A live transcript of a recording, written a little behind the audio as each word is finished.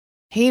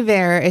Hey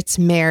there, it's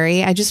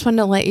Mary. I just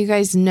wanted to let you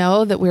guys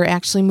know that we're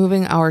actually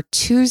moving our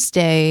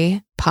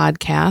Tuesday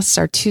podcasts.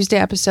 Our Tuesday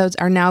episodes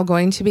are now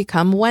going to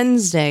become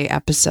Wednesday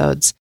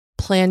episodes.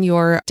 Plan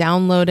your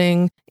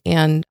downloading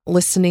and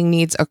listening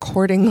needs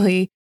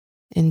accordingly.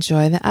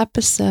 Enjoy the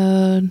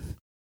episode.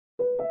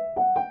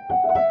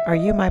 Are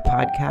you my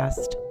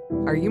podcast?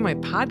 Are you my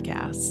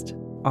podcast?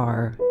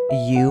 Are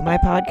you my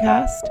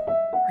podcast?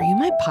 Are you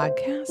my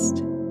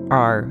podcast?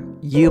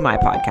 Are you my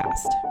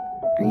podcast?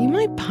 Are you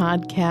my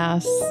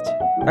podcast?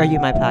 Are you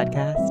my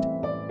podcast?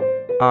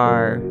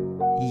 Are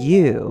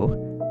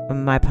you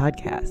my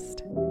podcast?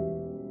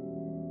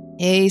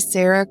 Hey,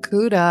 Sarah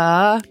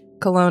Kuda,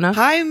 Kelowna.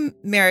 Hi,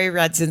 Mary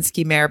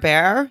Radzinski Mare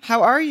Bear.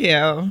 How are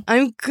you?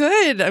 I'm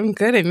good.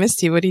 I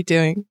missed you. What are you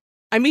doing?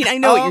 I mean, I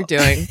know what you're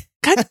doing.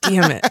 God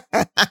damn it.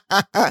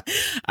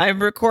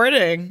 I'm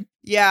recording.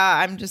 Yeah,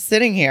 I'm just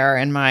sitting here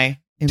in my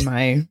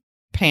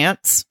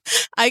pants.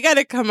 I got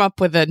to come up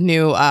with a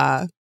new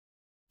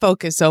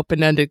focus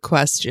open-ended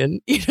question.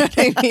 You know what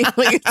I mean?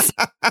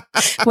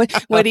 Like,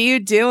 what are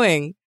you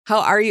doing? How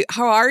are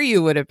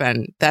you would have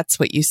been. That's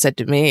what you said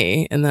to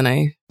me. And then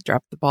I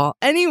dropped the ball.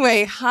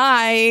 Anyway,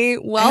 hi.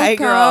 Welcome. Hey,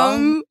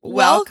 girl.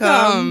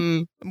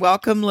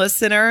 Welcome,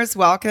 listeners.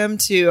 Welcome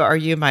to Are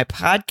You My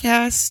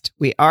Podcast?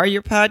 We are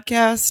your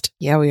podcast.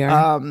 Yeah, we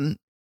are.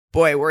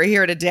 Boy, we're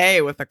here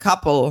today with a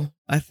couple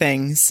of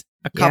things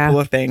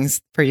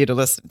for you to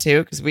listen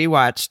to, because we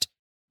watched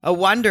a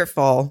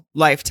wonderful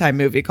Lifetime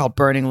movie called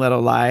Burning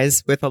Little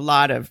Lies with a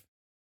lot of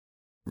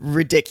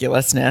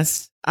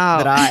ridiculousness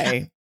that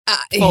I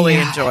fully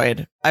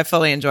enjoyed. I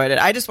fully enjoyed it.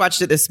 I just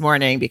watched it this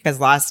morning because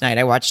last night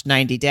I watched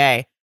 90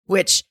 Day,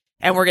 we're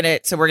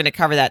gonna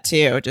cover that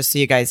too. Just so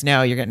you guys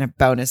know, you're getting a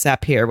bonus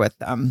up here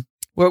with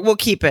we'll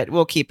keep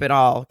it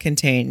all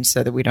contained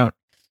so that we don't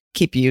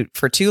keep you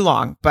for too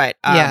long. But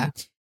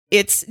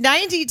it's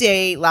 90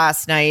 Day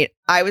last night.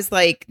 I was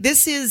like,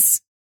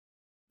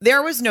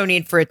 there was no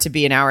need for it to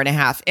be an hour and a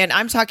half. And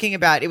I'm talking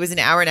about, it was an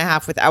hour and a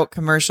half without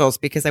commercials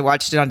because I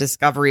watched it on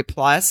Discovery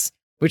Plus,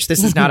 which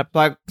this is not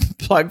a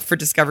plug for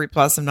Discovery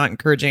Plus. I'm not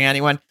encouraging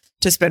anyone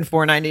to spend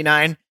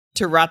 $4.99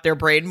 to rot their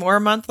brain more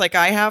a month like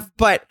I have.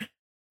 But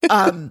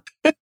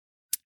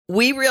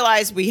we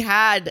realized we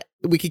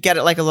could get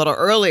it like a little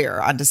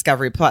earlier on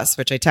Discovery Plus,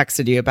 which I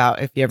texted you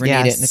about if you ever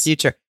need it in the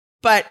future.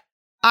 But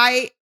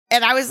I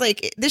was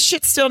like, this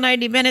shit's still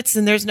 90 minutes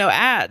and there's no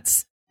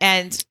ads.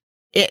 And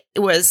it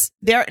was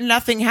there.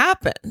 Nothing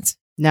happened.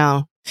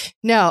 No,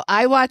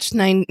 I watched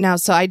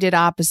so I did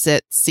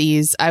opposite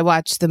C's. I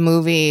watched the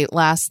movie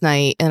last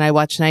night and I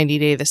watched 90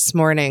 Day this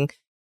morning.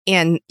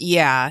 And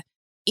yeah,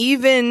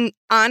 even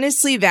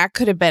honestly, that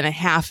could have been a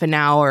half an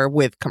hour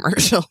with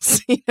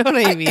commercials. You know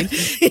what I mean?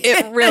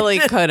 It really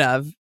could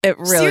have. It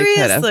really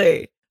could have.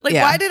 Seriously. Like,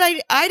 why did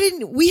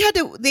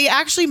they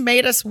actually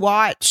made us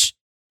watch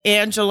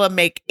Angela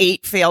make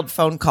 8 failed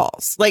phone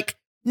calls. Like,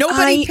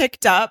 nobody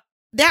picked up.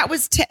 That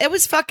was, it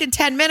was fucking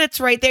 10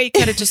 minutes right there. You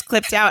could have just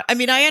clipped out. I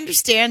mean, I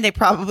understand they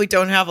probably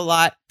don't have a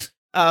lot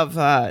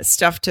of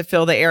stuff to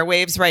fill the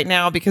airwaves right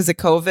now because of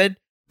COVID.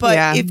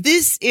 But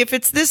if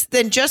it's this,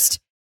 then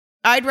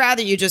I'd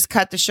rather you just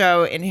cut the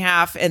show in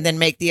half and then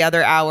make the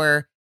other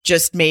hour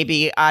just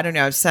maybe, I don't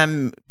know,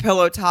 some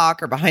pillow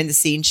talk or behind the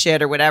scenes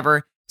shit or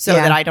whatever, so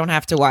that I don't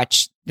have to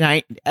watch.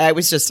 It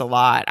was just a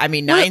lot. I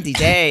mean, 90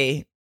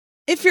 Day.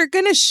 If you're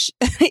going to,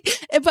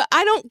 but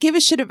I don't give a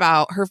shit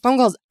about her phone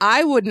calls.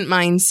 I wouldn't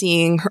mind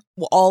seeing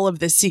all of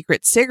the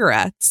secret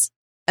cigarettes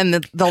and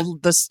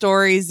the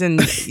stories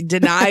and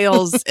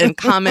denials and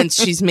comments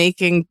she's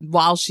making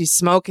while she's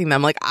smoking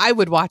them. Like, I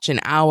would watch an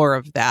hour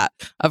of that,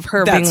 of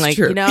her being like,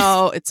 true.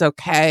 It's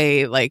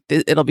okay. Like,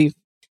 it'll be,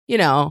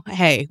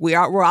 hey,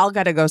 we're all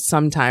got to go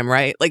sometime,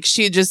 right? Like,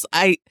 she would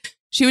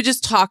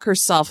just talk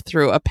herself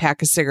through a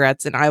pack of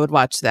cigarettes and I would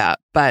watch that.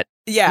 But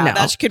yeah, no.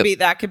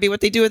 that could be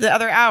what they do with the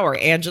other hour,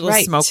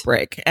 Angela's smoke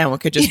break, and we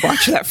could just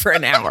watch that for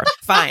an hour.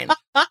 Fine.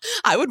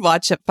 I would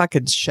watch a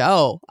fucking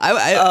show.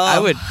 I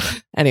would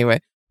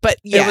anyway. But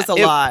yeah, it was a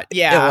lot.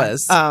 Yeah, it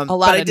was a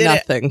lot of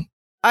nothing.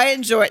 I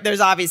enjoy it. There's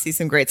obviously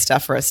some great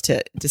stuff for us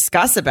to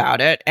discuss about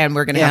it, and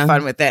we're going to have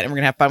fun with it, and we're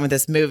going to have fun with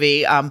this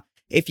movie.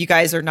 If you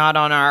guys are not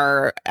on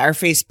our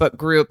Facebook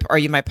group, Are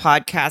You My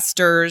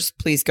Podcasters,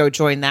 please go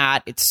join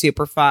that. It's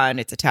super fun.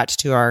 It's attached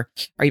to our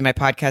Are You My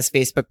Podcast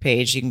Facebook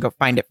page. You can go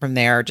find it from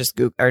there. Just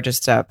put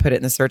it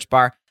in the search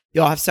bar.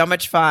 You'll have so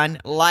much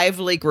fun.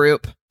 Lively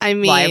group.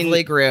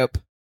 Lively group.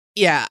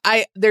 Yeah,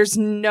 there's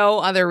no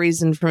other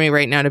reason for me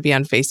right now to be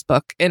on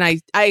Facebook, and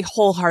I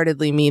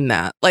wholeheartedly mean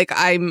that. Like,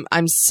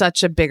 I'm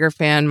such a bigger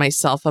fan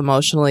myself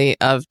emotionally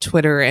of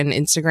Twitter and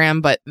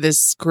Instagram, but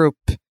this group,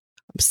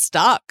 I'm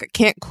stuck. I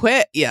can't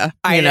quit. Yeah,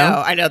 I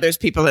know. There's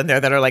people in there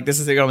that are like, this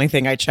is the only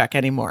thing I check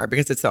anymore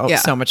because it's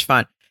so much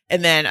fun.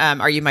 And then,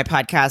 Are You My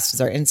Podcast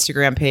is our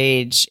Instagram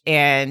page,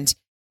 and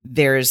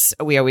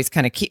we always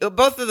kind of keep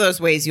both of those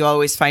ways. You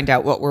always find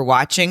out what we're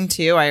watching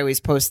too. I always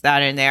post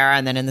that in there,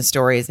 and then in the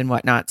stories and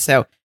whatnot.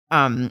 So,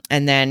 and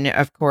then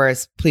of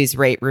course, please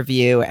rate,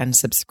 review, and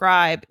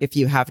subscribe if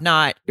you have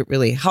not. It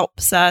really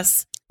helps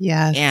us.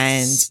 Yes.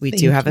 And we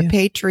do have a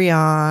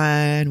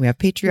Patreon. We have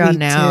Patreon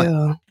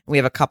now. We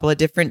have a couple of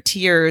different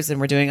tiers, and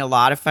we're doing a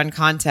lot of fun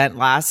content.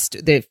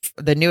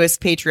 The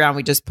newest Patreon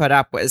we just put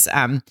up was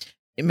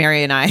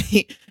Mary and I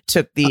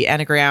took the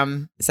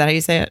Enneagram. Is that how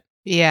you say it?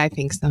 Yeah, I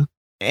think so.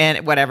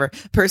 And whatever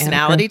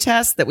personality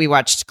test that we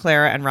watched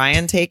Clara and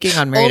Ryan taking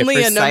on Married Only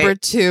at First a number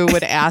Sight. 2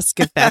 would ask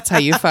if that's how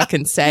you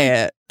fucking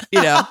say it.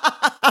 You know,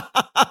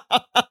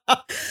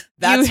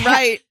 that's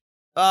right.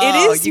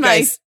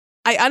 It is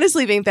I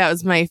honestly think that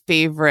was my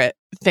favorite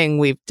thing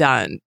we've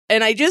done.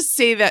 And I just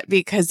say that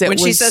because when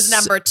she says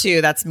number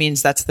 2, that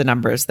means that's the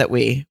numbers that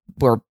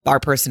our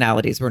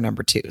personalities were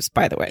number 2s,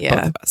 by the way,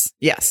 both of us.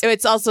 Yes.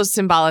 It's also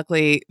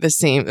symbolically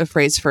the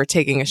phrase for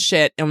taking a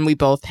shit. And we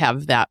both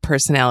have that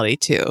personality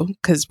too,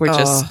 because we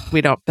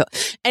don't feel.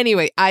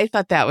 Anyway, I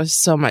thought that was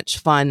so much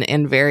fun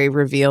and very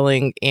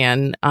revealing.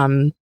 And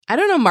I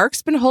don't know,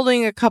 Mark's been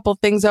holding a couple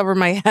things over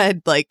my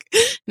head. Like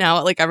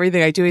now, like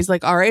everything I do, he's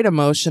like, all right,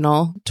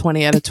 emotional,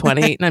 20 out of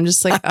 20. And I'm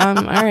just like, all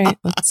right,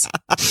 we'll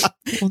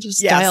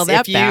just dial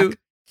that back.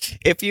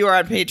 If you are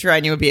on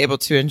Patreon, you will be able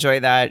to enjoy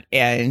that.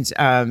 And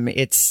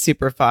it's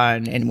super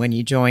fun. And when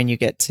you join, you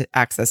get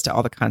access to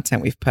all the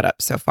content we've put up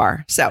so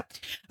far. So,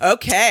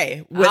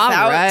 okay.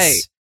 Without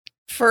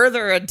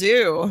further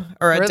ado,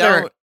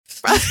 oh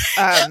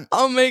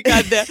my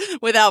God.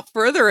 Without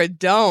further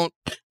ado,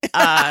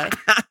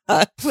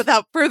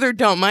 without further,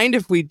 don't mind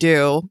if we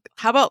do.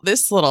 How about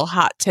this little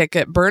hot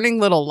ticket, Burning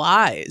Little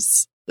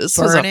Lies? This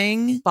was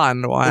a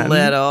fun one.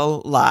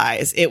 Little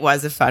Lies. It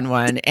was a fun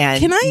one. And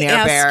can I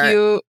ask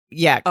you?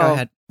 Yeah, go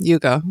ahead. You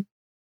go.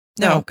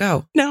 No,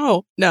 go.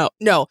 No.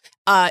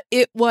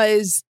 It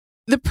was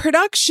the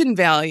production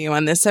value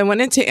on this. I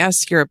wanted to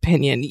ask your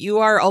opinion. You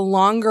are a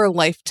longer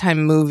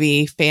Lifetime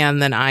movie fan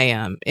than I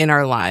am in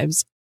our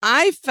lives.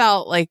 I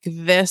felt like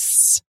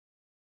this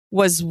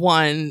was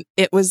one.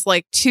 It was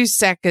like 2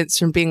 seconds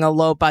from being a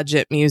low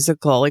budget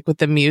musical, like with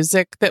the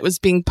music that was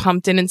being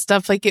pumped in and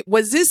stuff. Like,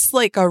 was this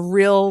like a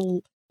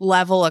real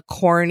level of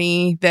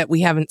corny that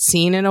we haven't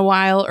seen in a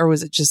while, or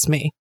was it just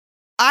me?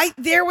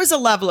 There was a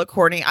level of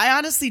corny. I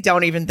honestly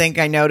don't even think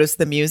I noticed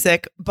the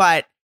music,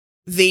 but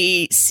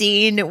the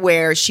scene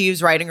where she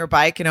was riding her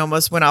bike and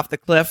almost went off the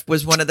cliff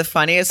was one of the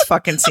funniest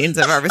fucking scenes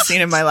I've ever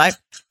seen in my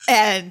life.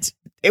 And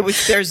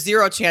there's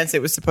zero chance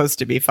it was supposed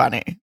to be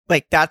funny.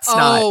 Like, that's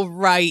not. Oh,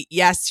 right.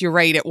 Yes, you're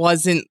right. There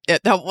was no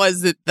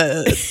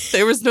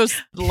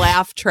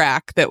laugh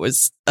track that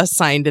was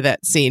assigned to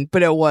that scene,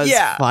 but it was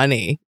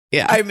funny.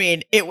 Yeah. I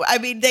mean,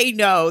 they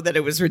know that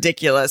it was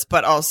ridiculous,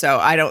 but also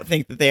I don't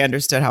think that they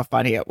understood how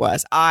funny it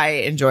was. I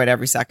enjoyed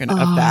every second of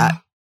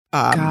that.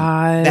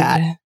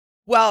 God.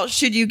 Well,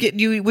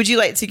 would you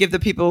like to give the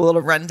people a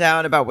little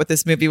rundown about what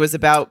this movie was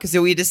about? Because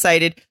we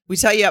decided we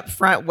tell you up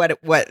front what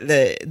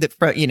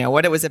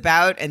it was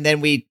about, and then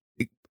we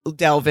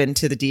delve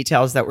into the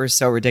details that were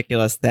so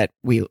ridiculous that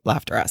we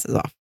laughed our asses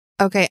off.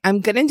 Okay,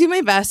 I'm going to do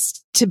my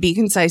best to be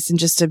concise and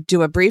just to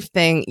do a brief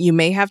thing. You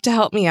may have to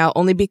help me out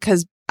only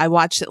because I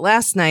watched it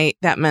last night.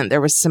 That meant there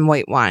was some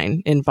white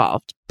wine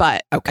involved,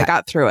 but I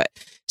got through it.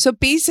 So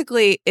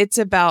basically, it's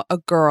about a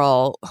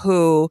girl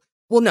who,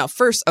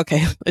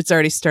 it's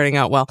already starting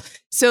out well.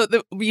 So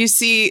I'm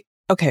going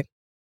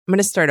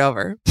to start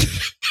over.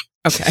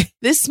 Okay.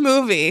 This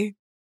movie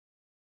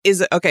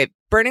is,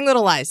 Burning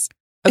Little Lies.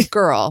 A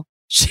girl,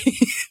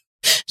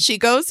 she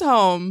goes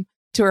home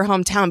to her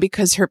hometown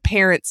because her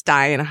parents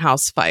die in a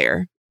house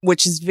fire,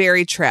 which is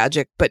very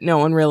tragic, but no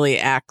one really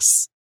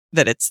acts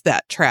that it's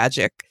that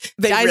tragic.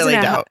 They really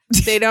don't.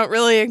 They don't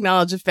really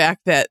acknowledge the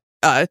fact that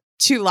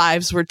 2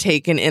 lives were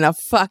taken in a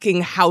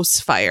fucking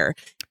house fire.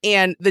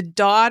 And the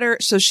daughter,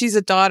 so she's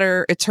a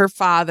daughter, it's her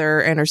father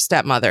and her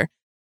stepmother.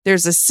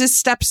 There's a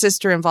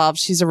stepsister involved.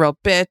 She's a real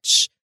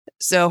bitch.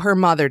 So her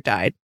mother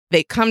died.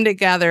 They come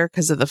together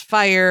because of the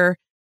fire.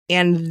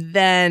 And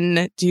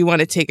then, do you want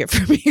to take it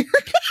from here?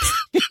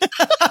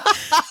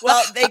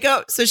 Well,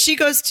 so she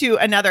goes to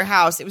another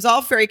house. It was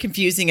all very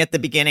confusing at the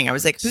beginning. I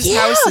was like, whose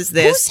house is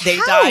this? They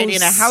died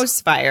in a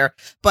house fire,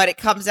 but it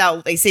comes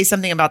out, they say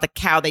something about the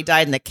cow. They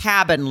died in the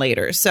cabin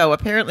later. So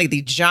apparently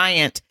the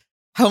giant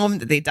home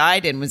that they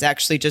died in was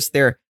actually just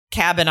their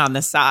cabin on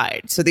the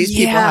side. So these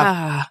people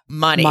have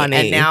money.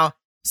 And now,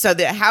 so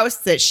the house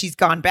that she's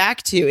gone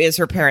back to is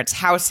her parents'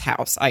 house,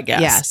 I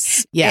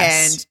guess.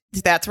 Yes.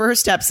 And that's where her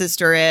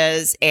stepsister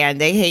is, and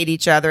they hate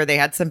each other. They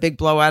had some big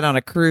blowout on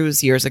a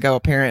cruise years ago,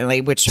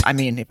 apparently, which, I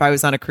mean, if I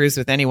was on a cruise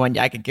with anyone,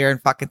 I could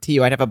guarantee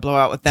you I'd have a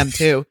blowout with them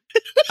too.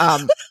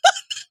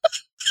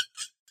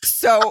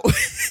 So,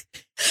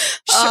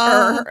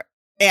 sure.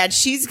 And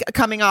she's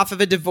coming off of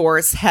a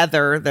divorce.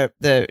 Heather,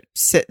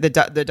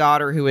 the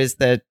daughter who is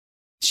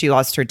she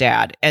lost her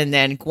dad. And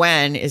then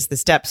Gwen is the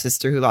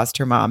stepsister who lost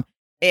her mom.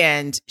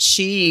 And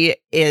she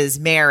is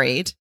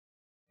married.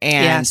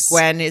 And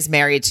Gwen is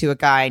married to a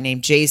guy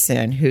named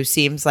Jason, who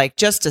seems like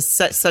just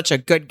such a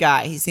good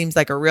guy. He seems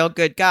like a real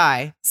good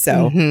guy.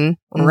 So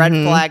red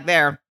flag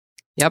there.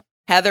 Yep.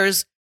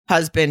 Heather's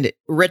husband,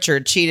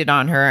 Richard, cheated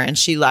on her and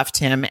she left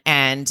him.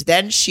 And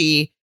then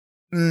she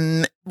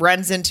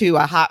runs into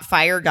a hot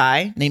fire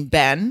guy named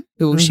Ben,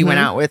 who she went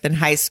out with in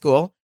high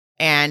school.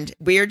 And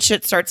weird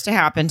shit starts to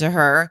happen to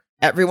her.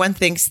 Everyone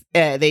thinks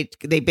they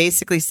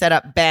basically set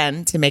up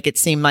Ben to make it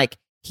seem like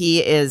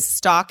he is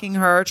stalking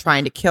her,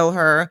 trying to kill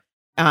her.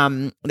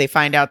 They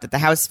find out that the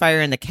house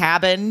fire in the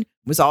cabin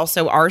was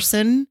also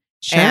arson.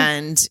 Sure.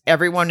 And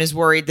everyone is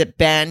worried that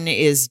Ben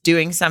is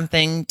doing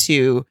something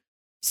to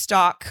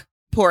stalk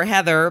poor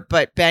Heather.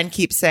 But Ben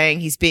keeps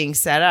saying he's being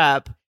set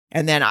up.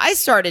 And then I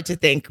started to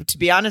think, to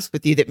be honest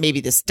with you, that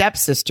maybe the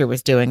stepsister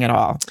was doing it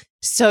all.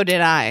 So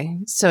did I.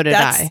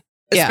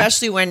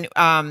 Especially when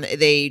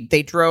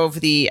they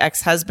drove the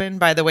ex-husband.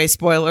 By the way,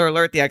 spoiler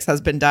alert: the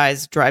ex-husband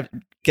dies.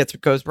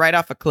 Goes right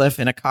off a cliff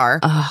in a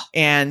car,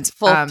 and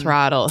full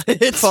throttle.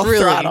 It's full really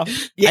throttle.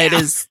 Yeah. It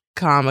is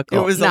comical.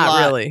 It was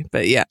not really,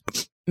 but yeah.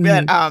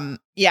 But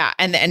yeah,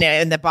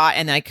 and the bot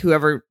and like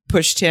whoever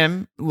pushed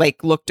him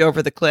like looked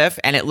over the cliff,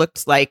 and it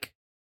looked like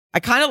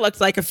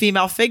a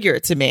female figure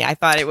to me. I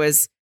thought it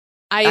was.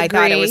 I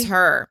thought it was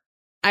her.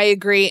 I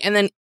agree, and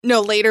then.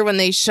 No, later when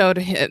they showed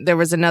him, there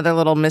was another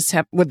little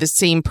mishap with the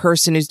same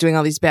person who's doing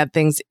all these bad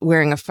things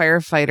wearing a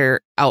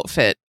firefighter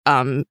outfit.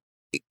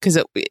 Because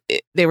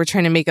they were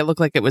trying to make it look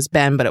like it was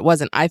Ben, but it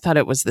wasn't. I thought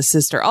it was the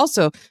sister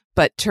also,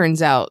 but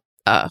turns out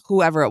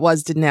whoever it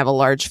was didn't have a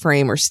large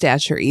frame or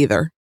stature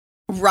either.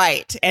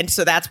 Right. And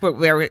so that's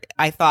where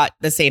I thought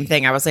the same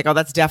thing. I was like, oh,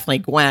 that's definitely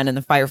Gwen in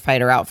the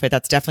firefighter outfit.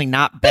 That's definitely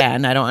not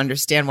Ben. I don't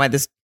understand why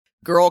this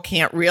girl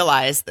can't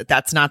realize that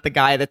that's not the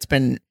guy that's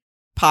been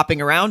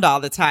popping around all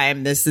the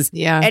time. This is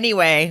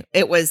anyway,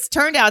 it was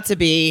turned out to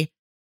be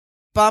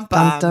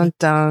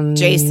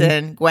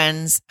Jason,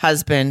 Gwen's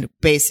husband,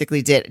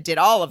 basically did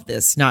all of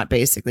this,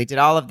 did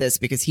all of this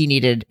because he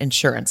needed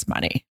insurance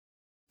money.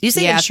 Do you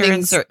say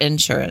insurance or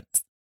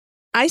insurance?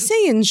 I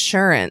say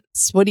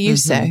insurance. What do you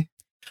say?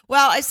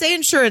 Well, I say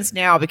insurance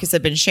now because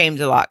I've been shamed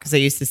a lot because I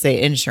used to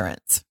say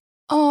insurance.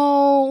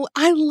 Oh,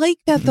 I like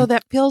that though.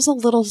 That feels a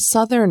little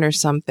Southern or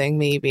something,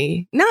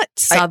 maybe. Not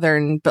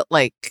Southern, but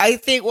like... I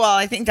think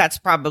that's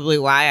probably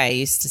why I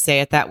used to say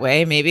it that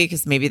way, maybe,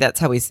 because maybe that's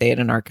how we say it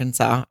in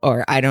Arkansas,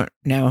 or I don't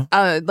know.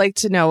 I'd like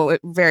to know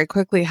very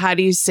quickly, how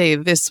do you say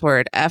this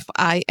word?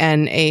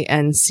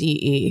 Finance?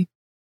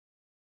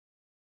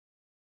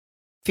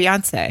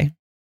 Fiance.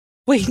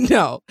 Wait,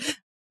 no.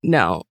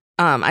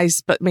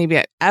 But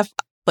maybe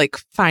like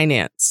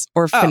finance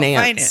or finance.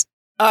 Finance.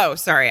 Oh,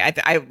 sorry.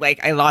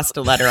 I lost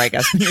a letter, I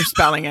guess, when you're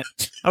spelling it.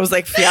 I was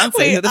like,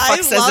 fiance, who the fuck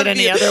says it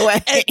any other way?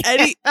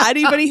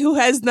 Anybody who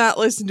has not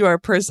listened to our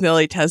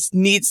personality test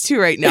needs to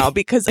right now,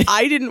 because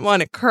I didn't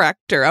want to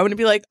correct her. I want to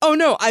be like, oh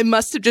no, I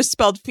must have just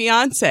spelled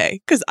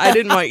fiance because I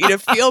didn't want you to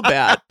feel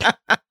bad.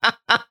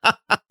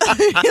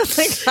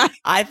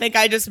 I think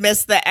I just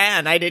missed the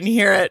N. I didn't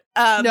hear it.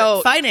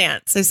 No.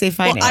 Finance. I say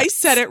finance. Well, I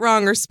said it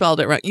wrong or spelled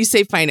it wrong. You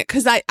say finance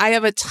because I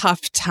have a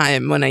tough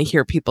time when I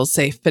hear people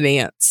say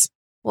finance.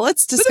 Well,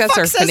 let's discuss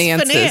our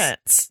finances.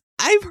 Finance?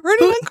 I've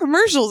heard it on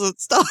commercials and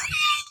stuff.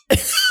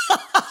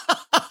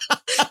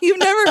 You've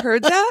never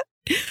heard that?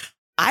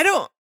 I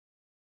don't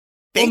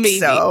think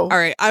so. All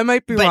right, I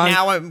might be wrong.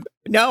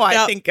 But now I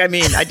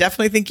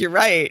definitely think you're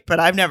right, but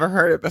I've never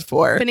heard it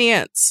before.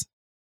 Finance.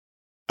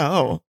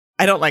 Oh,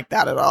 I don't like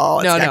that at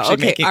all. No,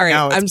 okay. All right,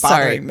 I'm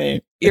sorry. Me.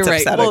 You're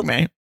right. Upsetting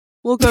me.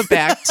 We'll go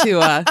back to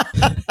a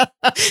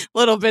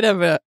little bit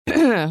of a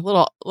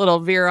little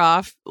veer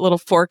off, little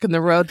fork in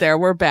the road there.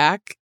 We're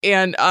back.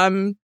 And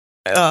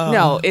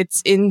no,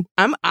 it's in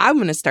I'm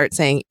going to start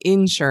saying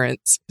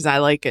insurance because I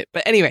like it.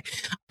 But anyway,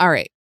 all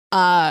right.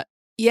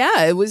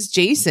 Yeah, it was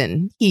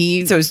Jason.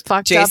 He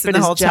fucked Jason up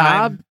in his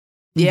job. Time.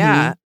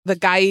 Yeah.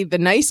 The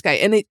nice guy.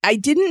 And I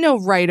didn't know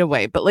right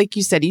away, but like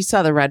you said, you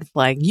saw the red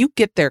flag. You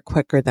get there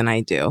quicker than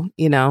I do,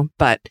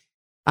 but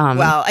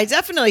well, I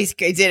definitely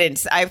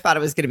didn't. I thought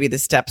it was going to be the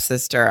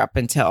stepsister up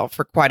until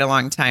for quite a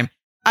long time.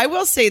 I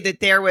will say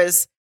that there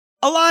was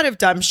a lot of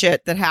dumb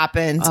shit that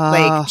happened.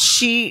 Like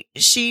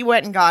she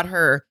went and got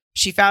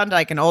she found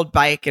like an old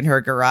bike in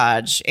her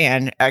garage,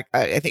 and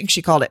I think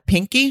she called it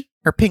Pinky,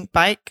 her pink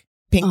bike.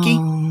 Pinky.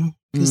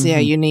 Because yeah,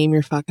 you name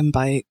your fucking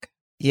bike.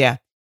 Yeah.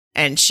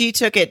 And she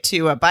took it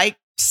to a bike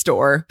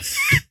store.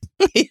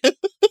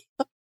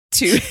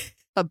 to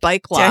a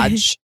bike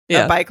lodge.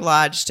 A bike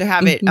lodge to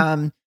have it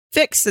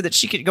fixed so that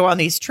she could go on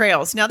these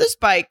trails. Now, this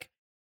bike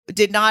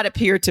did not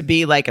appear to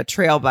be like a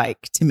trail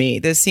bike to me.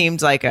 This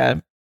seemed like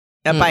a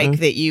bike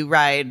that you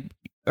ride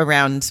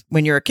around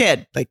when you're a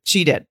kid, like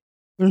she did.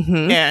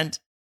 And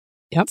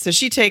so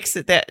she takes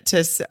it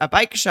to a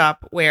bike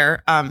shop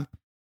where,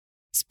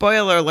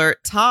 spoiler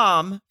alert,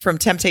 Tom from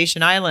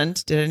Temptation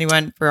Island. Did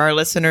anyone, for our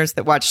listeners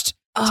that watched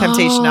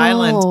Temptation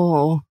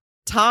Island,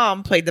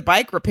 Tom played the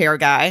bike repair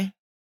guy.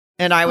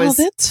 And I was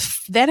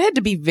that had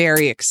to be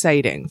very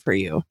exciting for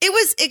you. It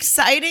was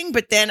exciting,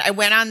 but then I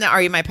went on the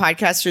Are You My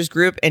Podcasters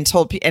group and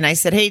I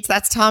said, hey,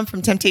 that's Tom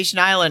from Temptation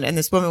Island. And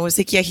this woman was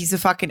like, yeah, he's a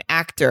fucking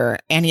actor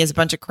and he has a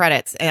bunch of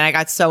credits. And I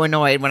got so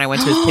annoyed when I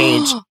went to his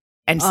page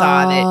and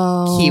saw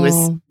that he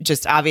was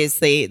just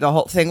obviously the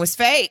whole thing was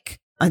fake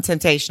on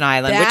Temptation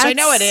Island, which I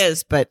know it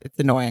is, but it's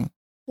annoying.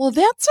 Well,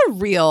 that's a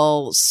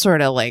real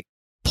sort of like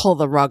pull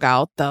the rug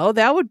out, though.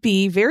 That would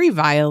be very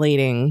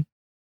violating.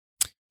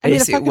 I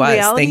mean, a fucking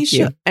reality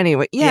show.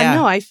 Anyway,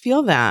 no, I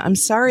feel that. I'm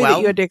sorry that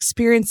you had to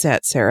experience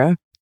that, Sarah.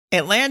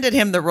 It landed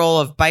him the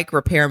role of bike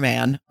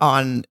repairman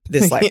on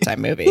this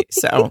Lifetime movie.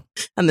 So,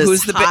 and this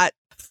who's hot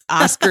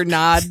Oscar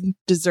nod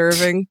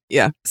deserving?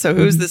 Yeah. So,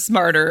 who's the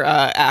smarter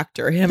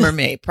actor, him or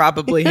me?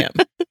 Probably him.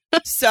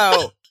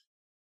 So,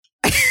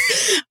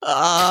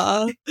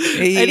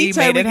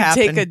 anytime we can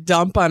take a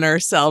dump on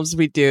ourselves,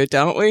 we do,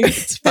 don't we?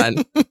 It's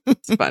fun.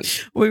 It's fun.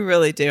 We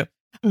really do.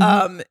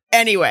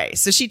 Anyway,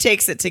 so she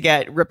takes it to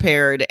get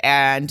repaired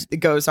and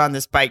goes on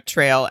this bike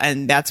trail,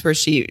 and that's where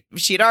she'd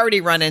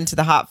already run into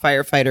the hot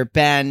firefighter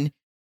Ben,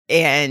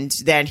 and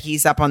then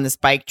he's up on this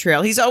bike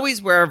trail. He's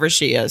always wherever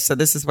she is, so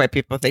this is why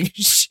people think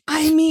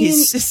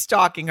he's just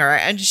stalking her,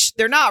 and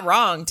they're not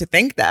wrong to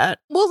think that.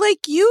 Well,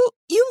 like you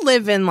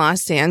live in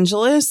Los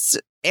Angeles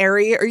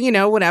area,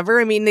 or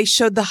whatever. I mean, they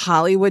showed the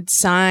Hollywood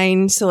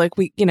sign, so like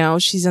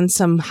she's on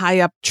some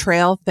high up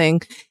trail thing.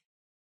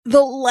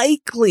 The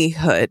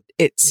likelihood,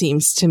 it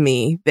seems to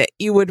me, that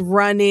you would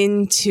run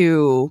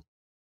into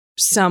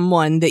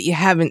someone that you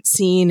haven't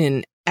seen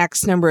in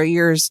X number of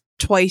years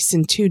twice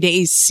in 2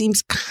 days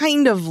seems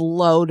kind of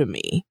low to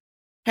me.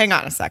 Hang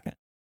on a second.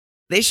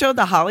 They showed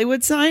the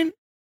Hollywood sign?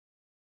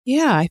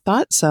 Yeah, I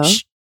thought so.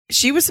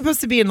 She was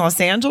supposed to be in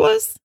Los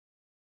Angeles?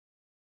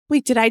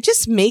 Wait, did I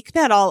just make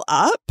that all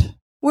up?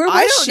 Where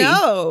was she?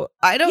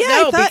 I don't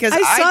know because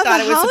I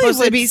thought it was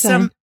supposed to be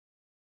sign.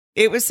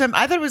 I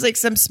thought it was like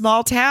some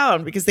small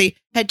town because they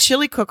had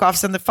chili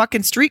cook-offs on the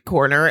fucking street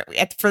corner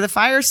for the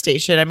fire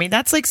station. I mean,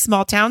 that's like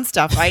small town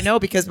stuff. I know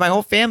because my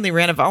whole family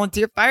ran a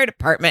volunteer fire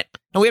department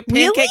and we had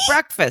pancake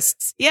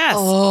breakfasts. Yes.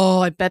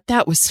 Oh, I bet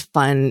that was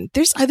fun.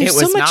 There's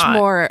so much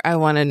more I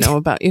want to know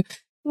about you.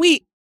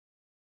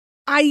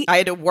 I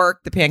had to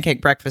work the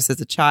pancake breakfast as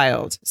a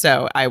child.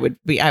 So I would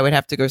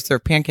have to go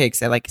serve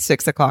pancakes at like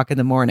 6 o'clock in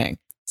the morning.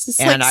 Is this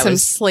like some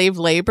slave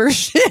labor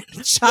shit,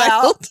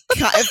 child?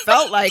 Well, it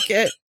felt like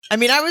it. I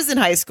mean, I was in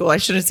high school. I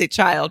shouldn't say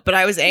child, but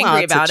I was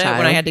angry about it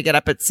when I had to get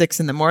up at 6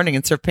 in the morning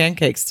and serve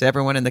pancakes to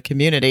everyone in the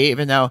community,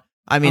 even though,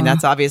 I mean,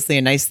 that's obviously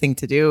a nice thing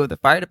to do. The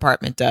fire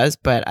department does,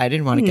 but I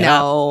didn't want to get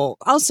up. No.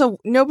 Also,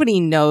 nobody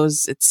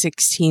knows at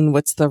 16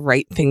 what's the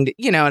right thing to,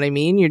 you know what I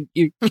mean?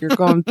 You're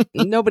going,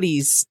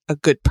 nobody's a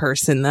good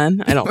person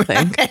then, I don't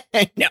think.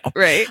 No.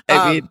 Right?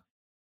 I mean,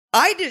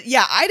 I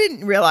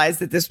didn't realize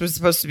that this was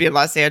supposed to be in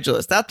Los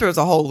Angeles. That throws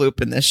a whole loop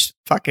in this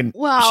fucking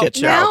shit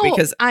show. Now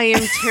because I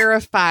am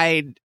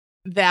terrified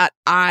that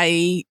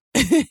I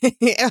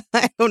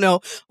don't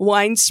know,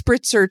 wine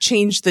spritzer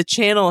changed the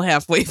channel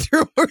halfway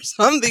through or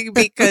something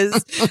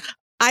because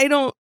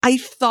I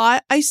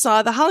thought I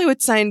saw the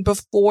Hollywood sign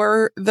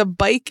before the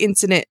bike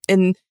incident,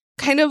 and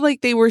kind of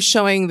like they were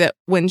showing that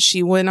when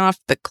she went off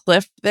the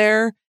cliff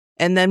there.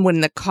 And then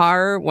when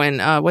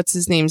what's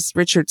his name's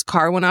Richard's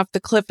car went off the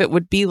cliff, it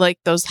would be like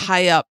those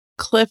high up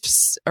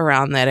cliffs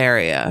around that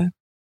area.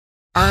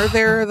 Are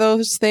there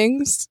those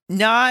things?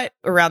 Not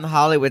around the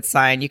Hollywood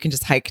sign. You can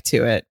just hike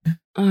to it.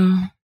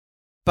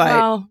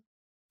 But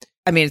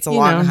I mean, it's a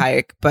long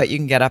hike, but you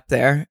can get up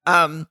there.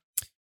 I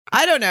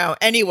don't know.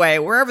 Anyway,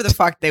 wherever the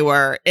fuck they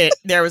were,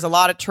 there was a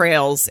lot of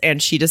trails,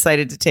 and she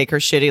decided to take her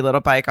shitty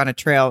little bike on a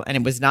trail, and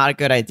it was not a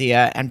good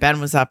idea. And Ben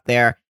was up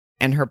there,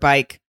 and her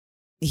bike,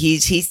 he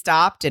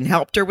stopped and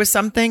helped her with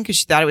something because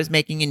she thought it was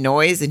making a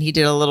noise, and he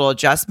did a little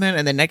adjustment.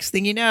 And the next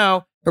thing you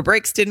know, her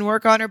brakes didn't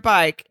work on her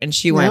bike, and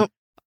she went,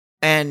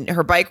 and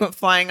her bike went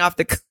flying off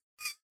the.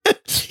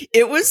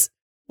 It was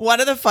one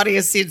of the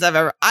funniest scenes I've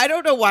ever. I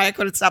don't know why I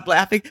couldn't stop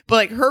laughing, but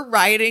like her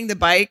riding the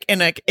bike and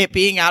like it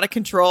being out of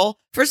control.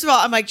 First of all,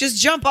 I'm like, just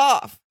jump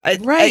off.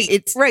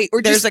 Right.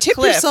 Or just tip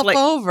yourself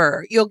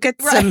over. You'll get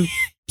some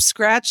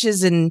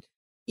scratches and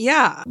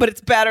but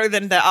it's better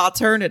than the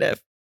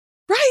alternative.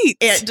 Right.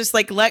 And just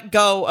like let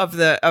go of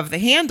the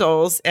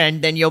handles,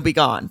 and then you'll be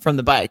gone from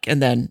the bike, and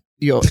then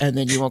you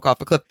won't go off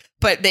a cliff.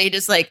 But they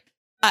just like.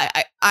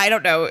 I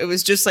don't know. It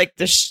was just like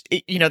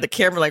the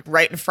camera like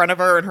right in front of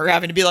her, and her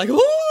having to be like,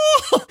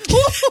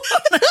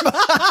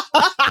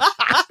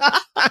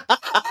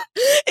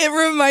 It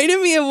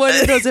reminded me of one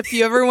of those. If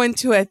you ever went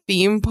to a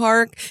theme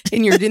park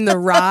and you're in the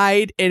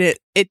ride, and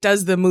it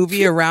does the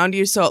movie around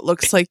you, so it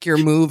looks like you're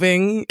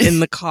moving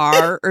in the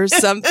car or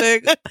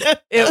something.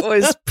 It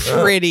was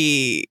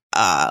pretty.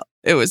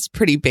 It was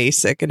pretty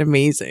basic and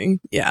amazing.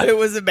 Yeah. It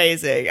was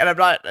amazing.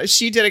 And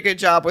she did a good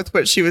job with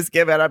what she was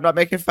given. I'm not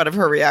making fun of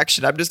her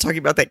reaction. I'm just talking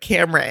about that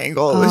camera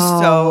angle. It was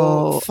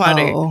so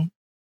funny.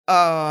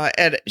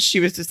 And she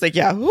was just like,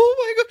 yeah, oh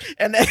my God.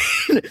 And then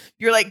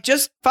you're like,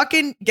 just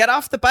fucking get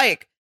off the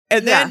bike.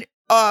 And then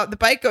the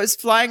bike goes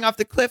flying off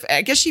the cliff.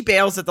 I guess she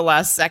bails at the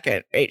last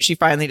second. Right? She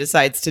finally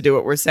decides to do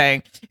what we're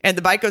saying. And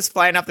the bike goes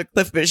flying off the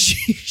cliff, but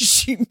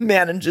she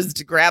manages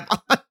to grab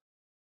on.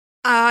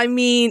 I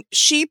mean,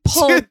 she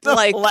pulled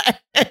like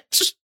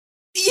ledge.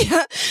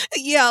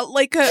 Yeah,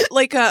 like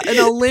an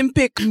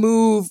Olympic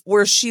move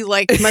where she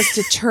like must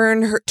have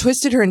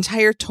twisted her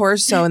entire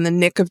torso in the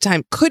nick of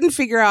time. Couldn't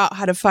figure out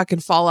how to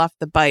fucking fall off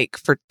the bike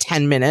for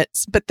 10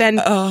 minutes, but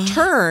then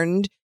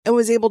turned and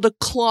was able to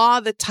claw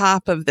the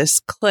top of this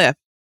cliff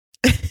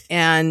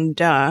and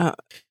was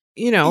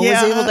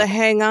able to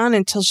hang on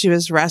until she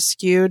was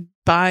rescued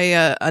by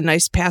a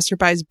nice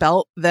passerby's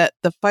belt that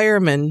the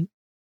fireman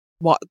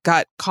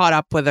got caught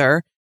up with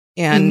her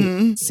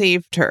and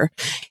saved her.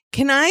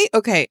 I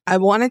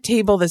want to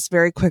table this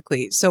very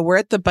quickly. So we're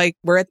at the bike,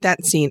 we're at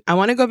that scene. I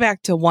want to go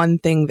back to one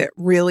thing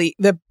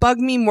that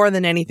bugged me more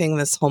than anything in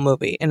this whole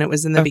movie. And it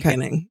was in the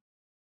beginning.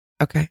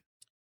 Okay.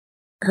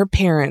 Her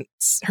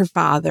parents, her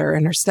father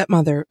and her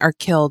stepmother are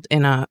killed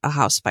in a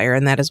house fire.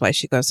 And that is why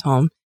she goes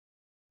home.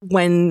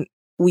 When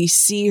we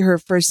see her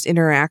first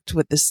interact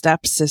with the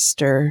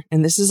stepsister,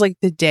 and this is like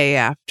the day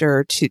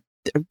after,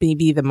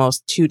 maybe the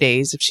most 2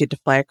 days if she had to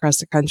fly across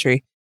the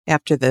country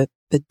after the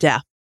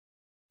death.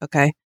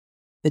 Okay.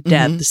 The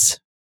deaths.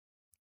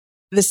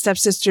 The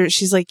stepsister,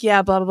 she's like,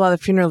 yeah, blah, blah, blah, the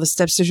funeral. The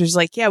stepsister's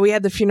like, yeah, we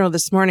had the funeral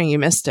this morning. You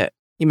missed it.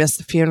 You missed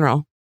the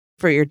funeral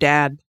for your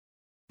dad.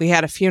 We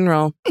had a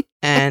funeral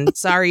and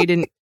sorry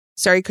you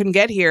couldn't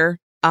get here.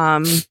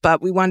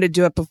 But we wanted to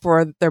do it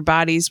before their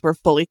bodies were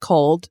fully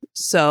cold.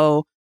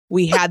 So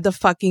we had the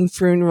fucking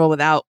funeral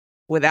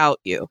without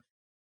you.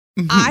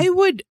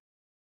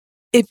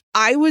 If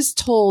I was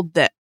told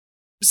that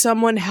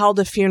someone held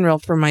a funeral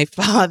for my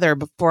father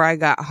before I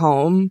got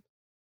home,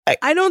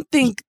 I don't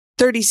think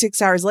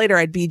 36 hours later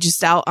I'd be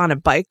just out on a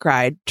bike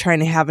ride trying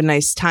to have a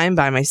nice time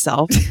by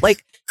myself.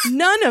 Like,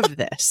 none of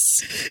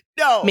this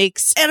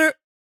makes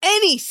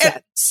any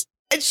sense.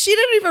 And she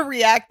didn't even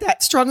react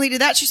that strongly to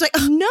that. She's like,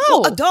 no.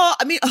 Well, duh.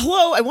 I mean,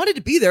 hello, I wanted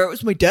to be there. It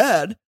was my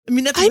dad. I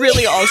mean, that's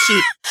really all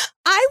she...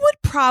 I would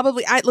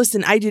probably...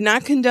 listen, I do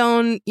not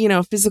condone,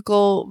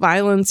 physical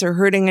violence or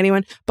hurting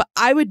anyone, but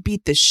I would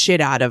beat the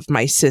shit out of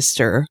my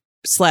sister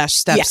 /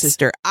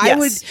 stepsister.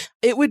 Yes.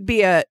 It would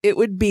be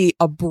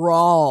a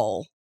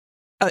brawl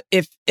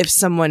if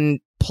someone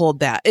pulled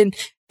that. And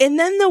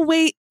then the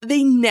way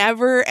they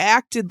never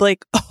acted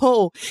like,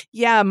 oh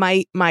yeah,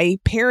 my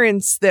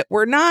parents that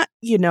were not,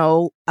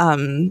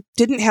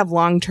 didn't have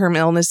long-term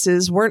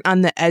illnesses, weren't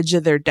on the edge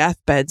of their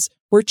deathbeds,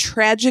 were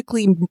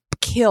tragically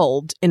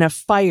killed in a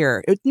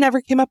fire. It never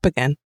came up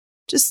again.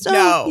 Just,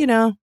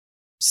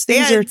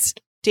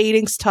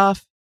 dating's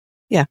tough.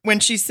 Yeah. When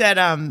she said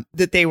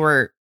that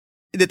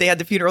they had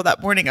the funeral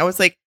that morning, I was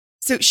like,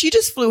 so she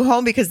just flew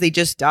home because they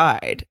just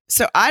died.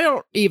 So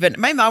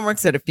my mom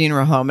works at a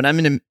funeral home and I'm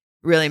going to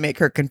really make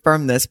her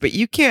confirm this, but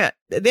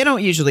they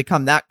don't usually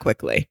come that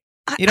quickly.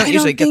 You don't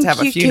usually get to have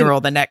a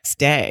funeral the next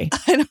day.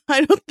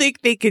 I don't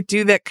think they could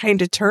do that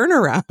kind of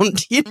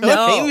turnaround. You know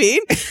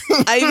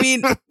what I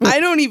mean? I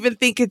don't even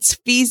think it's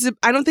feasible.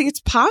 I don't think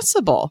it's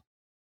possible.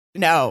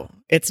 No,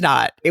 it's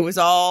not. It was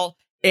all,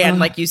 and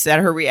like you said,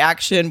 her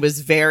reaction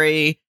was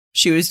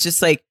she was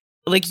just like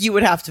you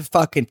would have to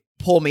fucking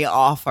pull me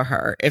off of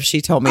her if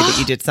she told me that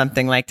you did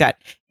something like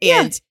that.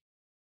 And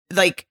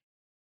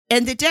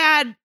and the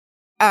dad,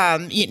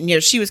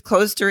 she was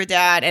close to her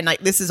dad, and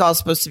like this is all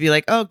supposed to be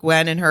like, oh,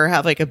 Gwen and her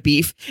have like a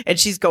beef, and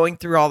she's going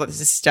through all of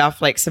this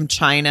stuff, like some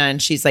china,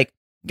 and she's like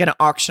gonna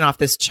auction off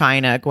this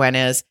china, Gwen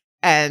is,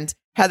 and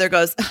Heather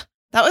goes,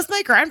 that was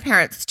my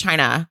grandparents'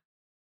 china,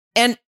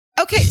 and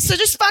okay, so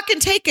just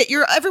fucking take it.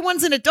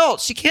 Everyone's an adult.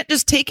 She can't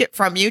just take it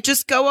from you.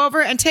 Just go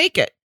over and take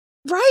it.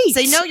 Right.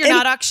 Say, no, you're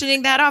not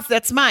auctioning that off.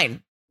 That's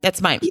mine.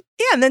 That's mine.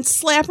 Yeah, and then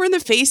slap her in the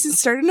face and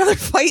start another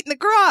fight in the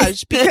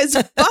garage because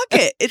fuck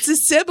it. It's a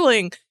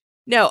sibling.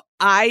 No,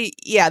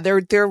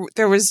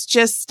 there was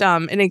just,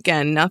 and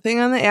again, nothing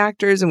on the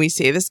actors, and we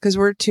say this because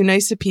we're too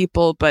nice of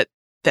people, but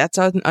that's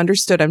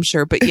understood, I'm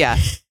sure. But yeah,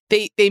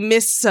 they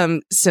missed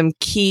some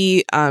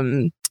key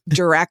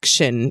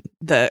direction,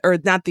 or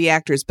not the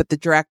actors, but the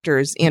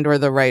directors and or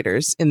the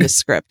writers in the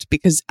script,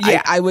 because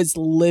I was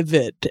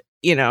livid.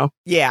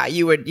 Yeah,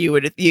 you would.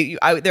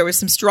 There was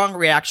some strong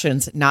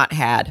reactions not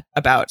had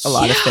about a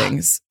lot of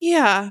things.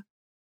 Yeah,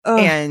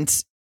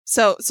 and.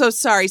 So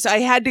sorry. So I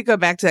had to go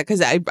back to that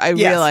because I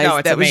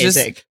realized that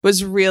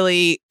was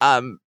really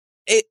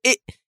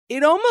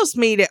it almost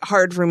made it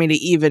hard for me to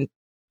even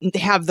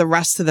have the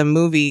rest of the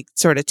movie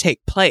sort of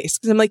take place,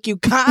 because I'm like, you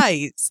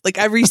guys, like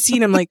every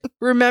scene I'm like,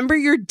 remember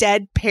your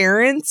dead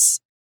parents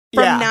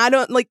from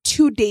not like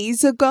 2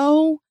 days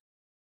ago?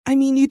 I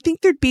mean, you'd think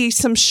there'd be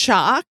some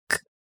shock.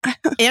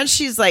 And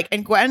she's like,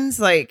 and Gwen's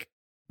like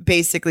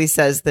basically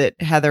says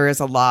that Heather is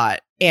a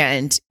lot.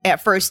 And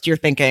at first you're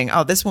thinking,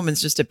 oh, this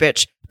woman's just a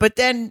bitch. But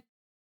then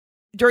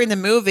during the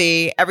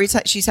movie, every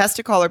time she has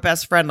to call her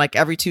best friend like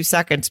every 2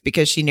 seconds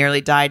because she nearly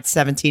died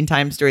 17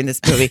 times during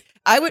this movie.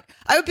 I would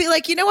be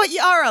like, you know what?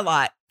 You are a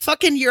lot.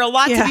 Fucking, you're a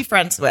lot to be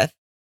friends with.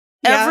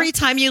 Yeah. Every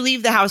time you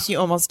leave the house, you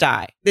almost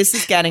die. This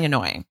is getting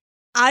annoying.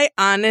 I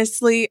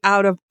honestly,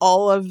 out of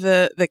all of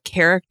the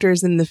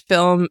characters in the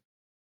film,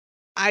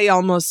 I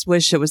almost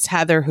wish it was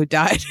Heather who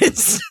died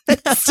instead.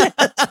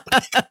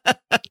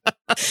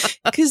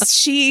 Because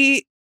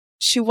she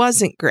she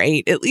wasn't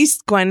great. At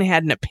least Gwen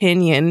had an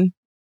opinion.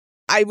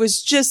 I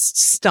was just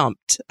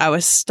stumped. I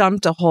was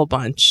stumped a whole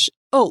bunch.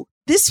 Oh,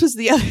 this was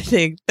the other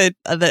thing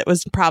that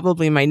was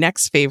probably my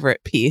next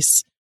favorite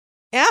piece.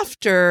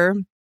 After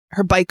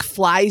her bike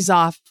flies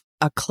off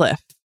a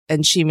cliff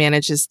and she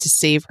manages to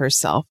save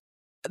herself,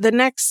 the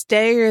next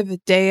day or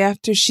the day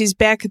after, she's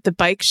back at the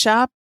bike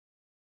shop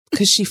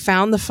because she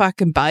found the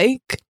fucking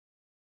bike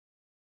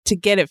to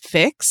get it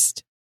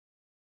fixed.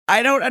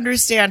 I don't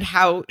understand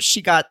how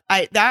she got.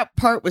 That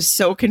part was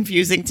so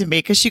confusing to me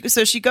because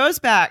she goes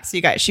back. So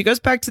you guys, she goes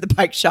back to the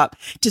bike shop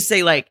to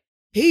say like,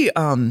 "Hey,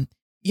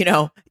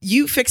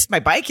 you fixed my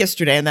bike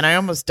yesterday, and then I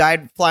almost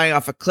died flying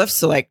off a cliff.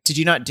 So like, did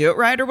you not do it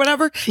right or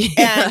whatever?"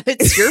 Yeah, and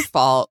it's your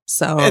fault.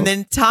 So and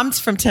then Tom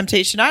from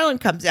Temptation Island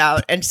comes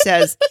out and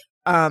says,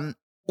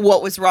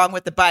 "What was wrong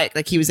with the bike?"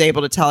 Like he was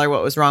able to tell her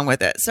what was wrong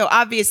with it. So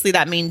obviously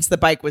that means the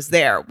bike was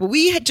there. But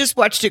we had just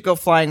watched it go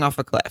flying off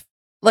a cliff,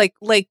 like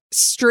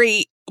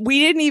straight. We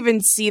didn't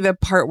even see the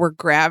part where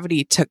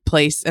gravity took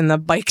place and the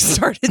bike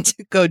started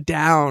to go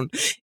down.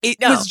 It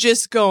was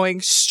just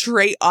going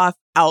straight off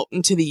out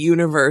into the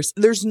universe.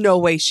 There's no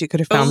way she could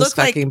have found this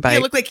fucking bike.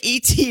 It looked like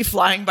E.T.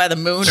 flying by the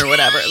moon or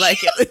whatever. Like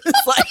it was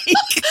like,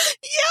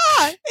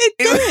 yeah, it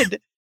did.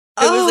 It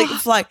was like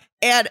flying.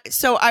 And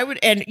so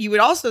you would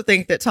also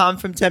think that Tom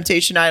from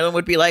Temptation Island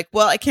would be like,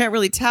 well, I can't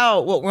really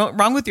tell what went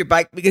wrong with your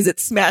bike because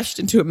it's smashed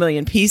into a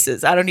million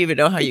pieces. I don't even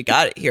know how you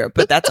got it here,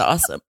 but that's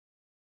awesome.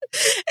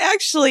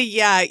 Actually,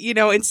 yeah,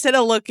 instead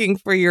of looking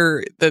for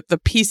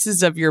the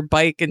pieces of your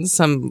bike in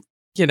some,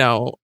 I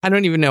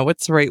don't even know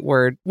what's the right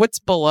word. What's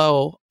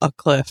below a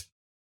cliff?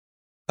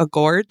 A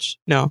gorge?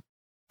 No.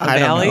 A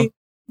valley?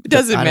 It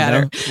doesn't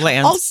matter.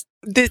 Land. Also,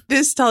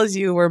 this tells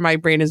you where my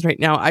brain is right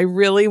now. I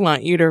really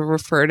want you to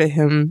refer to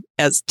him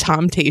as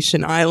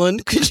Tomtation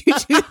Island. Could you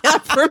do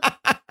that for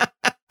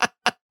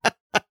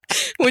me?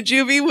 Would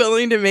you be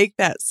willing to make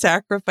that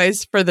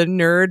sacrifice for the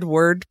nerd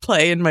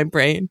wordplay in my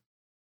brain?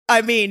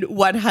 I mean,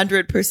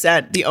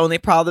 100%. The only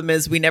problem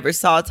is we never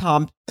saw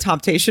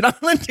Temptation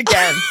Island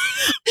again.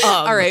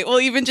 All right. Well,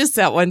 even just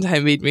that one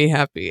time made me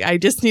happy. I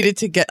just needed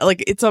to get,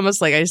 it's almost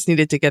like I just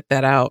needed to get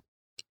that out.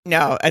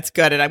 No, that's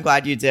good. And I'm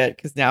glad you did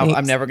because now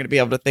I'm never going to be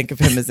able to think of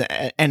him as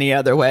any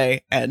other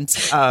way. And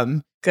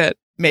good.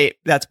 Mate,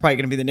 that's probably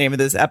going to be the name of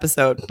this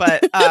episode.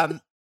 But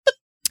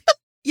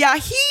yeah,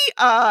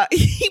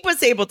 he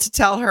was able to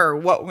tell her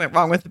what went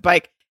wrong with the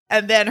bike.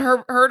 And then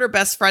her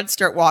best friend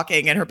start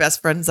walking, and her best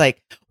friend's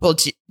like, "Well,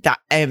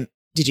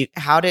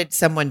 how did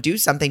someone do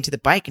something to the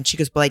bike?" And she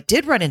goes, "Well, I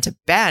did run into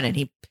Ben, and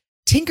he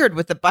tinkered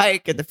with the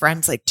bike." And the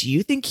friend's like, "Do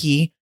you think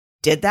he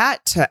did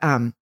that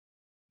to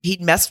he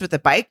messed with the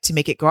bike to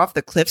make it go off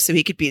the cliff so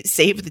he could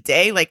save the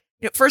day?" Like,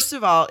 first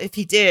of all, if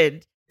he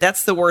did,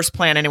 that's the worst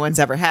plan anyone's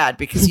ever had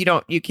because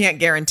you can't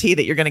guarantee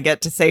that you're going to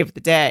get to save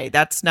the day.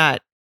 That's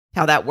not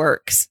how that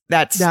works.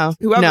 That's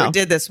whoever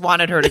did this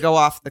wanted her to go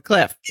off the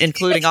cliff,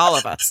 including all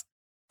of us.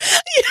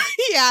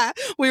 Yeah.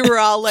 We were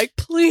all like,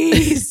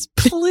 please.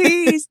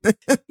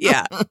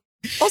 Yeah.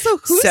 Also,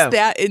 who's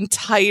that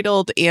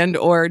entitled and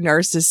or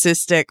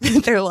narcissistic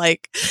that they're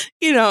like,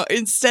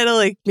 instead of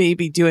like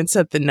maybe doing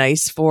something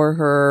nice for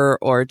her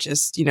or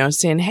just,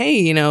 saying,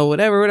 hey,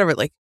 whatever,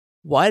 like,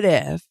 what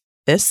if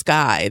this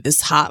guy, this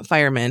hot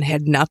fireman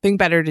had nothing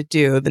better to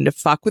do than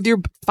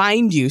to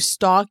find you,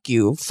 stalk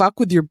you, fuck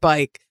with your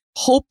bike,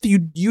 hope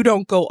you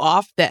don't go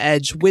off the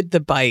edge with the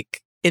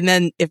bike. And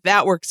then if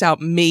that works out,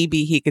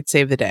 maybe he could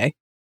save the day.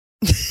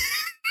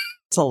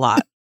 It's a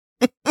lot.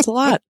 It's a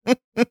lot. I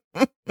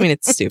mean,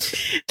 it's stupid.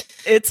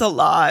 It's a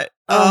lot.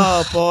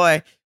 Oh,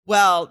 boy.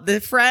 Well, the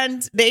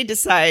friend, they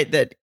decide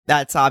that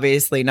that's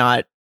obviously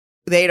not,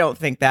 they don't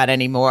think that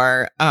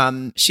anymore.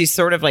 She's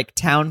sort of like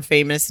town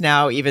famous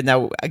now, even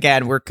though,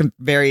 again,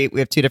 we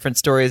have two different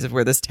stories of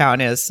where this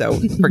town is. So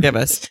forgive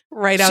us.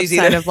 Right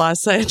outside of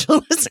Los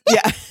Angeles.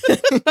 Yeah.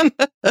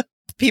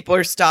 People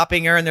are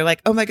stopping her and they're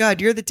like, "Oh my God,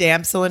 you're the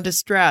damsel in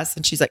distress."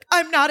 And she's like,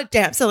 "I'm not a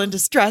damsel in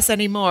distress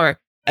anymore."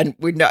 And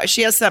we know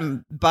she has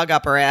some bug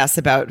up her ass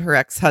about her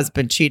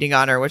ex-husband cheating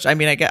on her, which I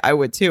mean, I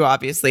would too,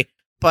 obviously.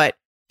 But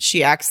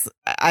she acts,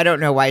 I don't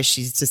know why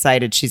she's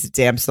decided she's a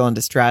damsel in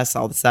distress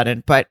all of a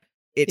sudden, but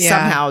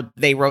somehow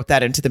they wrote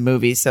that into the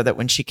movie so that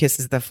when she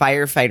kisses the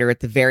firefighter at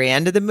the very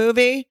end of the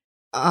movie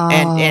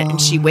and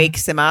she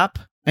wakes him up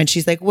and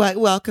she's like, "What?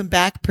 Welcome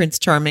back, Prince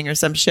Charming," or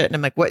some shit. And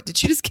I'm like, what? Did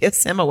she just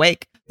kiss him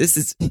awake? This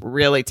is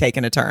really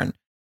taking a turn.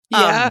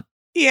 Yeah.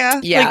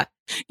 Like,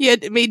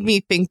 it made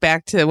me think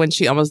back to when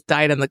she almost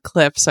died on the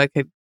cliff so I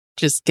could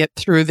just get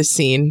through the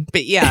scene.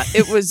 But yeah,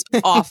 it was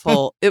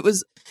awful. It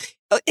was.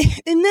 And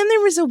then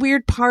there was a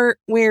weird part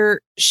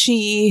where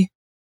I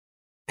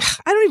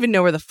don't even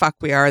know where the fuck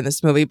we are in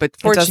this movie, but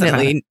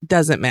fortunately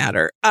doesn't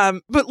matter.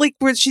 But like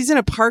where she's in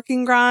a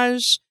parking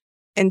garage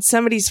and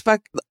somebody's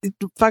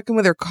fucking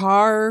with her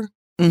car.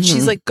 Mm-hmm.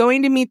 She's like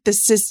going to meet the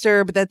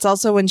sister, but that's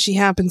also when she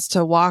happens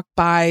to walk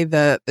by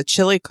the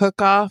chili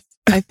cook-off.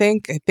 I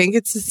think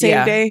it's the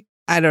same day.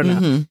 I don't know.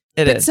 Mm-hmm.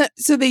 It is.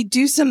 So they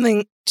do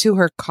something to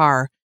her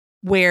car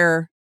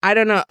where I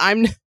don't know.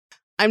 I'm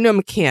I'm no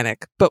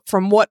mechanic, but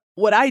from what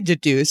I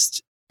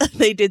deduced,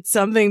 they did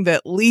something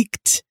that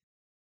leaked.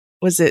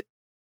 Was it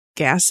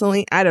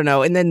gasoline? I don't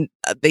know. And then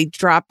they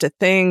dropped a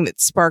thing that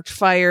sparked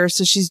fire.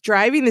 So she's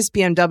driving this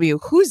BMW.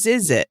 Whose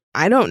is it?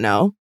 I don't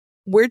know.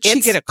 Where'd she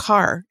get a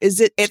car?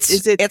 Is it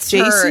Jason's?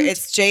 Her.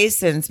 It's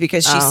Jason's,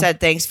 because she said,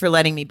 thanks for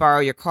letting me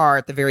borrow your car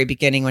at the very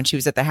beginning when she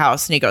was at the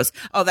house. And he goes,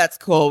 oh, that's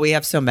cool. We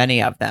have so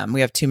many of them.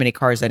 We have too many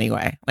cars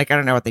anyway. Like, I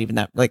don't know what they even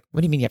that. Like, what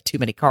do you mean you have too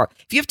many cars?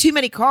 If you have too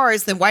many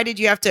cars, then why did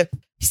you have to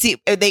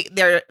see?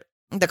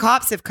 The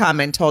cops have come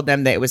and told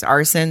them that it was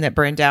arson that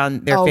burned down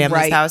their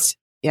family's house.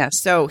 Yes.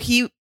 So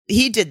he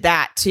did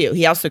that too.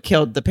 He also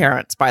killed the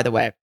parents, by the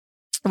way,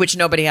 which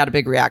nobody had a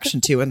big reaction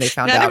to when they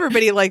found out. Not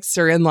everybody likes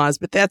their in-laws,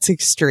 but that's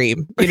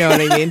extreme. You know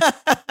what I mean?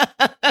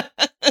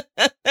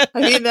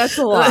 I mean, that's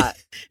a lot.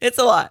 It's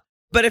a lot.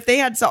 But if they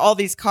had all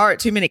these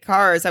too many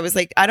cars, I was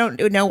like, I don't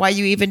know why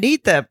you even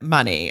need the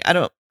money. I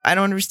don't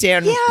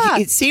understand. Yeah.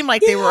 It seemed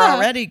like they were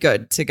already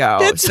good to go.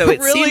 That's so a it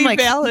really seemed like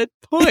valid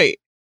point.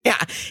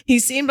 Yeah. He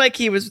seemed like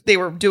they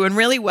were doing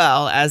really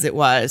well as it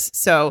was.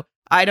 So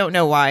I don't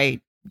know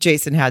why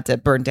Jason had to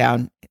burn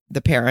down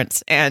the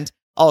parents and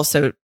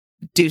also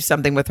do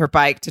something with her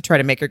bike to try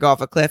to make her go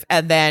off a cliff.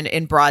 And then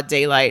in broad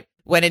daylight,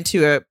 went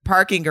into a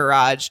parking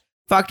garage,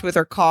 fucked with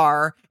her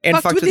car, and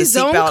fucked with his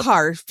own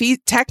car,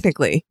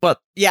 technically. Well,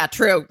 yeah,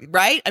 true.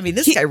 Right? I mean,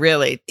 this guy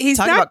really, he's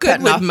not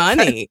good with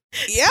money.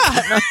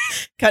 Yeah.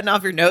 Cutting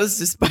off your nose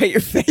to spite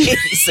your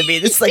face. I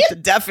mean, it's like the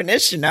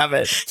definition of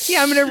it.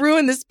 Yeah, I'm going to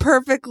ruin this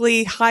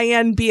perfectly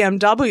high-end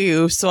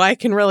BMW so I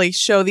can really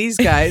show these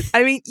guys.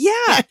 I mean,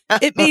 yeah,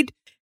 it made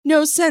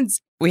no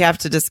sense. We have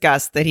to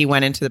discuss that he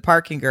went into the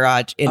parking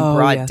garage in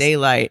broad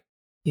daylight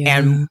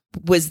and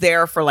was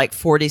there for like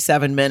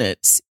 47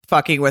 minutes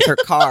fucking with her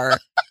car.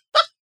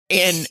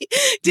 And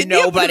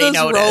nobody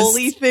noticed.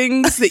 Rolly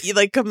things that you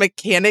like a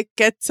mechanic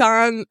gets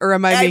on, or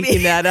am I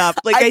making that up?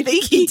 Like I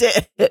think he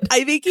did.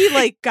 I think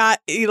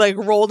he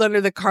rolled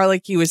under the car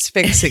like he was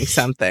fixing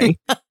something.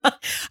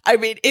 I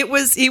mean, he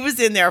was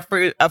in there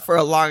for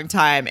a long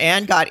time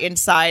and got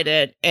inside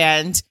it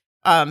and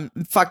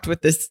fucked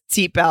with the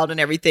seatbelt and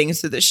everything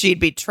so that she'd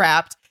be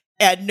trapped.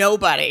 And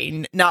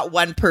not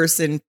one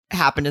person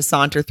happened to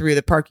saunter through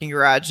the parking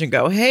garage and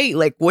go, hey,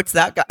 like, what's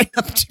that guy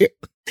up to?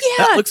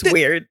 Yeah, that looks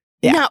weird.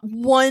 Yeah. Not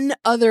one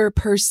other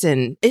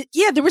person.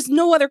 There was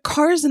no other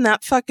cars in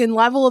that fucking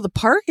level of the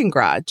parking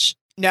garage.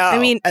 No. I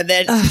mean, and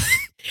then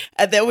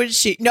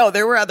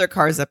there were other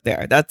cars up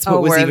there. That's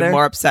what was even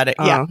more upsetting.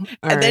 Yeah.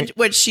 And then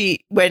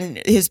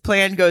when his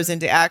plan goes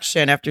into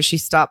action after she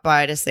stopped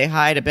by to say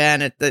hi to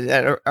Ben at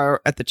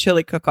the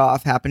chili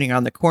cook-off happening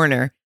on the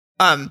corner,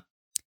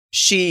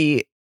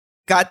 she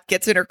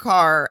gets in her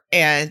car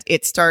and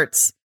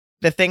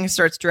the thing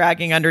starts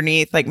dragging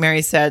underneath. Like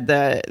Mary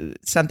said,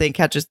 something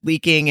catches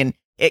leaking and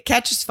it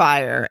catches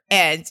fire.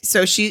 And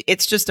so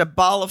it's just a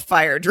ball of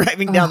fire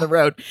driving down the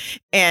road.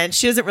 And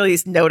she doesn't really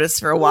notice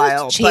for a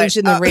while.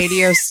 Changing the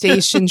radio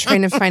station,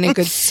 trying to find a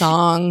good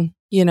song,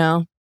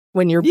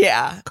 when your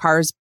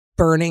car's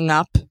burning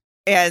up.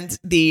 And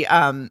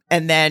and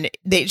then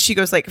she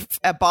goes like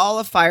a ball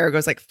of fire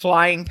goes like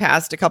flying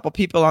past a couple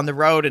people on the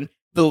road. And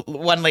the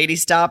one lady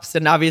stops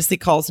and obviously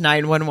calls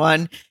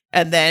 911.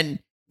 And then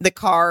the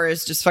car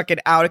is just fucking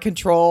out of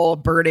control,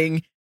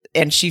 burning,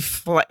 and she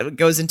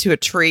goes into a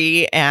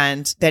tree,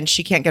 and then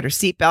she can't get her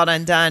seatbelt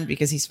undone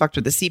because he's fucked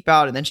with the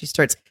seatbelt. And then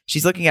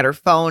she's looking at her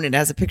phone and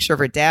has a picture of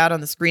her dad on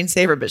the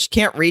screensaver, but she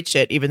can't reach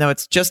it, even though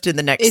it's just in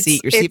the next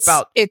seat. Your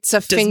seatbelt. It's a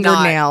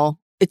fingernail.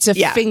 It's a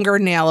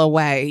fingernail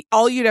away.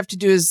 All you'd have to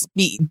do is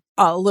be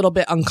a little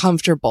bit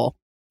uncomfortable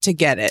to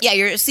get it. Yeah,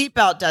 your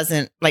seatbelt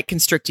doesn't like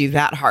constrict you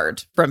that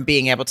hard from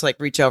being able to like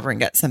reach over and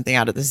get something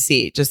out of the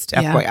seat. Just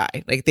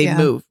FYI, like they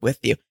move with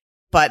you.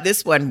 But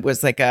this one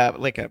was like a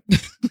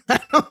I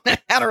don't know,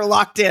 had her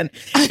locked in.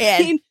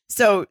 And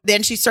so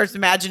then she starts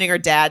imagining her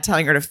dad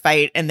telling her to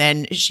fight, and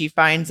then she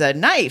finds a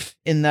knife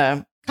in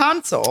the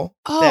console.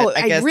 Oh,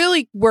 it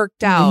really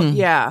worked out. Mm-hmm.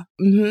 Yeah.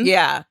 Mm-hmm.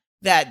 Yeah.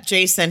 That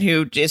Jason,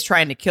 who is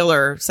trying to kill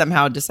her,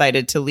 somehow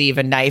decided to leave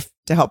a knife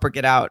to help her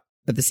get out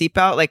of the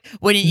seatbelt. Like,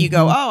 when you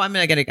go, oh, I'm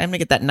gonna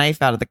get that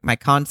knife out of my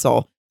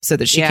console so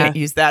that she can't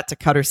use that to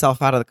cut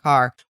herself out of the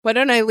car. Why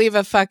don't I leave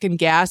a fucking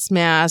gas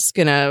mask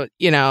and a,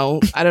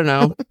 I don't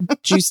know,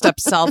 juiced up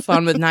cell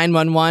phone with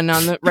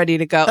 911 ready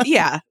to go?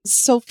 Yeah,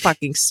 so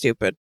fucking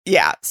stupid.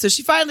 Yeah. So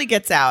she finally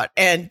gets out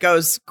and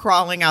goes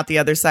crawling out the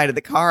other side of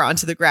the car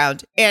onto the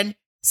ground, and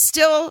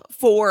still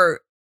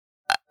for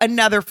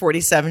another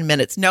 47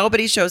 minutes,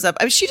 nobody shows up.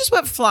 I mean, she just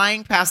went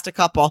flying past a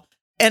couple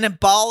and a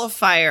ball of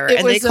fire,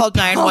 and they called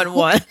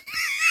 911.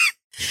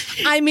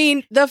 I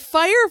mean, the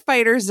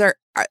firefighters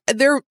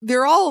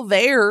they're all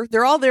there.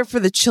 They're all there for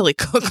the chili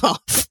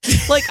cook-off.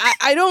 Like,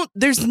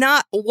 there's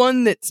not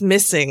one that's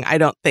missing, I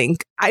don't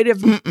think.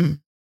 The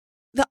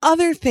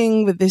other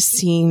thing with this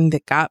scene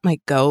that got my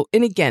goat,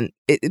 and again,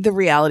 the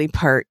reality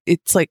part,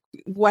 it's like,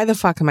 why the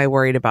fuck am I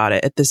worried about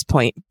it at this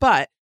point?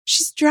 But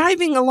she's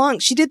driving along.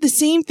 She did the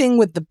same thing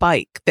with the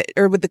bike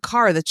or with the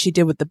car that she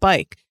did with the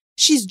bike.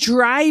 She's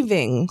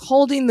driving,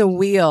 holding the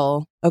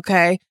wheel.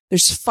 Okay.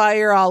 There's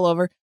fire all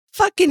over.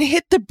 Fucking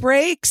hit the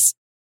brakes,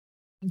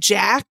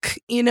 Jack.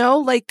 You know,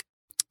 like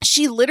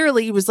she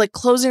literally was like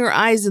closing her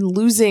eyes and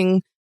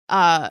losing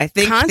I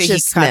think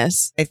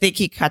consciousness. I think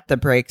he cut the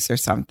brakes or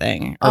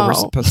something. Or we're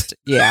supposed to.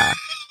 Yeah.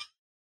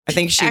 I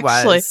think she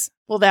was.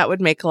 Well, that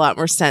would make a lot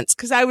more sense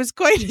because I was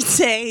going to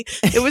say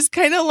it was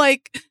kind of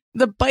like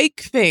the bike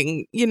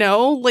thing, you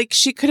know, like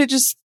she could have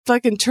just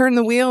fucking turned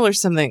the wheel or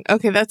something.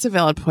 Okay, that's a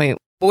valid point.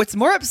 But what's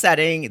more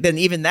upsetting than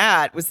even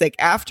that was like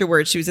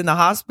afterwards, she was in the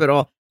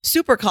hospital,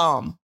 super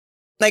calm.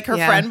 Like her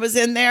friend was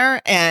in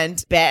there, and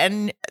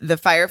Ben, the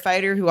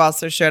firefighter who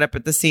also showed up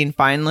at the scene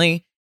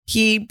finally,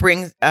 he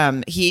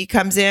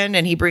comes in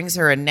and he brings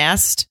her a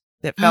nest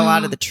that fell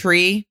out of the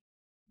tree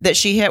that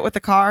she hit with the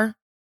car,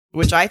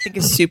 which I think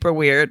is super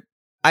weird.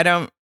 I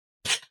know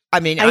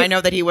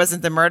that he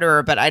wasn't the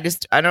murderer, but I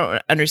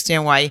don't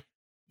understand why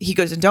he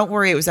goes, and don't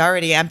worry, it was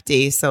already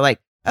empty. So like,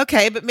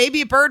 okay, but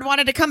maybe a bird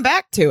wanted to come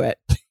back to it.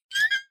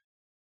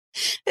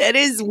 It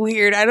is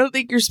weird. I don't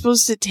think you're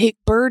supposed to take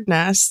bird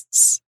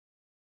nests.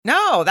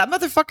 No, that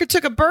motherfucker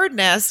took a bird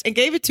nest and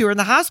gave it to her in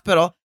the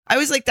hospital. I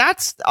was like,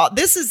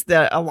 this is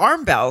the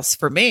alarm bells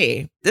for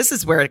me. This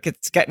is where it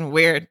gets getting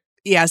weird.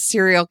 Yeah,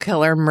 serial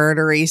killer,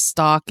 murdery,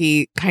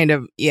 stalky, kind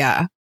of,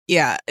 yeah.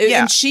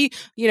 And she,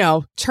 you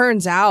know,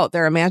 turns out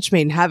they're a match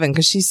made in heaven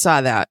because she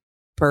saw that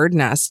bird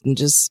nest and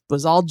just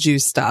was all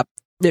juiced up.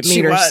 It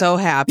made her so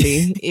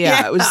happy.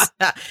 Yeah, it was.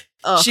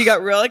 She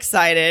got real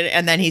excited,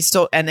 and then he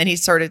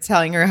started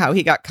telling her how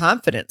he got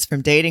confidence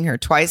from dating her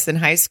twice in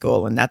high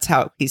school, and that's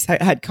how he's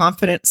had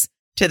confidence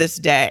to this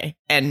day.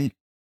 And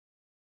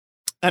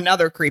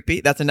another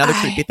creepy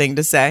thing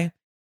to say,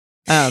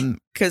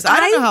 because I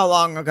don't know how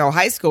long ago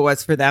high school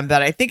was for them,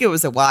 but I think it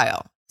was a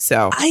while.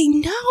 So I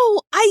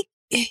know I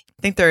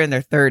think they're in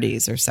their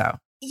 30s or so.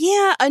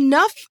 Yeah,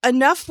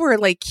 enough where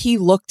like he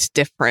looked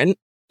different.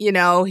 You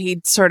know,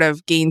 he'd sort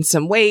of gained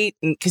some weight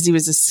because he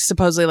was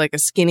supposedly like a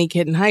skinny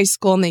kid in high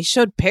school, and they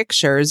showed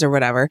pictures or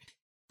whatever.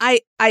 I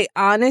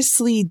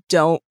honestly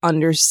don't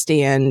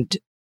understand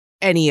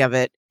any of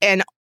it.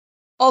 And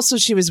also,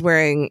 she was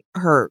wearing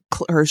her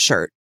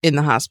shirt in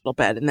the hospital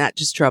bed, and that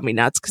just drove me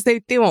nuts because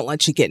they won't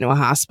let you get into a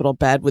hospital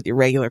bed with your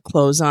regular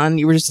clothes on.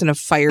 You were just in a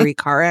fiery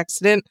car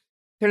accident.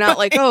 They're not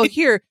like, oh,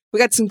 here, we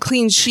got some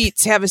clean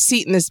sheets. Have a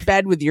seat in this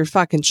bed with your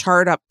fucking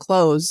charred up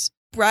clothes.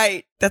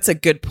 Right. That's a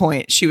good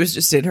point. She was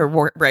just in her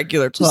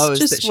regular clothes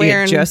that she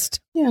had just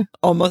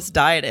almost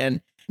died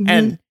in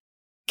and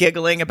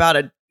giggling about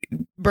a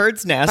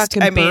bird's nest.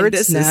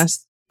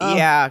 Nest. Oh.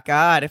 Yeah,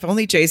 God, if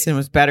only Jason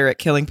was better at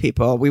killing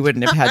people, we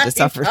wouldn't have had to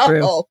suffer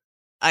through.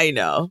 I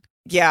know.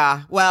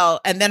 Yeah, well,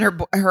 and then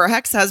her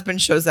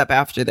ex-husband shows up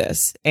after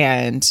this,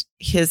 and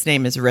his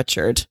name is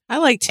Richard. I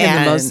liked him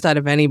the most out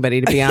of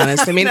anybody, to be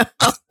honest. I mean,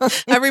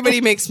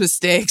 everybody makes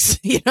mistakes.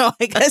 You know,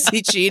 I guess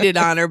he cheated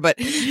on her, but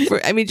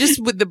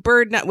just with the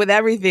bird, with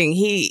everything,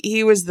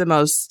 he was the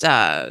most,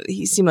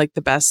 he seemed like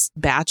the best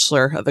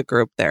bachelor of the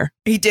group there.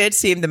 He did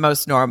seem the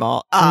most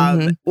normal.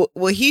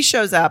 Well, he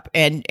shows up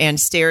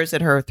and stares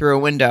at her through a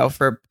window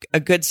for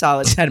a good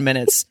solid 10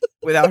 minutes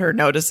without her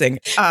noticing.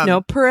 No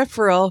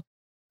peripheral.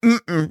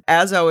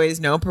 As always,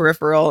 no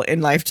peripheral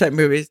in Lifetime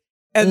movies.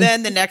 And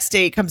then the next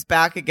day he comes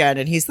back again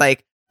and he's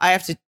like, I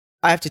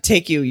have to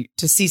take you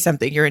to see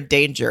something. You're in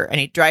danger. And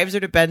he drives her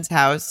to Ben's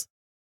house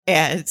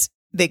and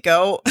they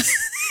go.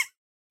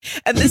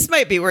 And this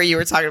might be where you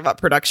were talking about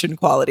production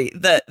quality.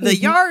 The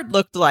yard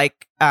looked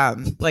like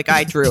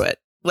I drew it.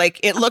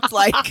 Like it looked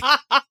like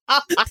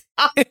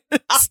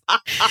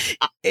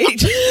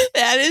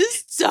that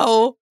is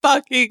so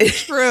fucking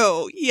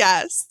true.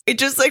 Yes. It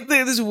just like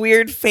this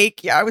weird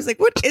fake yard. I was like,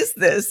 what is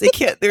this? They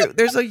can't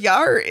there's a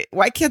yard.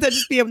 Why can't that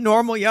just be a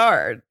normal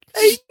yard?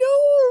 I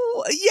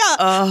know.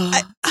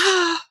 Yeah.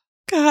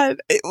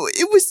 God.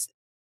 It was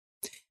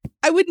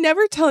I would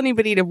never tell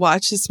anybody to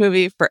watch this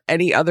movie for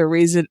any other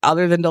reason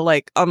other than to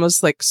like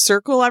almost like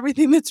circle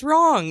everything that's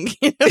wrong.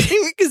 You know?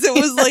 Because it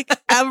was like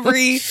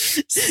every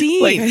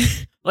scene.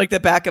 Like the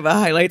back of a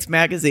highlights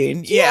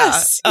magazine.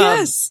 Yes.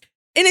 Yes.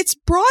 And it's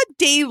broad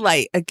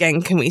daylight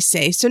again, can we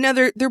say? So now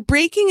they're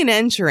breaking and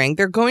entering.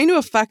 They're going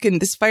to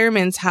this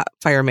fireman's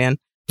fireman.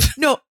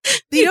 No,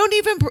 they don't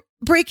even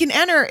break and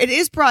enter. It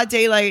is broad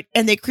daylight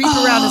and they creep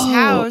around his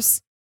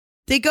house.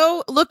 They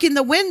go look in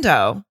the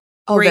window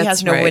where he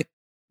has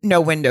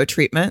no window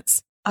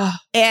treatments.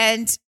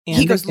 And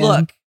he goes, again.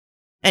 Look,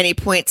 and he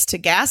points to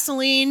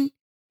gasoline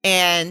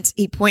and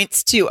he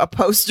points to a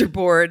poster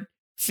board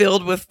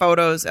filled with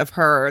photos of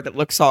her that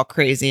looks all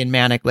crazy and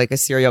manic like a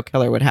serial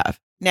killer would have.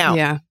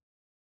 Now,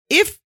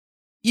 if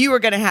you were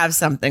going to have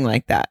something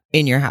like that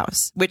in your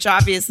house, which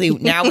obviously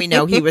now we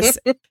know he was,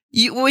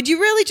 would you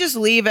really just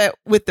leave it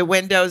with the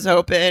windows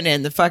open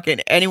and the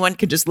fucking anyone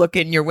could just look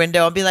in your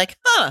window and be like,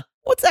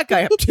 what's that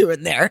guy up to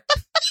in there?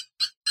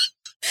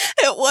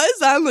 It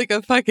was on like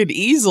a fucking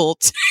easel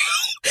too.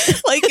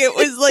 Like it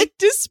was like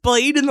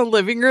displayed in the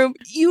living room.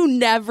 You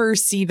never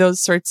see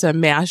those sorts of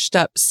mashed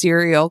up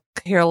serial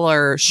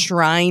killer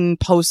shrine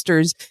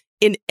posters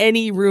in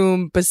any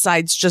room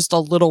besides just a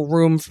little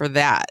room for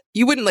that.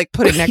 You wouldn't like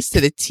put it next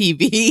to the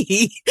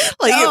TV.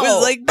 Like it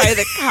was like by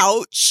the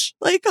couch.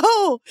 Like,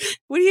 oh,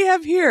 what do you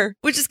have here?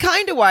 Which is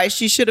kind of why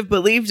she should have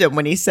believed him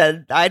when he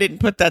said, I didn't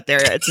put that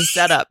there. It's a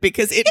setup,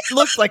 because it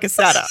looked like a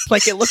setup.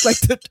 Like it looked like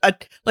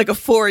like a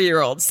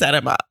 4-year-old set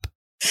him up.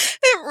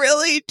 It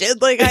really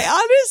did. Like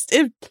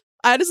I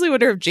honestly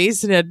wonder if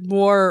Jason had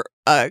more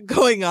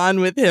going on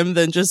with him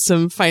than just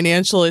some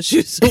financial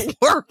issues at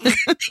work.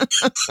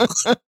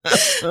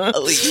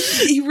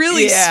 He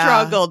really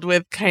struggled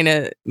with kind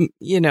of,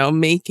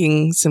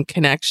 making some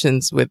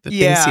connections with the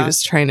things he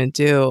was trying to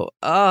do.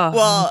 Oh.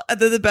 Well,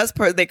 the best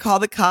part, they call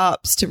the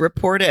cops to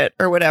report it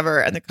or whatever.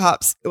 And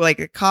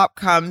the cop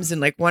comes and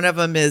like one of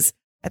them is,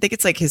 I think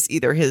it's like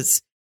either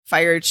his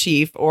fire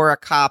chief or a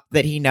cop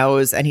that he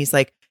knows. And he's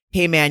like,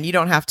 hey man, you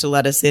don't have to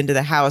let us into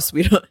the house.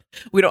 We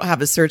don't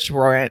have a search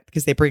warrant,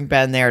 because they bring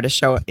Ben there to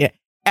show it.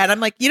 And I'm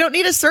like, you don't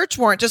need a search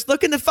warrant. Just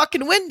look in the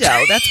fucking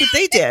window. That's what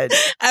they did.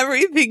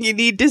 Everything you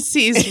need to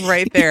see is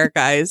right there,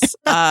 guys.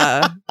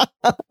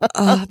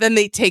 Then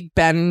they take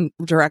Ben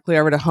directly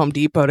over to Home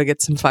Depot to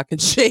get some fucking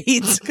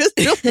shades, because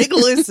they're like,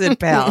 listen,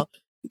 pal,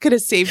 you could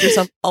have saved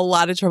yourself a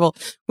lot of trouble.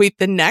 Wait,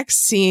 the next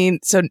scene.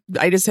 So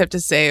I just have to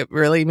say, it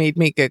really made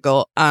me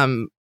giggle.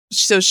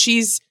 So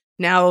she's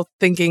now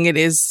thinking it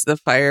is the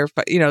fire,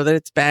 that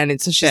it's Ben. And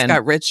so she's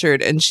got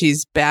Richard and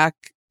she's back.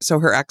 So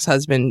her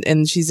ex-husband,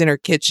 and she's in her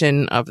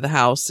kitchen of the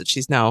house that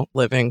she's now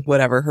living,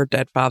 whatever, her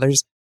dead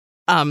father's.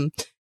 And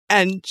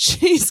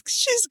she's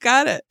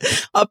got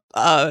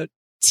a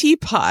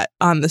teapot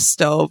on the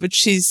stove, and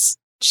she's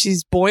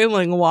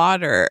boiling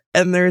water,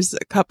 and there's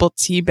a couple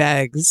tea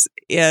bags,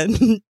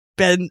 and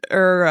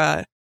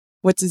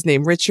what's his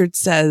name? Richard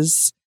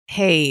says,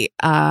 hey,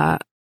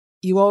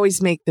 you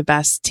always make the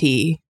best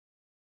tea.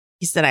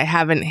 He said, I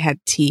haven't had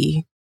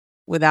tea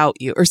without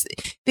you. Or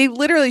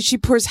she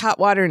pours hot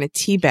water in a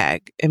tea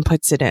bag and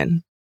puts it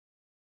in.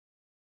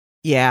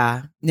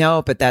 Yeah.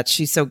 No, but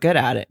she's so good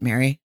at it,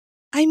 Mary.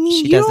 I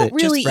mean, you don't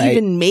really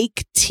even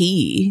make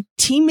tea.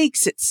 Tea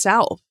makes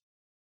itself.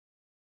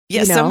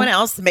 Yeah, someone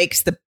else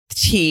makes the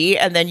tea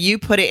and then you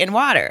put it in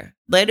water.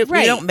 Right. You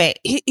don't make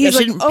He's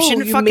she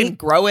didn't fucking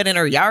grow it in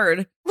her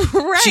yard.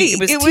 Right.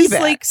 It was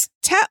like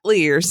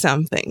Tetley or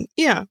something.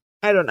 Yeah.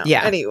 I don't know.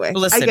 Yeah. Anyway,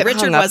 listen, I get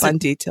hung up on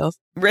details.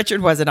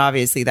 Richard wasn't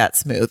obviously that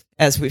smooth,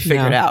 as we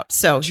figured out.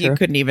 So he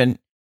couldn't even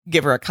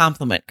give her a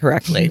compliment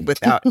correctly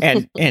without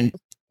and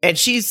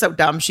she's so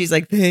dumb. She's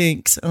like,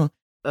 thanks.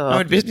 I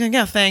would be,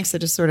 yeah, thanks. I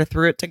just sort of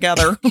threw it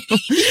together.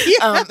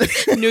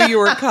 Knew you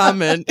were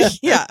coming.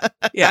 Yeah.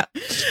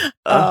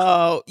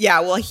 Oh, yeah.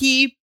 Well,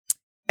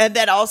 and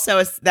then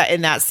also that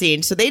in that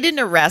scene, so they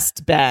didn't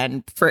arrest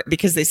Ben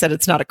because they said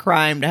it's not a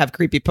crime to have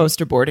creepy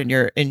poster board in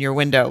your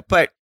window,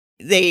 but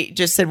they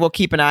just said, we'll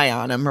keep an eye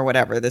on him or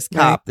whatever, this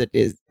cop that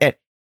is.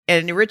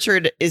 And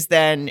Richard is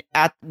then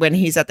when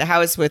he's at the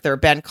house with her,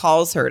 Ben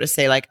calls her to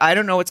say, like, I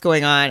don't know what's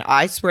going on.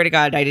 I swear to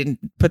God, I didn't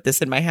put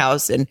this in my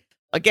house. And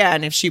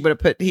again, if she would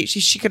have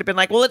she could have been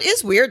like, well, it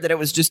is weird that it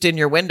was just in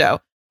your window.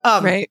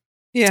 Right.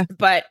 Yeah.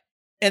 But,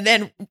 and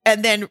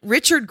then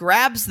Richard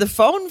grabs the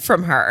phone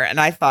from her. And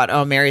I thought,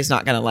 oh, Mary's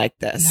not going to like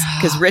this,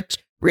 because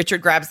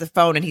Richard grabs the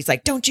phone and he's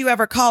like, don't you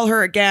ever call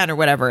her again or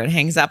whatever, and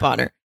hangs up on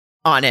him.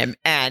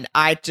 And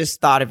I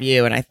just thought of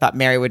you, and I thought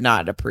Mary would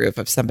not approve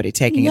of somebody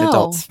taking an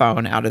adult's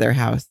phone out of their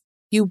house.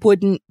 You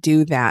wouldn't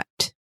do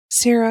that,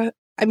 Sarah.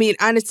 I mean,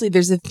 honestly,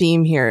 there's a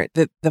theme here.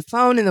 The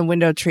phone and the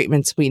window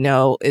treatments we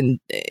know, and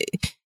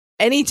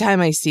anytime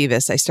I see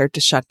this, I start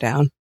to shut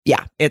down.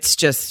 Yeah, it's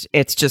just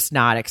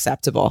not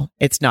acceptable.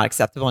 It's not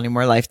acceptable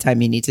anymore.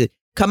 Lifetime, you need to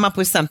come up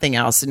with something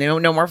else. No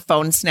more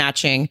phone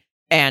snatching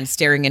and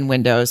staring in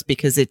windows,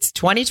 because it's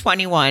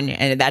 2021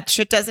 and that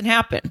shit doesn't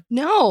happen.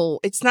 No,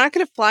 it's not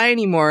going to fly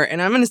anymore.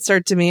 And I'm going to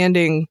start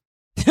demanding.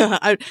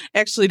 I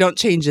actually don't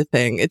change a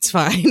thing. It's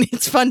fine.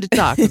 It's fun to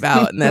talk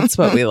about. And that's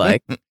what we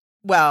like.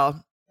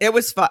 Well, it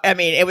was fun. I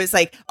mean, it was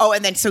like,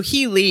 and then so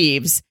he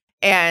leaves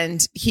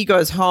and he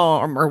goes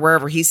home or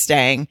wherever he's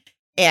staying.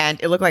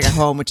 And it looked like a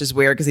home, which is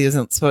weird because he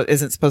isn't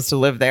supposed to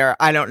live there.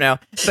 I don't know.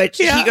 But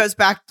he goes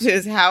back to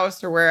his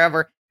house or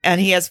wherever. And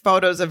he has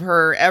photos of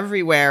her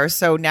everywhere.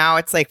 So now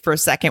it's like, for a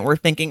second, we're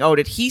thinking,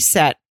 did he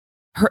set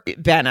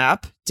Ben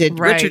up? Did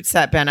Richard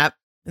set Ben up?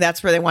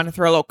 That's where they want to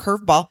throw a little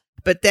curveball.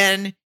 But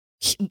then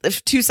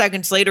 2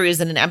 seconds later, he's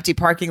in an empty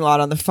parking lot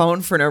on the phone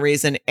for no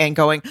reason and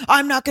going,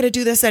 I'm not going to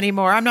do this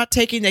anymore. I'm not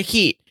taking the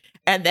heat.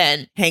 And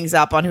then hangs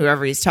up on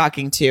whoever he's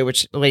talking to,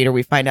 which later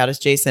we find out is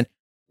Jason.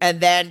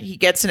 And then he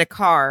gets in a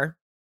car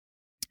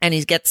and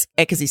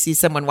because he sees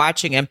someone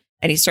watching him.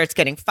 And he starts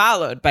getting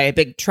followed by a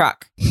big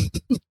truck,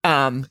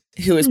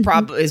 who is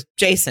probably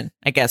Jason,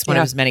 I guess, one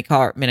of his many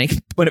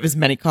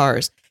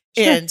cars.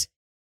 Sure. And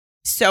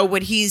so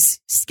when he's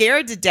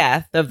scared to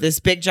death of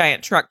this big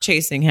giant truck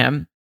chasing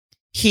him,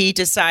 he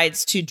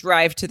decides to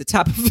drive to the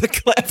top of the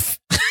cliff.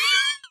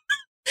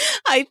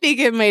 I think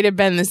it might have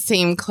been the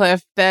same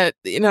cliff that,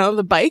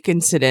 the bike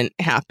incident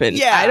happened.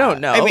 Yeah. I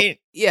don't know. I mean,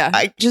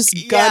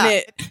 gun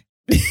it.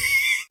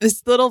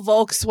 this little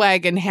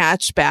Volkswagen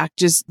hatchback,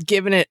 just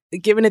giving it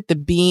the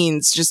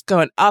beans, just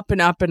going up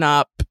and up and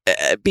up,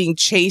 being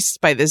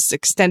chased by this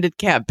extended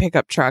cab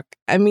pickup truck.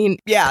 I mean,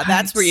 yeah,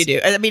 that's where you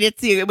do. I mean,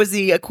 it was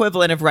the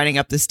equivalent of running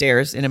up the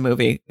stairs in a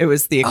movie. It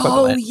was the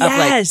equivalent. Oh,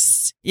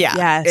 yes.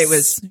 Yes. It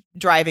was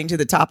driving to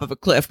the top of a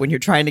cliff when you're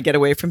trying to get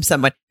away from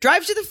someone.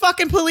 Drive to the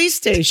fucking police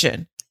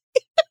station.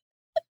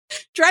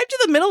 Drive to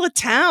the middle of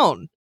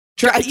town.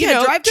 Drive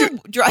to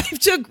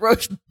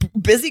a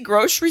busy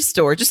grocery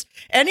store. Just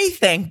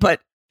anything, but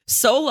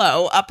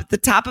solo up at the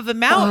top of a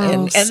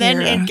mountain,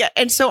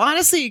 and so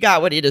honestly, you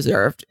got what he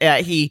deserved.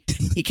 He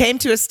came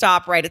to a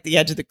stop right at the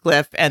edge of the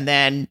cliff, and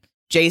then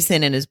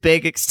Jason in his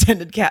big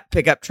extended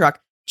pickup truck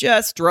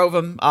just drove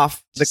him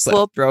off the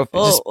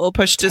cliff.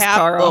 Pushed his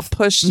car off.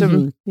 Pushed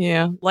him.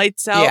 Yeah,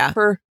 lights out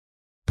for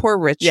poor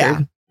Richard. Yeah,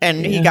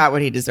 and he got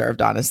what he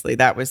deserved. Honestly,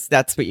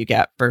 that's what you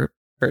get for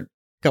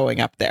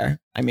going up there.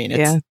 I mean,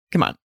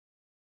 come on.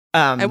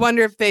 I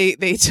wonder if they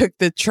took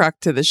the truck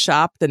to the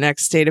shop the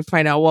next day to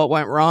find out what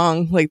went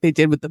wrong, like they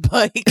did with the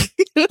bike.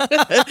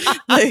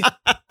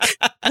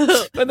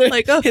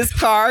 His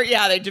car,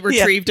 they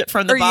retrieved it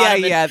from the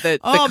bottom. The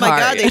my car,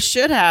 God, they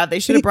should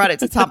have brought it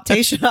to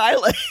Temptation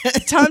Island.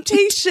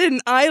 Temptation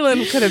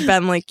Island could have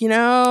been like, there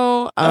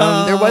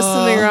was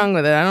something wrong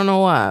with it. I don't know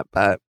what,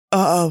 but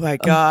oh my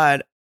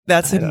God,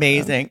 that's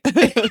amazing.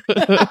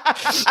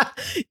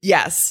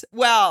 Yes.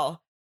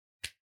 Well,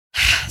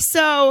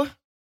 so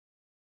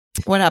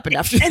what happened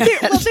after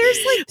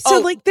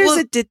that? There's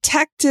a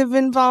detective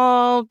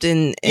involved,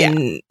 and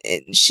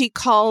she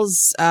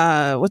calls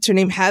what's her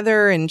name,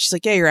 Heather, and she's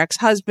like, yeah, your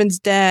ex-husband's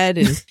dead,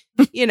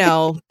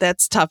 and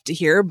that's tough to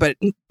hear, but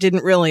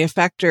didn't really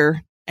affect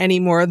her any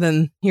more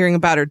than hearing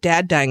about her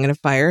dad dying in a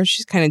fire.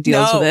 She's kind of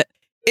deals with it.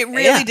 It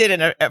really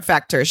didn't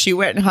affect her. She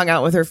went and hung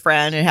out with her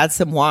friend and had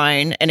some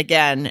wine. And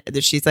again,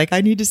 she's like, I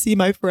need to see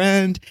my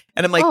friend.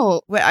 And I'm like,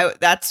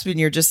 that's when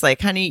you're just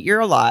like, honey, you're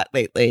a lot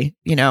lately,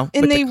 and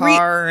with the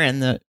car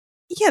and the.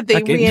 Yeah,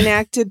 they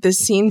reenacted the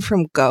scene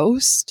from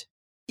Ghost.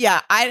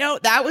 Yeah,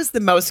 that was the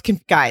most,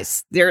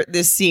 guys,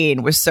 this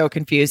scene was so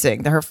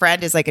confusing. Her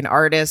friend is like an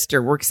artist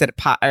or works at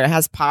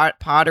has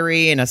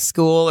pottery in a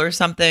school or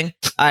something.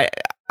 I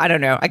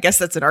don't know. I guess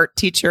that's an art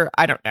teacher.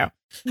 I don't know.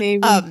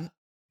 Maybe.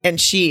 And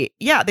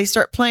they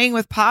start playing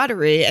with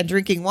pottery and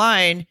drinking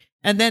wine.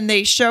 And then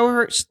they show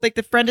her, like,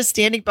 the friend is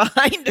standing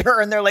behind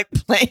her and they're like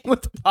playing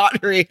with the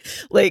pottery,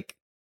 like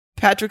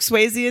Patrick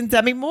Swayze and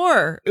Demi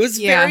Moore. It was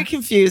very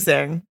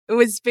confusing. It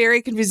was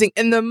very confusing.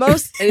 And the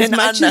most and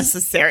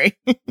unnecessary.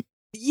 And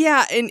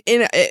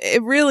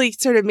it really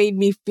sort of made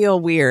me feel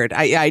weird.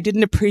 I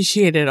didn't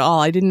appreciate it at all.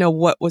 I didn't know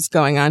what was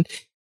going on.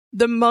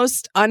 The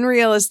most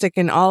unrealistic,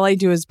 and all I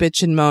do is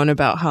bitch and moan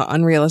about how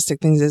unrealistic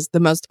things is. The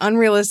most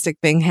unrealistic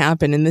thing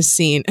happened in this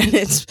scene,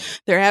 and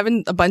they're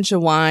having a bunch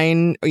of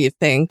wine, or you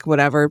think,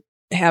 whatever,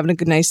 having a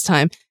good nice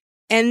time,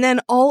 and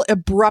then all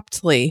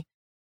abruptly,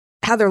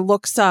 Heather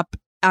looks up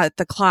at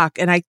the clock,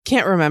 and I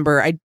can't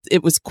remember.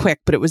 It was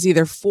quick, but it was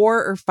either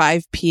 4 or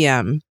 5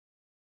 p.m.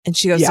 And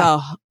she goes,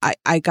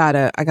 I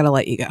gotta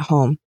let you get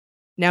home.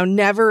 Now,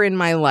 never in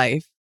my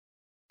life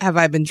have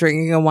I been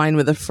drinking a wine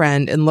with a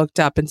friend and looked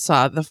up and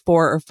saw the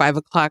 4 or 5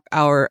 o'clock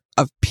hour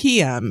of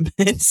PM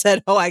and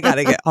said, I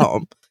gotta get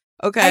home.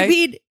 Okay. I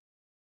mean,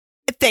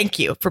 thank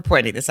you for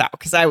pointing this out,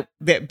 because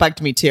it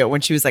bugged me too when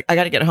she was like, I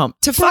gotta get home.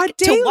 To broad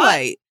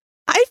daylight.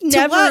 I've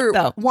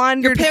never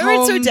wandered home. Your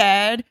parents are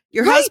dead.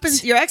 Your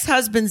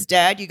ex-husband's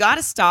dead. You got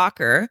a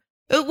stalker.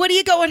 What are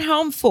you going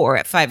home for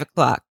at 5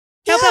 o'clock?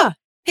 How about,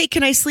 hey,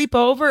 can I sleep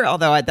over?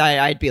 Although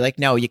I'd be like,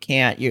 no, you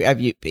can't.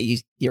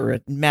 You're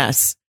a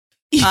mess.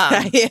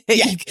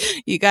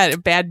 You got a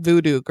bad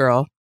voodoo,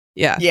 girl.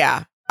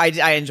 Yeah.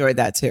 I enjoyed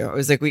that too. I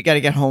was like, we got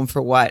to get home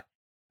for what?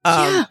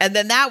 And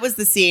then that was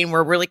the scene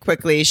where really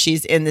quickly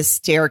she's in the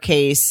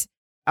staircase.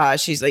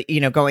 She's like,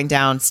 going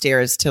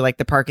downstairs to like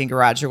the parking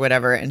garage or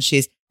whatever, and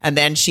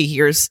then she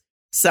hears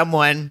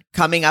someone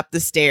coming up the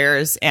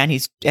stairs, and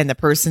the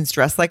person's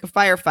dressed like a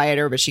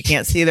firefighter, but she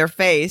can't see their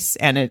face,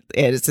 and it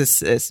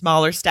is a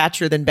smaller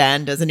stature than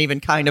Ben. Doesn't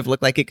even kind of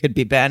look like it could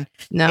be Ben.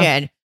 No.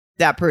 And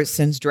that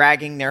person's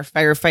dragging their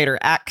firefighter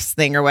axe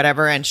thing or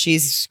whatever, and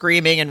she's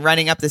screaming and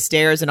running up the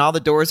stairs, and all the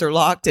doors are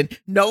locked, and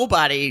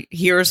nobody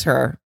hears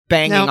her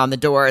banging on the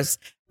doors.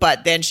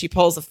 But then she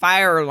pulls a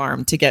fire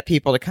alarm to get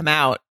people to come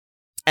out,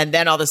 and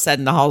then all of a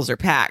sudden the halls are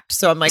packed.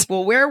 So I'm like,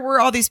 well, where were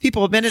all these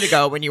people a minute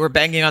ago when you were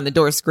banging on the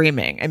door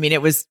screaming? I mean,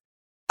 it was,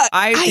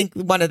 I think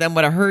one of them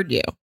would have heard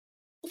you.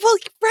 Well,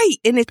 right.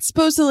 And it's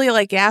supposedly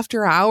like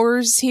after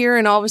hours here,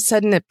 and all of a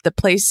sudden the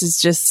place is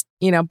just,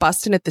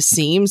 busting at the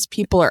seams.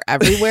 People are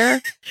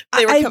everywhere.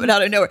 They were coming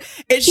out of nowhere.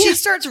 And she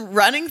starts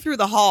running through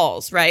the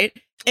halls, right?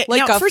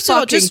 Like now, a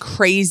fucking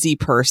crazy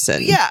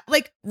person. Yeah.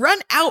 Like, run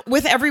out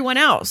with everyone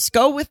else.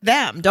 Go with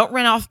them. Don't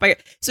run off by.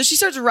 So she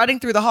starts running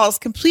through the halls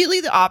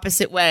completely the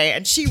opposite way.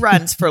 And she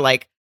runs for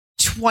like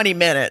 20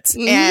 minutes.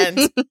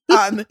 And,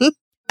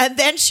 and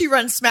then she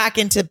runs smack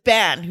into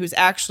Ben, who's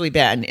actually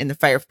Ben in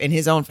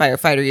his own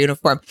firefighter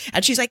uniform.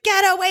 And she's like,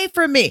 get away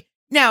from me.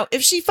 Now,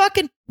 if she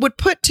fucking would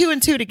put 2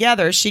 and 2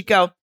 together, she'd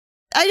go,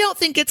 I don't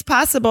think it's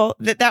possible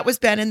that was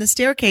Ben in the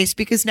staircase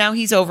because now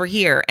he's over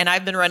here and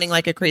I've been running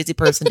like a crazy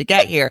person to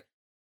get here.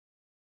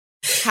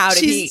 How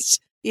did he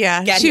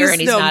get here and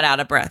he's not out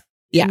of breath?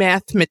 Yeah.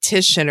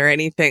 Mathematician or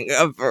anything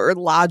or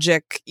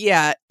logic.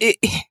 Yeah.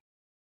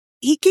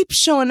 He keeps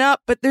showing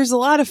up, but there's a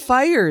lot of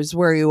fires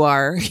where you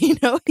are. You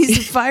know, he's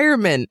a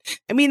fireman.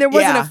 I mean, there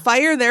wasn't a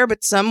fire there,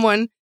 but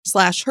someone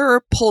 /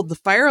 her pulled the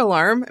fire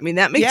alarm. I mean,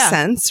 that makes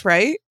sense,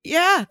 right?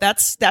 Yeah,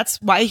 that's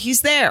why he's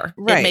there.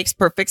 Right. It makes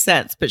perfect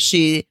sense. But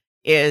she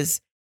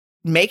is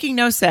making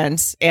no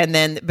sense. And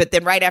then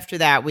right after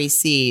that, we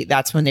see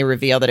that's when they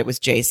reveal that it was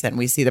Jason.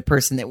 We see the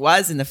person that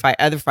was in the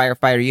other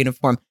firefighter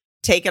uniform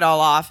take it all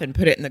off and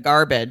put it in the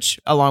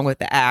garbage along with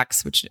the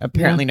axe, which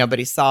apparently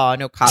nobody saw.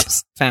 No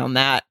cops found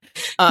that.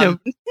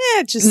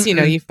 Just,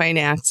 you find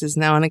axes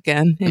now and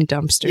again in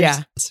dumpsters.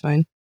 Yeah. It's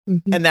fine.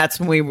 Mm-hmm. And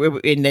that's when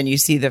and then you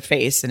see the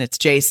face and it's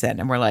Jason.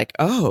 And we're like,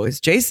 oh, it's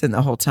Jason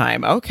the whole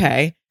time.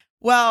 Okay.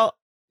 Well,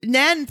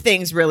 then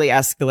things really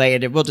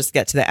escalated. We'll just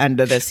get to the end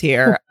of this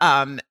here.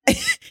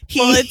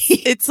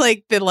 It's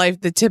like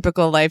the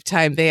typical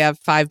Lifetime. They have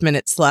 5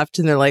 minutes left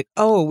and they're like,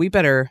 oh, we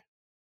better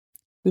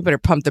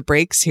pump the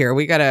brakes here.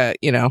 We gotta,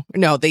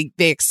 no, they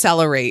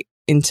accelerate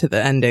into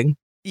the ending.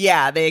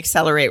 Yeah, they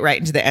accelerate right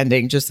into the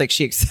ending, just like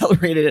she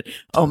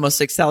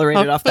almost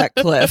accelerated off that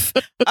cliff.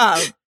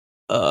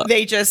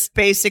 They just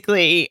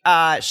basically,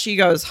 she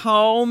goes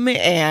home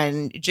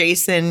and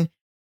Jason,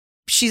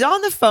 she's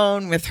on the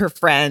phone with her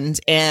friend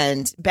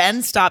and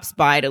Ben stops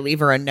by to leave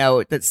her a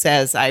note that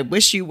says, I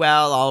wish you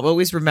well. I'll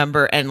always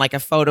remember. And like a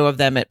photo of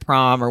them at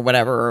prom or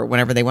whatever, or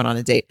whenever they went on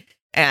a date.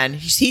 And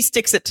he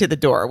sticks it to the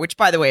door, which,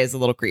 by the way, is a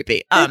little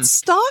creepy. It's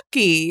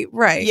stalky,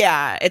 right?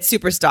 Yeah, it's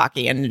super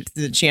stalky, and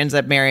she ends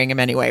up marrying him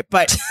anyway.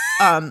 But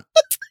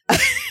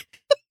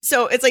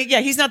so it's like,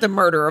 he's not the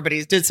murderer, but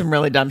he's did some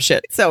really dumb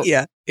shit. So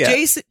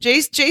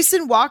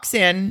Jason walks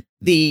in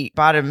the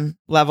bottom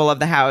level of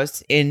the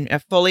house in a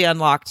fully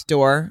unlocked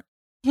door,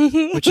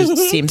 which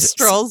seems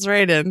strolls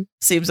right in.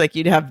 Seems like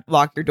you'd have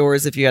locked your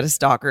doors if you had a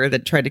stalker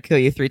that tried to kill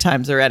you 3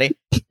 times already,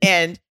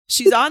 and.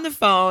 She's on the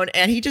phone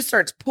and he just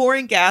starts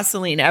pouring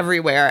gasoline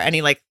everywhere and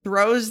he like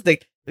throws the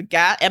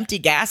empty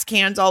gas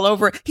cans all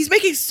over. He's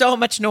making so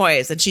much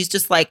noise and she's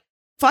just like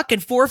fucking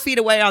 4 feet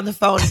away on the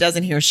phone and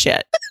doesn't hear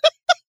shit.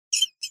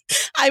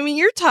 I mean,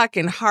 you're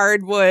talking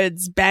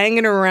hardwoods,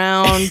 banging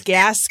around,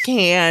 gas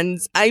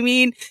cans. I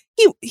mean,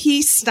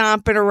 he's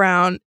stomping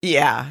around.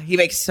 Yeah, he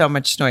makes so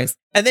much noise.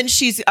 And then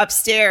she's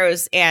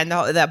upstairs and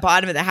the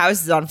bottom of the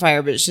house is on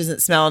fire, but she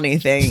doesn't smell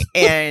anything.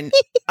 And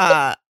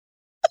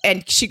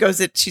and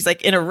she's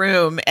like in a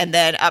room and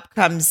then up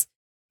comes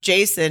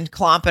Jason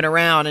clomping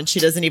around and she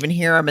doesn't even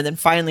hear him. And then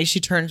finally she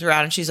turns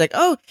around and she's like,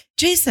 oh,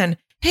 Jason,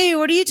 hey,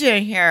 what are you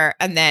doing here?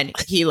 And then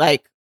she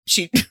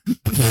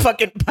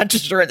fucking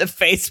punches her in the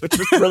face, which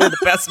was really the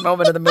best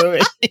moment of the movie.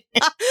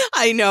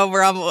 I know.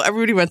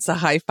 Everybody wants to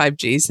high five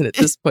Jason at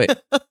this point.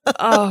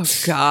 Oh,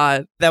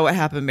 God. That what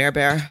happened, Mare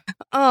Bear?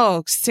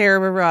 Oh,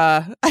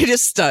 Sarah. I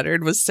just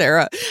stuttered with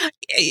Sarah.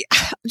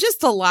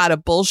 Just a lot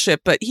of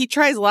bullshit, but he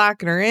tries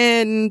locking her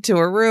into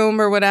a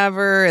room or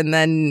whatever. And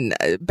then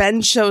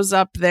Ben shows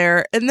up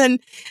there. And then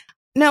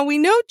now we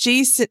know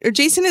Jason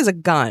is a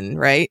gun,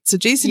 right? So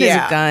Jason is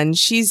a gun.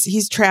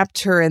 He's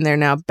trapped her in there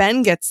now.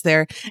 Ben gets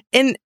there.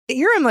 And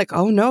here I'm like,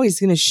 oh no, he's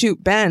going to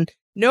shoot Ben.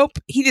 Nope.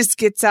 He just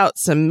gets out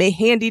some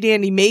handy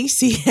dandy mace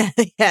he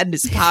had in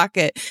his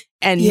pocket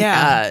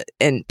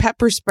and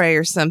pepper spray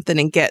or something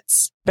and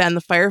gets Ben,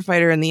 the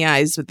firefighter, in the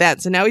eyes with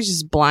that. So now he's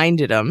just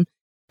blinded him.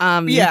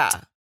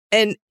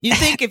 And you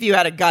think if you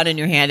had a gun in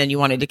your hand and you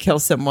wanted to kill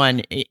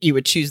someone, you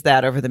would choose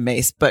that over the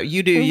mace, but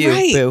you do you,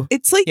 right. Boo.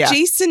 It's like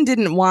Jason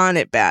didn't want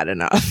it bad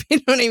enough. You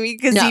know what I mean?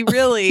 Because he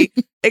really,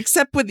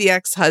 except with the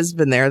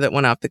ex-husband there that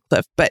went off the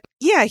cliff. But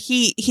yeah,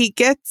 he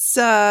gets,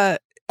 so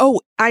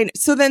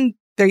then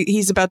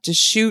he's about to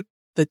shoot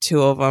the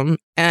two of them.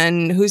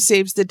 And who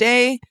saves the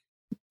day?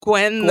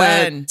 Gwen.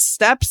 The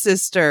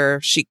stepsister.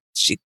 She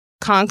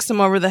conks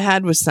him over the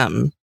head with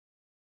something.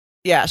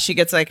 Yeah, she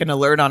gets like an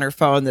alert on her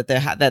phone that the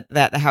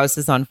house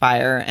is on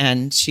fire,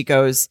 and she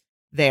goes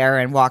there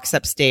and walks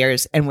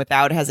upstairs and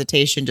without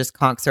hesitation just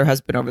conks her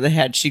husband over the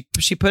head. She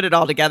put it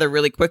all together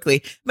really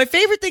quickly. My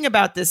favorite thing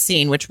about this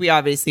scene, which we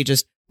obviously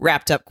just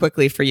wrapped up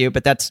quickly for you,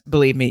 but that's,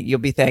 believe me, you'll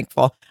be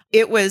thankful.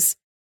 It was,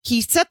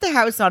 he set the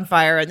house on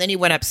fire and then he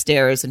went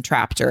upstairs and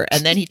trapped her,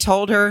 and then he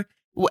told her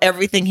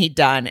everything he'd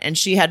done, and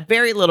she had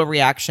very little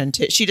reaction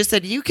to it. She just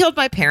said, "You killed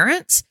my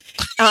parents?"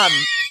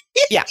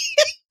 Yeah.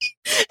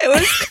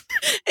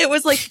 It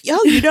was like, yo,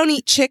 you don't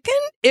eat chicken?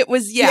 It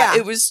was,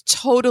 it was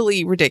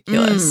totally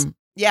ridiculous.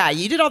 Yeah,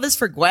 you did all this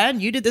for Gwen.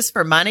 You did this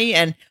for money,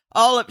 and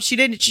I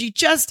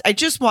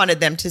just wanted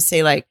them to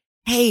say like,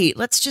 hey,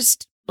 let's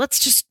just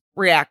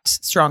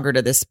react stronger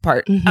to this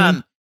part.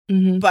 But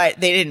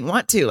they didn't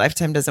want to.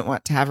 Lifetime doesn't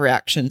want to have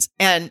reactions.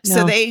 And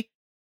so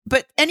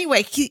but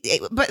anyway,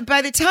 but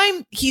by the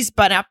time he's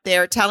been up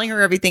there telling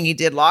her everything he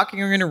did, locking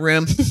her in a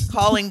room,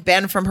 calling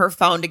Ben from her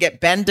phone to get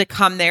Ben to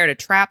come there to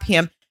trap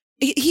him,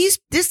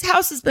 this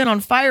house has been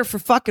on fire for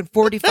fucking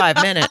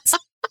 45 minutes.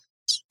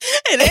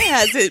 And it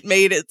hasn't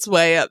made its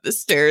way up the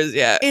stairs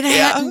yet.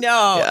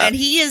 And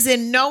he is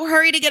in no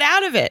hurry to get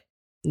out of it.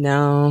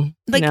 No.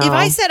 Like if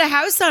I set a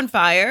house on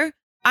fire,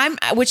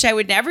 which I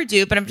would never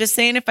do, but I'm just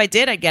saying if I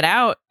did, I'd get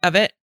out of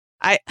it.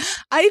 I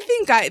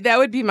think that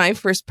would be my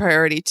first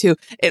priority too.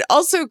 It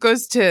also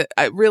goes to,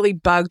 it really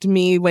bugged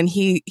me when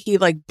he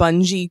like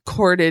bungee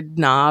corded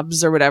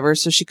knobs or whatever,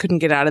 so she couldn't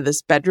get out of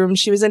this bedroom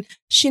she was in.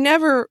 She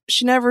never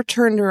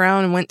turned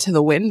around and went to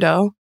the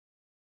window.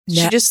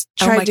 She just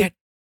tried to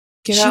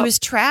get out. She was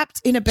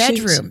trapped in a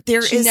bedroom.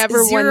 There's a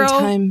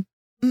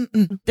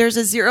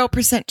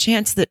 0%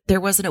 chance that there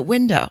wasn't a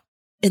window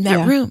in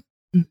that room.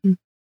 Mm-hmm.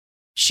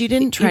 She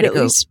didn't try to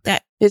go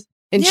that.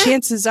 And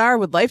chances are,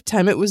 with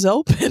Lifetime, it was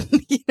open.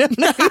 You know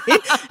what I mean?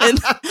 And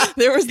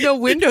there was no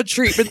window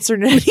treatments or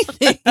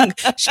anything.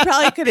 She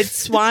probably could have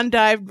swan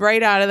dived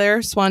right out of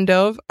there. Swan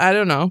dove. I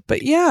don't know.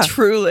 But yeah.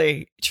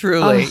 Truly.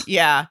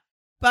 Yeah.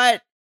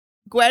 But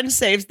Gwen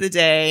saves the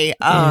day.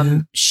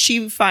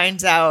 She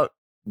finds out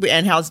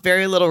and has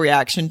very little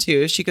reaction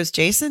to. She goes,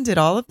 Jason did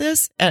all of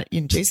this?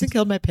 Jason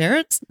killed my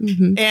parents?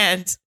 Mm-hmm.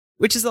 And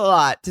which is a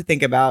lot to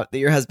think about, that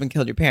your husband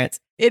killed your parents.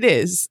 It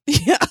is.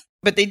 Yeah.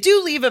 But they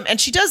do leave him, and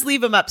she does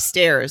leave him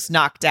upstairs,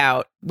 knocked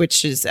out,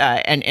 which is,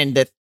 and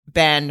the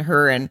Ben,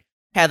 her, and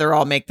Heather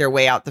all make their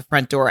way out the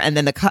front door. And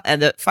then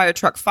the fire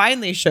truck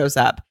finally shows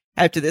up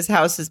after this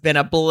house has been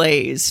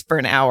ablaze for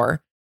an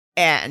hour.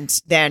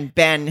 And then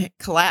Ben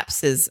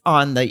collapses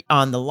on the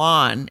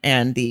lawn,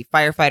 and the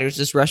firefighters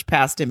just rush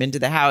past him into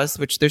the house,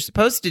 which they're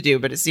supposed to do,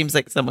 but it seems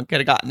like someone could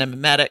have gotten him a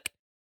medic.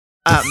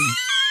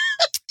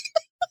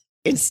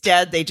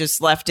 Instead, they just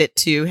left it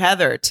to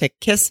Heather to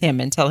kiss him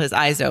until his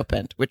eyes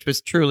opened, which was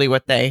truly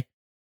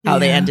how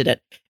they ended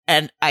it.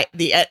 And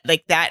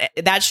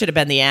that should have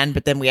been the end,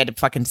 but then we had to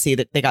fucking see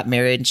that they got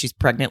married and she's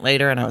pregnant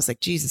later. And I was like,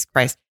 Jesus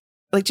Christ,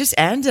 like just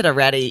end it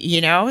already.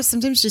 You know,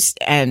 sometimes just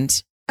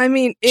end. I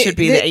mean,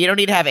 you don't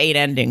need to have 8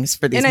 endings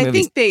for these movies. And I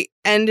think they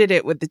ended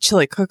it with the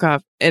chili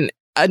cook-off and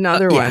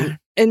another one.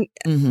 And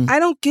I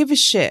don't give a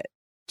shit.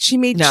 She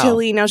made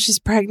chili. Now she's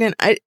pregnant.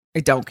 I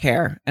don't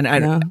care. And I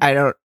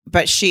don't.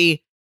 But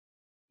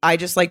I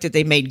just liked that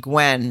they made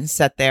Gwen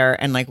sit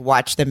there and like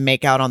watch them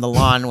make out on the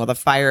lawn while the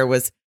fire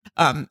was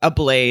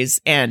ablaze,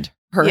 and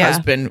her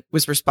husband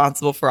was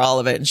responsible for all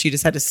of it, and she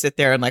just had to sit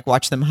there and like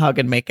watch them hug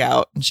and make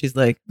out. And she's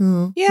like,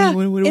 and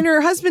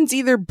her husband's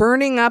either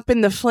burning up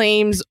in the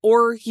flames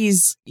or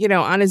he's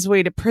on his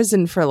way to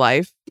prison for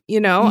life.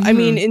 I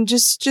mean, and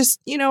just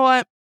you know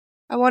what?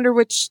 I wonder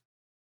which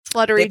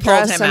fluttery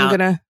dress I'm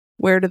gonna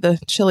wear to the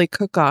chili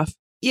cook-off.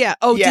 Yeah.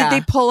 Oh, did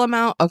they pull him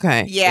out?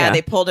 Okay. Yeah,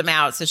 they pulled him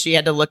out. So she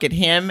had to look at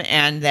him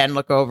and then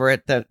look over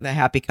at the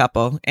happy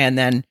couple. And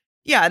then,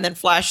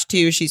 flash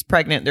to, she's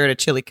pregnant. They're at a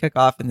chili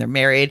cook-off and they're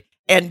married.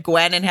 And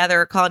Gwen and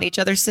Heather are calling each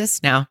other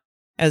sis now,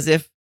 as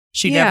if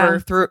she never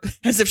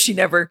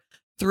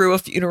threw a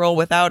funeral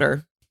without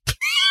her.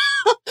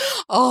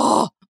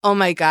 Oh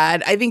my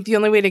God. I think the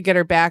only way to get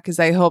her back is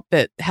I hope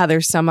that Heather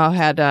somehow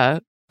had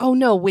oh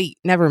no, wait,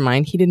 never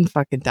mind. He didn't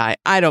fucking die.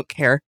 I don't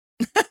care.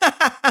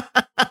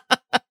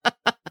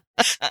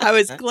 I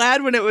was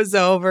glad when it was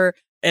over,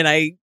 and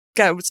I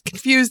was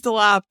confused a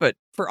lot, but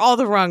for all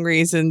the wrong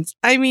reasons.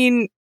 I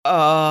mean,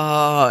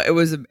 it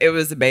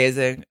was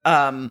amazing.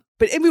 But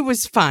it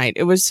was fine.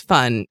 It was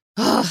fun.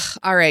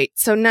 All right.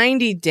 So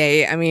 90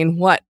 Day. I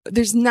mean,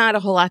 there's not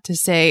a whole lot to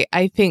say.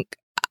 I think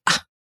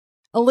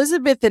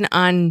Elizabeth and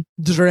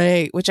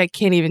Andre, which I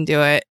can't even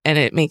do it, and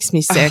it makes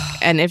me sick.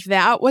 And if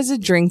that was a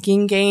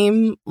drinking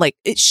game, like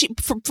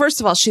first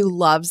of all, she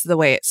loves the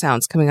way it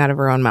sounds coming out of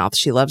her own mouth.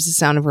 She loves the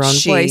sound of her own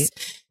voice.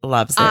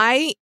 Loves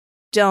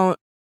it.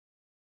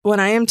 When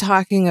I am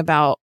talking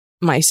about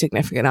my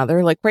significant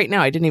other, like right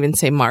now, I didn't even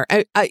say Mark.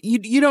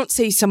 You don't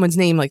say someone's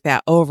name like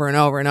that over and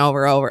over and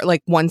over,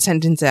 like one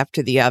sentence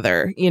after the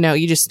other.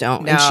 You just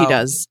don't. No. And she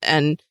does.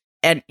 And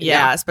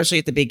especially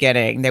at the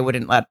beginning, they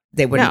wouldn't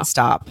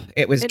stop.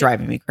 It was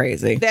driving me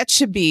crazy. That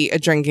should be a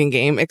drinking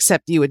game,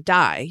 except you would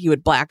die. You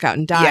would black out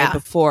and die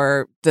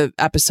before the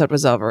episode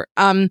was over.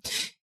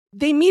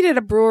 They meet at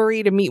a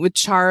brewery to meet with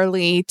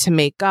Charlie to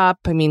make up.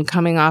 I mean,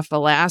 coming off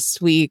of last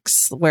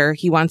week's where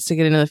he wants to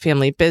get into the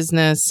family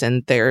business,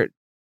 and I'm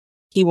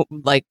you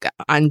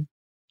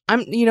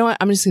know what?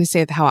 I'm just going to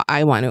say it how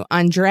I want to.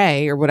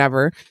 Andre or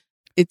whatever.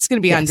 It's going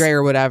to be Andre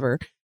or whatever.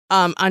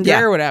 Andre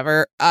or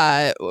whatever,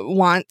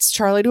 wants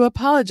Charlie to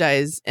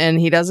apologize, and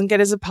he doesn't get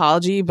his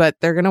apology, but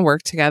they're going to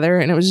work together.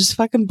 And it was just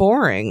fucking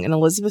boring. And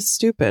Elizabeth's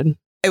stupid.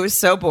 It was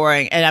so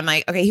boring. And I'm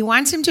like, okay, he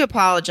wants him to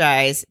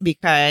apologize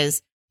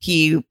because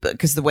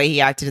the way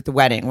he acted at the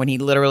wedding, when he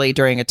literally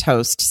during a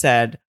toast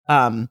said,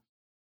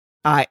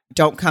 I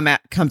don't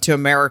come to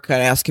America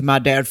asking my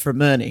dad for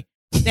money.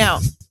 Now,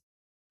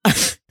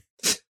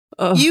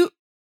 he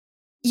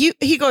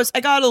goes, I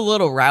got a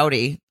little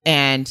rowdy,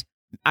 and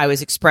I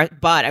was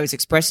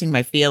expressing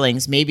my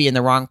feelings maybe in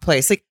the wrong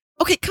place. Like,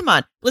 okay, come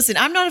on. Listen,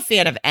 I'm not a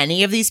fan of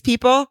any of these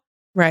people.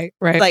 Right.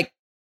 Like,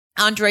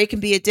 Andre can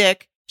be a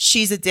dick.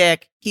 She's a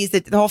dick. He's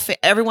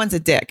everyone's a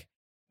dick.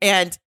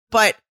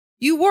 But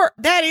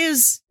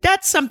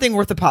that's something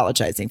worth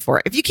apologizing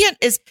for. If you can't,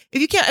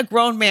 a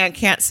grown man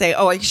can't say,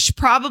 oh, I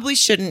probably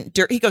shouldn't.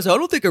 He goes, I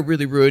don't think I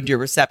really ruined your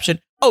reception.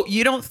 Oh,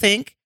 you don't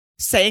think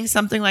saying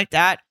something like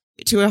that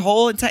to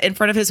in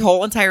front of his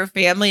whole entire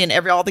family and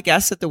all the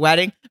guests at the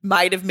wedding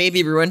might have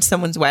maybe ruined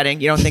someone's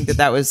wedding? You don't think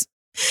that was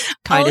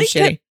kind of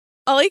shitty?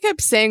 All he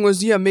kept saying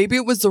was, yeah, maybe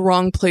it was the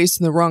wrong place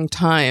and the wrong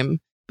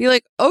time. Be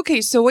like,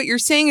 okay, so what you're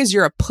saying is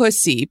you're a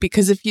pussy,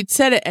 because if you'd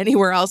said it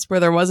anywhere else where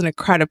there wasn't a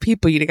crowd of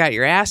people, you'd have got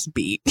your ass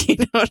beat. You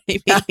know what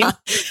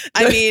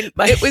I mean?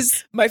 It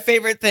was my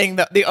favorite thing.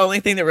 The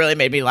only thing that really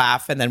made me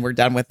laugh, and then we're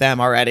done with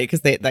them already,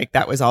 because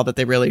that was all that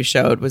they really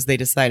showed, was they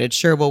decided,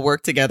 sure, we'll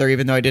work together,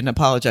 even though I didn't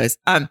apologize.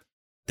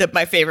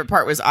 My favorite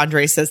part was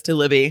Andre says to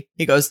Libby,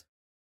 he goes,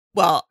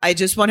 well, I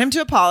just want him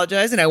to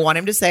apologize, and I want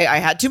him to say I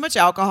had too much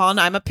alcohol and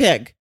I'm a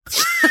pig.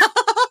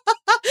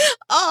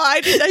 Oh,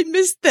 I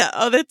missed that.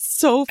 Oh, that's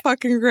so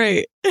fucking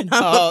great. And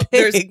I'm a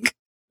pig.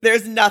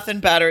 There's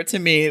nothing better to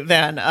me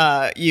than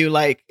you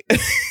like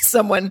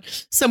someone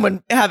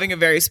having a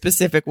very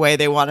specific way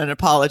they want an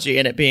apology,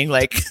 and it being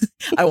like,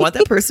 I want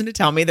that person to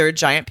tell me they're a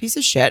giant piece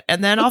of shit,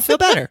 and then I'll feel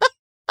better.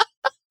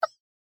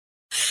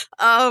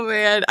 Oh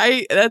man,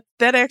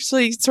 that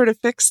actually sort of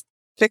fixed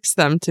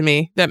them to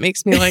me. That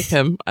makes me like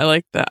him. I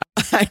like that.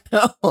 I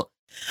know.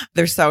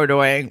 They're so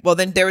annoying. Well,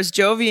 then there was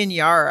Jovi and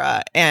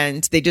Yara,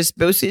 and they just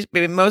mostly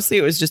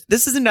it was just,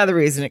 this is another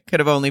reason it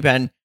could have only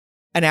been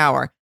an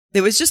hour.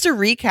 There was just a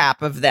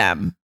recap of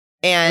them,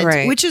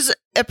 and which is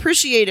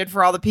appreciated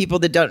for all the people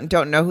that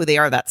don't know who they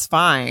are. That's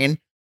fine,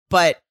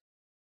 but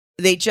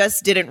they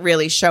just didn't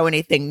really show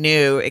anything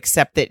new,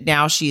 except that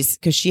now she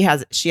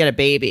had a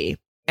baby,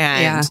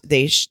 and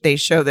they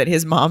show that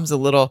his mom's a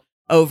little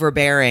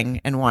overbearing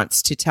and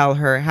wants to tell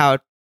her how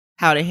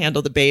to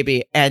handle the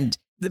baby. And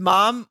the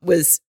mom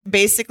was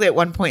basically at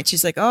one point,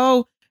 she's like,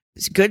 oh,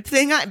 it's a good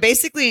thing.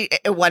 Basically,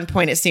 at one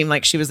point, it seemed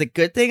like she was like,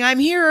 good thing I'm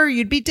here, or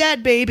you'd be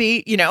dead,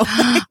 baby. You know?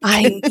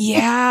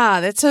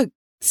 That's a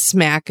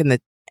smack in the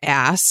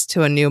ass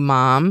to a new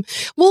mom.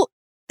 Well,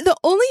 the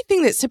only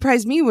thing that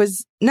surprised me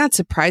was, not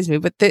surprised me,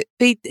 but that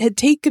they had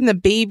taken the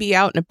baby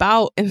out and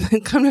about, and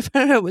then come to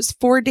find out it was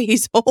 4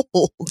 days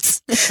old.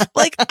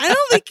 Like, I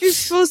don't think you're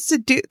supposed to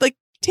do, like,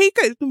 take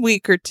a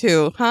week or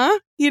two, huh?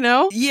 You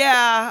know?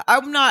 Yeah,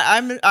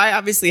 I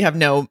obviously have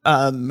no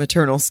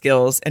maternal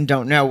skills and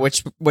don't know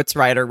what's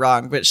right or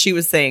wrong. But she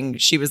was saying,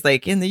 she was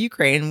like, in the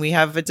Ukraine, we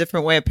have a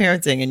different way of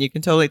parenting, and you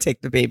can totally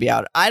take the baby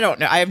out. I don't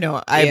know. I have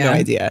no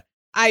idea.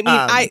 I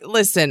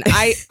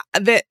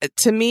mean,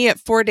 to me, at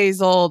 4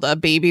 days old, a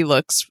baby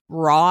looks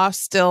raw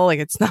still. Like,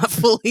 it's not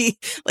fully,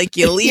 like,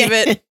 you leave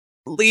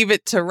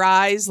it to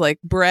rise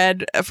like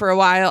bread for a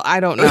while. I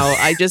don't know.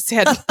 I just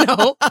had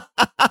no.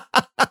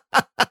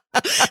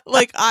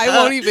 Like, I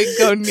won't even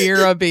go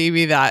near a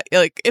baby that,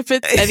 like, if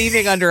it's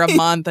anything under a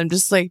month, I'm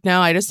just like,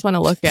 no, I just want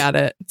to look at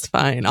it. It's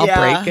fine. I'll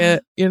break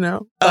it, you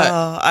know?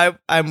 But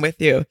I'm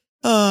with you.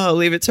 Oh,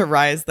 leave it to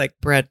rise like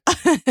bread.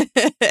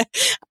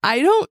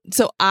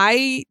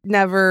 I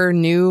never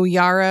knew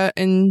Yara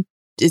and,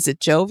 is it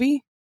Jovi?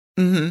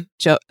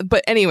 Mm-hmm.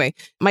 But anyway,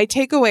 my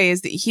takeaway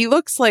is that he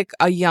looks like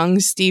a young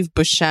Steve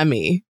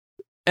Buscemi,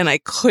 and I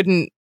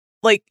couldn't,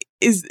 like,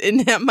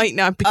 and that might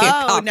not be a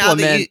compliment. Now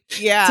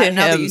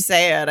that you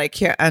say it, I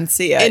can't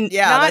unsee it. And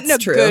not in a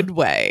good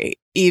way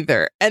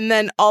either. And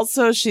then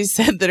also she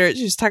said that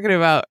she was talking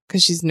about,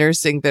 because she's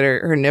nursing, that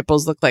her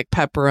nipples look like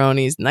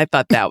pepperonis, and I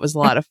thought that was a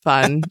lot of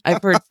fun.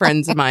 I've heard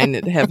friends of mine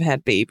that have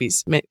had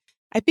babies.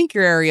 I think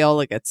your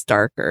areola gets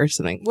darker or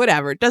something.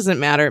 Whatever, it doesn't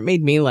matter. It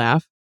made me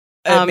laugh.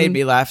 It made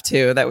me laugh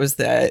too. That was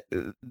there's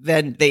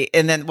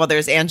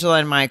Angela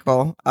and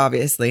Michael,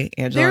 obviously.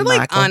 They're like,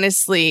 Michael.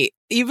 Honestly,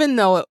 even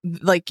though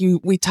like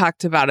we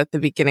talked about at the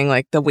beginning,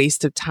 like the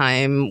waste of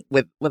time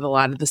with a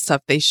lot of the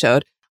stuff they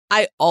showed,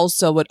 I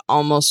also would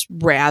almost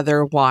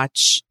rather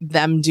watch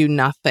them do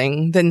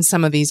nothing than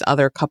some of these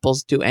other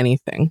couples do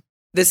anything.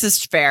 This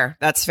is fair.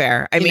 That's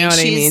fair. I mean, know what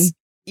I mean?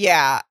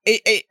 Yeah.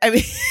 I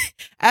mean,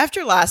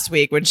 after last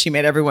week when she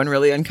made everyone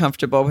really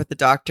uncomfortable with the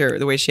doctor,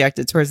 the way she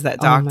acted towards that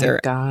doctor.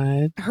 Oh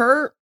my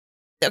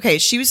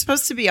God. She was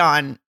supposed to be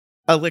on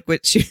a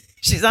liquid.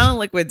 She's on a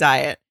liquid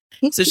diet.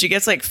 So she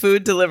gets like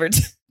food delivered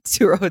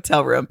to her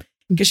hotel room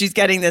because she's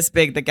getting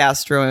the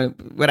gastro,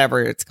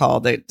 whatever it's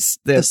called,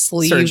 the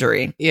sleeve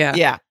surgery. Yeah.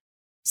 Yeah.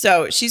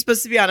 So she's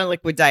supposed to be on a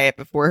liquid diet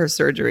before her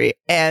surgery.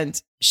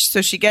 And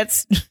so she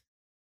gets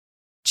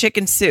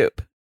chicken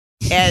soup,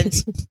 and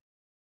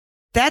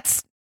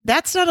that's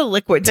not a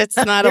liquid. That's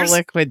not a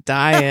liquid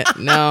diet.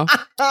 No.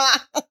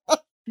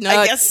 No,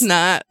 I guess it's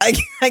not.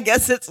 I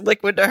guess it's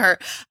liquid to her.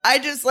 I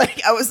was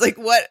like,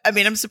 what? I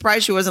mean, I'm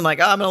surprised she wasn't like,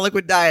 oh, I'm on a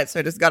liquid diet, so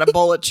I just got a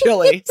bowl of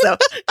chili. So,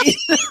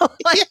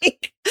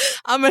 like,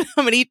 I'm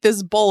gonna eat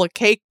this bowl of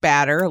cake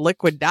batter,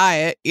 liquid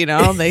diet. You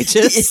know, they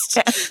just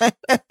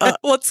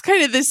well, it's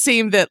kind of the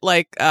same that,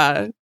 like,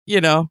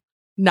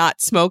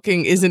 not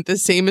smoking isn't the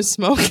same as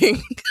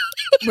smoking.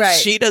 Right.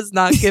 She does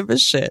not give a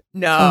shit.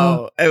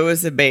 No, it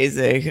was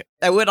amazing.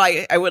 I would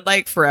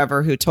like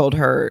Forever, who told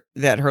her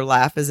that her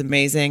laugh is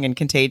amazing and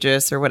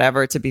contagious or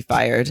whatever, to be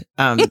fired.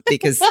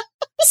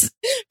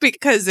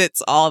 Because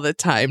it's all the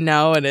time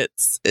now, and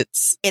it's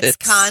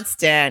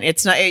constant.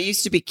 It's not. It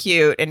used to be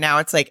cute, and now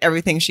it's like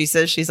everything she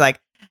says. She's like,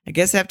 I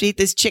guess I have to eat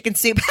this chicken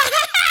soup.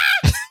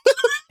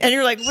 And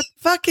you're like,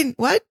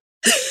 what?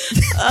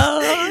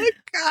 Oh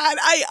God,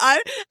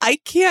 I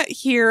can't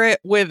hear it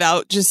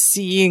without just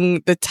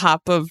seeing the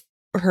top of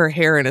her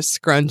hair in a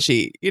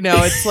scrunchie. You know,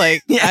 it's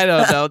like, I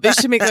don't know. They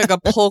should make like a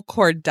pull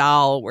cord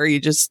doll where you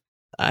just,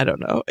 I don't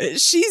know.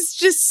 She's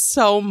just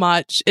so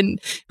much. And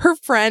her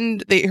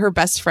friend, her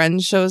best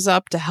friend shows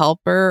up to help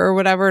her or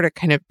whatever, to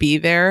kind of be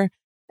there.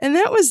 And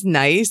that was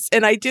nice.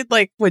 And I did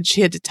like when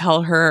she had to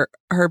tell her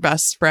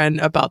best friend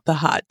about the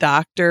hot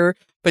doctor,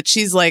 but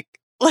she's like,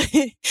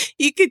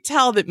 you could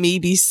tell that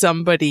maybe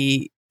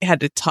somebody had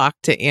to talk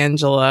to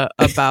Angela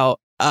about,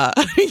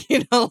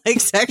 like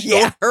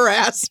sexual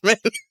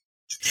harassment.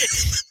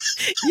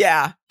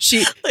 Yeah,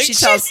 she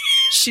tells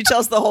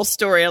the whole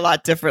story a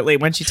lot differently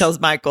when she tells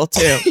Michael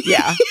too.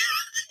 Yeah.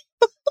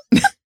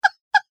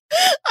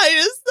 I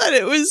just thought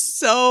it was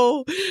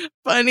so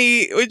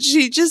funny when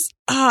she just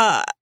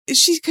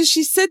because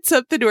she said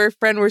something to her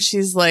friend where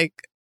she's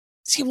like,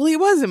 well, he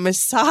wasn't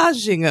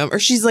massaging him, or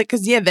she's like,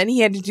 because then he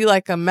had to do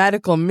like a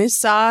medical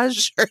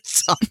massage or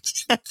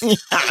something.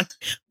 Yeah.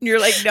 You're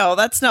like, no,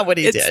 that's not what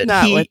he did. It's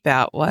not what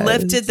that was.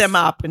 Lifted them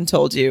up and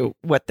told you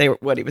what he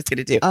was going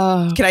to do.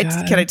 Oh, can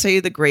I tell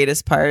you the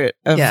greatest part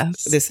of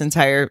this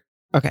entire?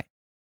 Okay,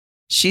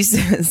 she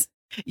says,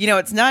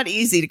 it's not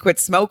easy to quit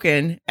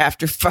smoking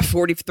after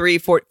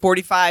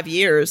 45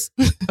 years.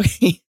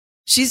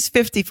 She's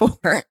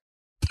 54.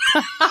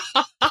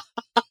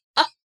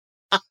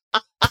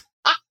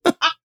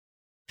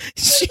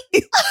 She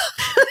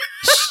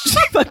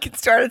fucking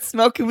started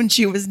smoking when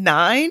she was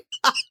 9.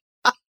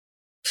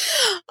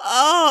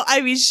 Oh,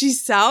 I mean, she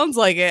sounds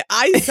like it.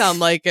 I sound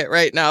like it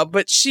right now,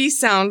 but she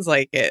sounds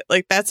like it.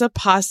 Like, that's a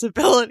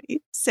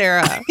possibility,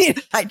 Sarah.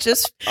 I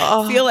just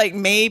feel like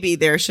maybe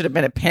there should have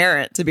been a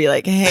parent to be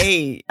like,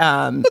 hey,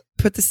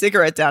 put the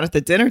cigarette down at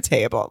the dinner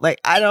table.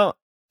 Like, I don't.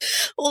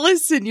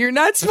 Listen, you're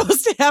not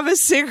supposed to have a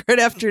cigarette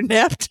after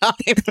nap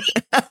time.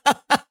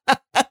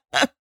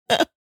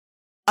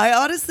 I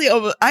honestly,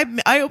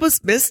 I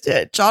almost missed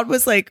it. John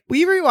was like, will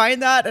you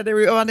rewind that? And I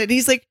rewound it. And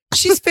he's like,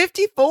 she's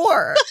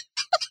 54.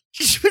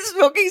 She was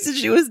smoking since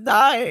she was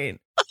 9.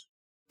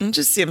 It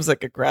just seems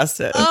like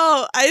aggressive.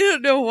 Oh, I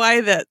don't know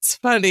why that's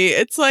funny.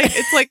 It's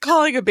like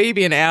calling a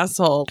baby an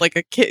asshole, like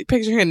a kid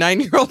picturing a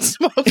 9-year-old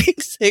smoking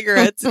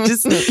cigarettes. It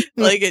just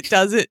like it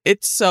doesn't.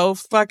 It's so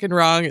fucking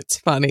wrong. It's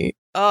funny.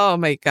 Oh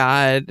my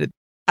God.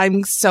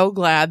 I'm so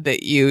glad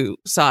that you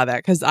saw that,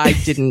 because I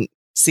didn't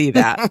see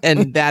that.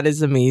 And that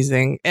is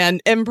amazing.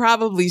 And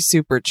probably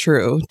super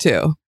true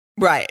too.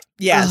 Right.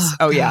 Yes.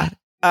 Oh yeah.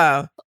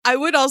 I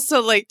would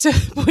also like to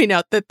point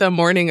out that the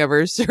morning of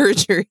her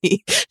surgery,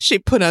 she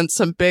put on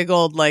some big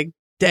old like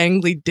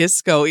dangly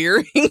disco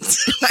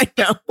earrings. I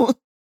know.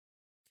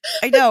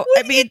 Like,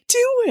 I mean,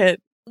 do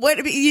it.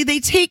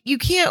 You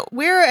can't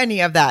wear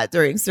any of that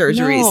during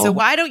surgery. No. So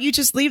why don't you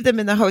just leave them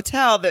in the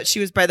hotel that she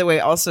was, by the way,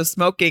 also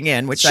smoking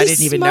in, which I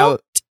didn't even know.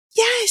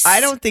 Yes.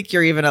 I don't think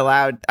you're even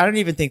allowed. I don't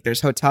even think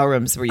there's hotel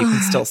rooms where you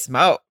can still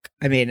smoke.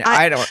 I mean,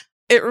 I don't.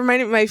 It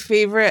reminded me of my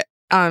favorite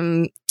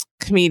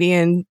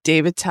comedian,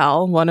 Dave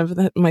Attell, one of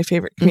my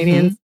favorite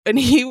comedians. And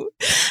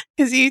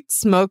because he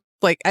smoked,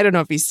 like, I don't know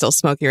if he's still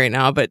smoking right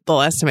now, but the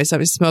last time I saw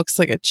him, he smokes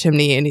like a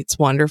chimney and it's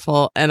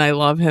wonderful. And I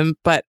love him.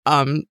 But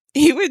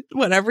he would,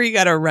 whenever he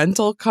got a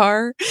rental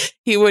car,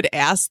 he would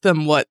ask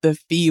them what the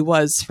fee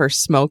was for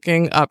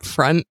smoking up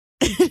front.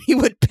 And he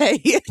would pay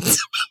it.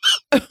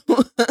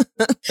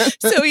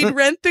 So he'd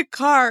rent the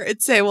car and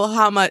say, well,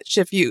 how much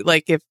if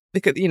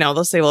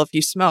they'll say, well, if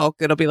you smoke,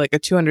 it'll be like a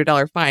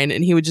 $200 fine.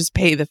 And he would just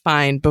pay the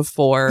fine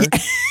before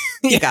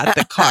he got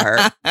the car.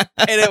 And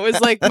it was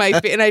like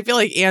and I feel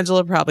like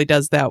Angela probably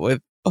does that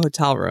with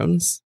hotel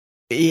rooms.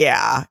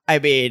 Yeah. I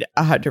mean,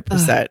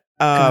 100%.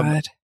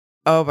 God.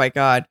 Oh my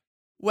God.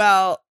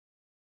 Well,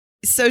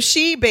 so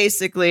she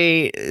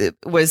basically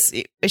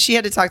she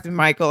had to talk to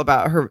Michael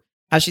about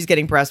how she's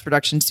getting breast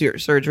reduction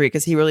surgery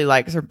because he really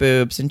likes her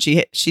boobs. And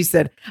she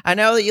said, I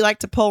know that you like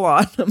to pull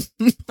on them.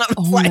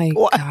 My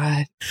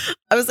God.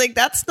 I was like,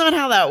 that's not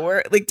how that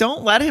works. Like,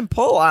 don't let him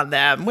pull on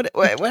them. What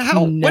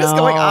is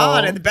going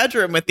on in the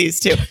bedroom with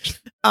these two?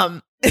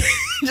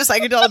 Just I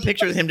could tell a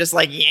picture of him just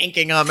like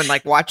yanking them and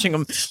like watching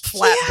them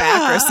flat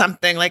back or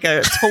something like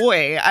a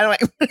toy. I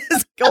don't know what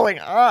is going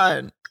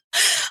on.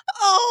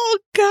 Oh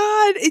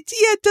God.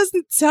 It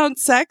doesn't sound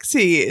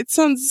sexy. It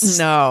sounds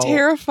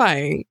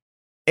terrifying.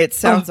 It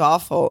sounds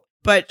awful,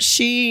 but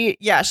she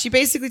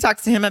basically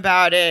talks to him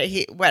about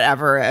it.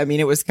 Whatever. I mean,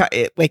 it was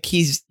like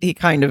he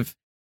kind of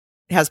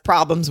has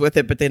problems with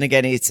it, but then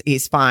again,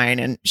 he's fine.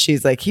 And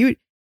she's like, he'd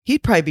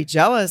probably be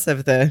jealous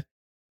of the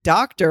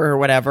doctor or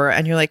whatever.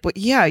 And you're like, well,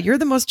 yeah, you're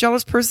the most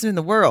jealous person in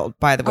the world,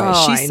 by the way.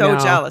 She's so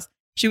jealous.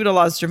 She would have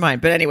lost her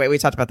mind. But anyway, we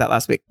talked about that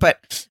last week.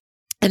 But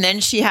And then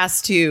she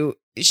has to,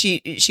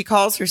 she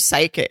calls her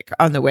psychic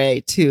on the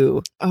way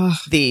to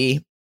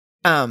the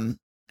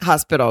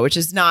hospital, which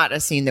is not a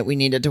scene that we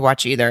needed to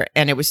watch either.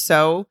 And it was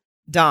so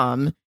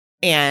dumb.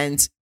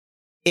 And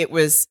it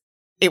was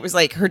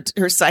like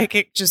her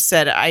psychic just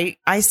said,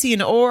 I see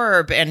an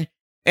orb. And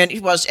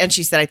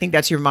she said, I think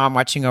that's your mom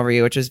watching over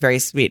you, which was very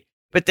sweet.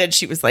 But then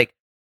she was like,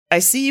 I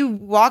see you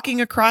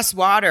walking across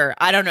water.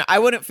 I don't know. I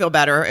wouldn't feel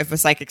better if a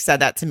psychic said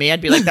that to me. I'd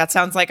be like, that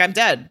sounds like I'm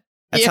dead.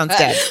 That sounds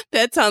dead.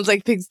 That sounds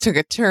like things took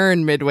a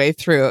turn midway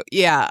through.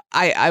 Yeah,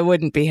 I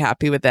wouldn't be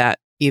happy with that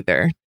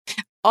either.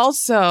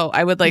 Also,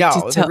 I would like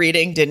to the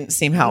reading didn't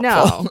seem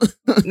helpful.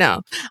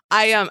 No.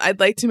 I'd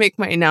like to make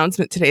my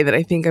announcement today that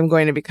I think I'm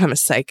going to become a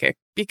psychic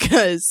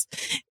because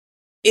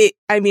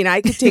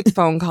I could take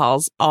phone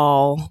calls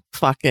all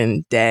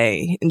fucking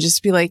day and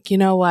just be like, you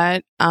know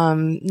what?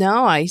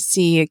 No, I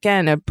see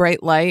again a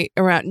bright light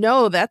around.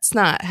 No, that's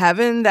not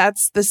heaven.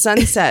 That's the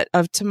sunset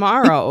of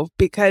tomorrow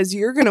because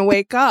you're going to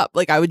wake up.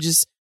 Like I would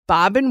just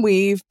bob and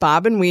weave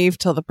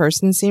till the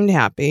person seemed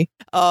happy.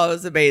 Oh, it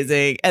was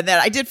amazing. And then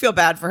I did feel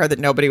bad for her that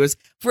nobody was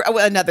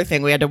another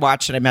thing we had to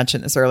watch. And I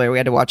mentioned this earlier. We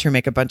had to watch her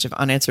make a bunch of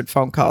unanswered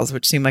phone calls,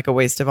 which seemed like a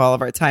waste of all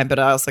of our time. But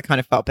I also kind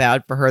of felt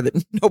bad for her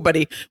that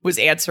nobody was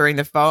answering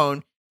the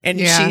phone. And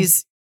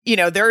she's,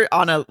 they're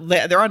on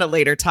a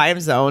later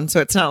time zone. So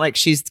it's not like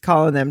she's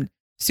calling them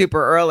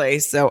super early.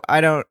 So I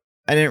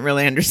didn't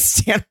really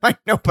understand why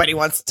nobody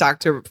wants to talk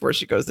to her before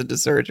she goes into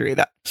surgery.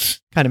 That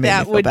kind of made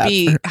me feel bad. That would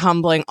be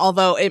humbling.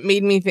 Although it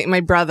made me think my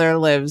brother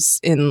lives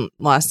in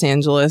Los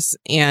Angeles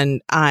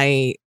and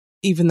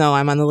even though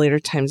I'm on the later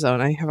time zone,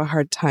 I have a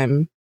hard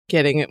time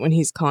getting it when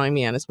he's calling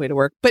me on his way to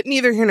work. But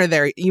neither here nor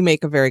there. You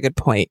make a very good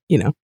point,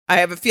 I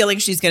have a feeling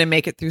she's going to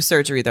make it through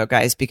surgery, though,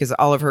 guys, because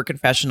all of her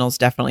confessionals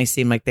definitely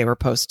seem like they were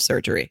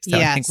post-surgery. So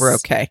I think we're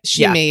okay.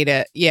 She made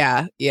it.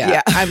 Yeah.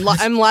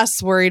 I'm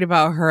less worried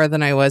about her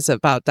than I was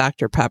about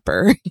Dr.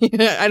 Pepper.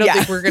 I don't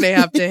think we're going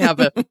to have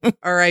a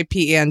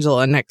R.I.P.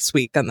 Angela next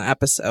week on the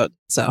episode.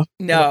 So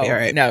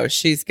no,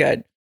 she's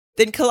good.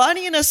 Then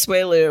Kalani and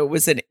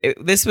Asuelu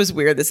this was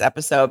weird, this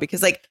episode,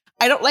 because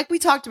we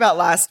talked about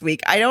last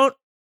week. I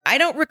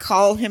don't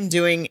recall him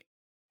doing.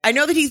 I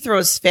know that he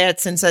throws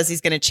fits and says he's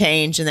going to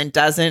change and then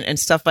doesn't and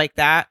stuff like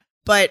that.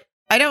 But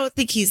I don't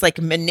think he's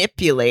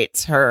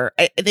manipulates her.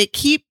 They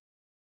keep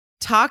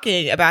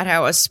talking about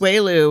how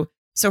Asuelu,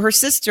 so her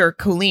sister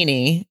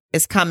Kulini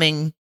is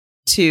coming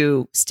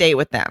to stay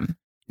with them.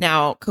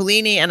 Now,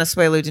 Kulini and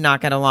Asuelu do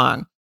not get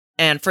along.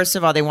 And first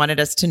of all, they wanted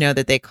us to know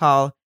that they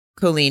call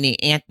Kulini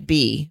Aunt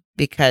B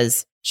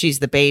because she's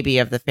the baby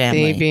of the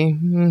family.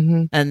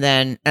 Mm-hmm. And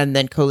then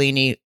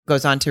Kulini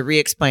goes on to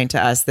re-explain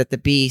to us that the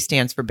B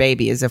stands for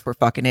baby as if we're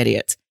fucking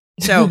idiots.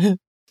 So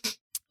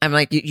I'm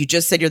like, you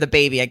just said you're the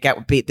baby. I get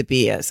what the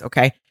B is.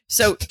 Okay.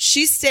 So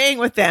she's staying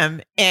with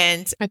them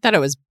and I thought it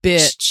was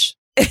bitch.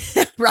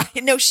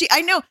 Right. No,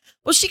 I know.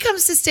 Well, she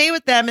comes to stay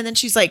with them and then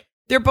she's like,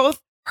 they're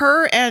both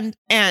her and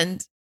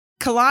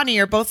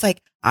Kalani are both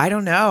like, I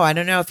don't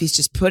know if he's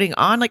just putting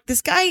on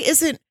this guy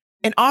isn't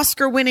an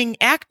Oscar winning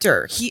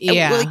actor.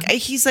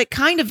 He's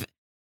kind of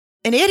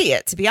an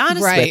idiot, to be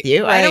honest with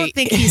you. Right. I don't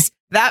think he's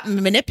that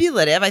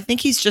manipulative. I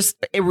think he's just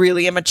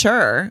really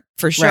immature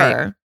for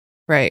sure.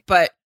 Right.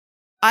 But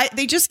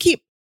they just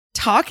keep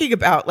talking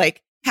about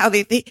how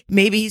they think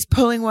maybe he's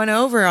pulling one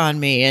over on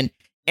me.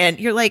 And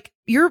you're like,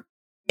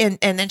 and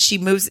then she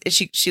moves,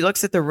 she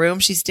looks at the room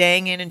she's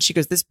staying in and she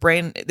goes, this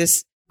room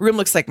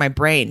looks like my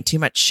brain, too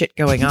much shit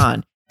going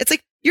on. It's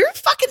like, you're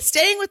fucking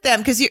staying with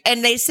them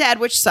and they said,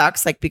 which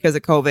sucks, because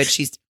of COVID,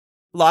 she's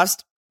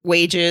lost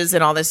wages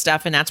and all this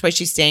stuff. And that's why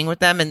she's staying with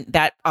them. And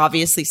that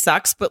obviously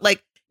sucks. But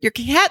your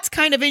cat's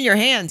kind of in your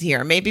hand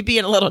here. Maybe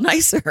being a little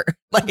nicer.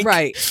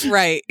 Right.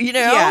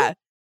 Yeah.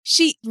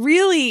 She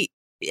really,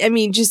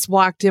 just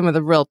walked in with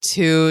a real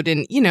toot.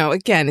 And,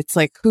 again, it's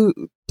who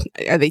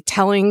are they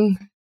telling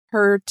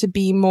her to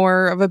be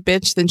more of a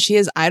bitch than she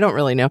is? I don't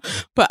really know.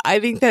 But I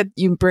think that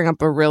you bring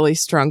up a really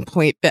strong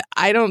point that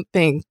I don't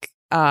think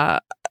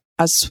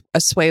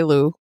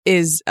Asuelu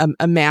is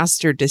a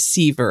master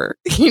deceiver.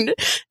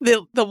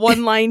 The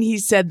one line he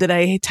said that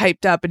I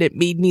typed up and it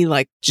made me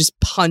just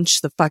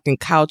punch the fucking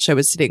couch I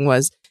was sitting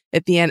was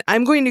at the end,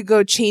 I'm going to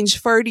go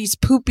change Farty's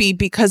poopy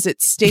because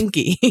it's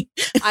stinky.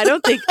 I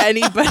don't think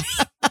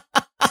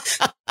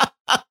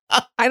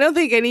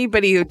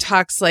anybody who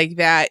talks like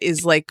that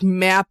is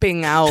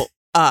mapping out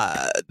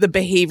the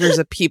behaviors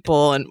of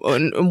people and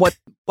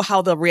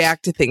how they'll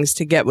react to things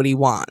to get what he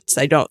wants.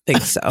 I don't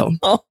think so.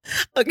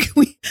 I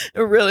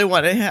really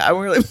want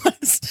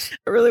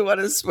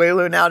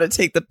Asuelu now to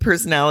take the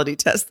personality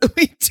test that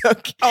we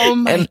took. Oh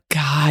my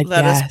God.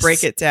 Let us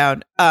break it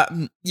down.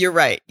 You're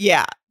right.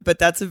 Yeah. But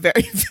that's a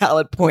very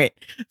valid point.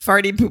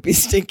 Farty poopy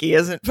stinky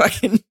isn't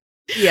fucking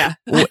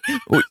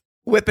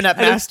whipping up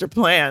master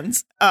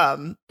plans.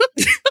 Oh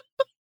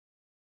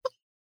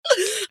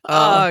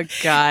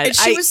God. And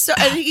she was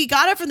and he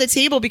got up from the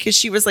table because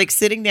she was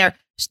sitting there.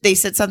 They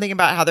said something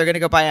about how they're going to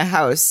go buy a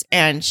house.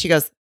 And she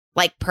goes,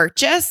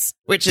 purchase,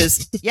 which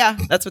is, yeah,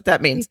 that's what that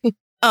means.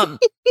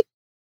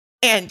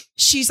 And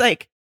she's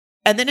like,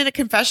 And then in a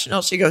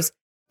confessional, she goes,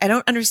 I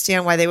don't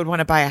understand why they would want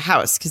to buy a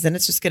house because then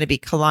it's just going to be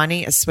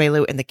Kalani,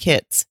 Asuelu, and the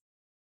kids.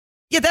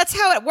 Yeah, that's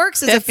how it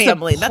works as a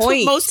family. That's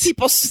what most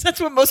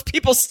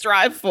people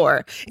strive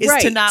for, is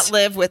to not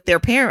live with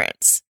their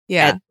parents.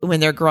 Yeah, when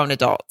they're grown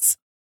adults.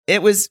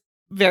 It was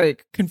very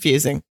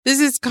confusing. This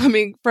is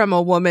coming from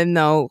a woman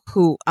though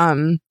who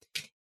can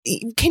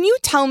you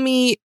tell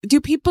me,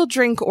 do people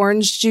drink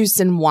orange juice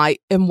and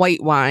white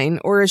wine,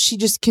 or is she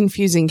just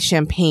confusing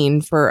champagne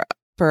for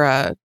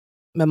a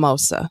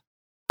mimosa?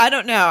 I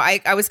don't know.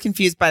 I was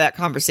confused by that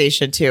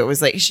conversation too. It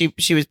was like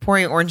she was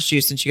pouring orange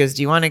juice and she goes,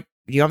 Do you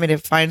want me to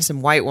find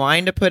some white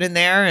wine to put in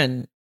there?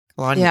 And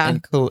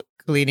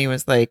Kalani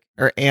was like,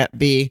 or Aunt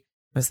B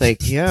was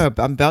like, yeah,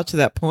 I'm about to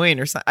that point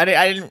or something.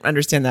 I didn't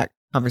understand that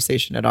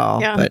conversation at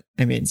all. Yeah. But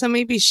I mean, so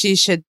maybe she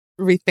should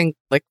rethink,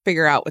 like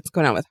figure out what's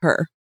going on with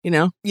her, you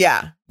know?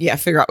 Yeah.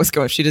 Figure out what's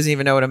going on. She doesn't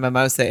even know what a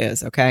mimosa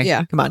is. Okay.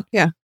 Yeah. Come on.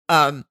 Yeah.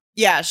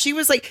 Yeah. She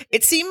was like,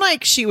 it seemed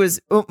like she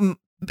was,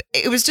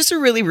 it was just a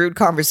really rude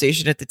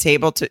conversation at the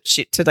table to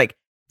like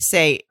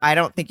say, I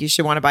don't think you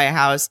should want to buy a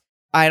house.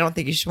 I don't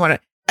think you should want to,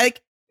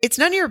 like, it's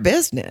none of your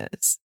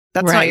business.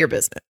 That's not your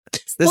business.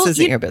 This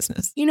isn't your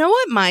business. You know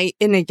what?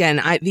 And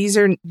again,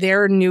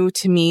 they're new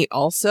to me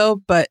also,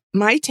 but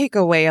my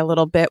takeaway a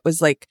little bit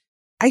was like,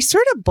 I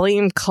sort of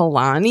blame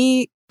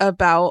Kalani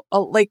about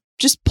like,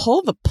 just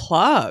pull the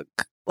plug.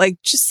 Like,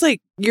 just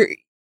like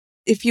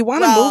if you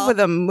want to move with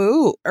them,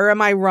 move. Or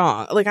am I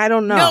wrong? Like, I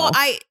don't know.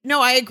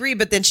 No, I agree.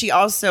 But then she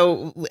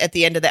also, at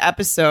the end of the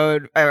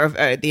episode, or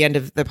at the end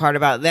of the part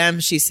about them,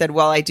 she said,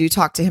 well, I do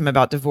talk to him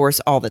about divorce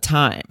all the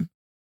time.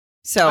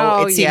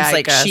 So it seems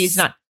like she's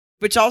not,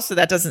 which also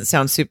that doesn't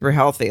sound super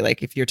healthy.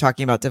 Like if you're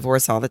talking about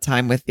divorce all the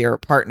time with your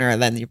partner,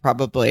 then you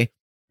probably,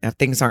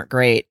 things aren't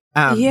great.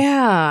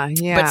 Yeah.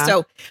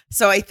 But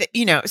so I think,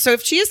 so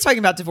if she is talking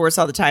about divorce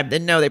all the time,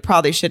 then no, they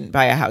probably shouldn't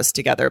buy a house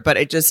together. But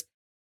it just,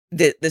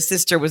 the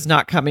sister was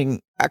not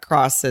coming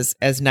across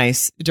as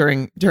nice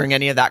during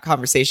any of that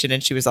conversation.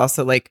 And she was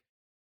also like,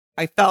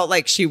 I felt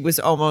like she was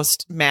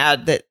almost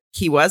mad that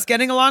he was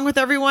getting along with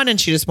everyone and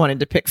she just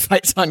wanted to pick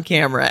fights on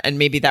camera. And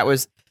maybe that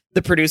was,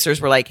 the producers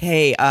were like,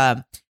 hey,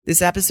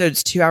 this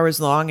episode's 2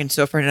 hours long and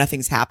so far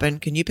nothing's happened.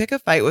 Can you pick a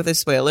fight with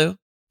Asuelu?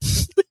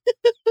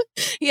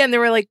 Yeah, and they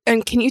were like,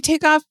 and can you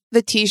take off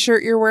the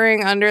t-shirt you're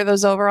wearing under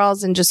those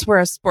overalls and just wear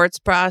a sports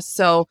bra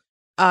so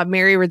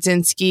Mary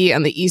Radzinski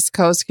on the East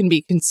Coast can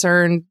be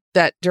concerned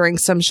that during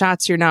some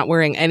shots you're not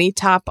wearing any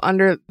top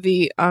under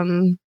the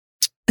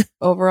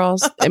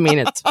overalls? I mean,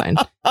 it's fine.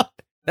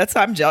 That's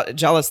why I'm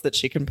jealous that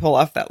she can pull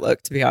off that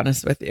look, to be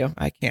honest with you.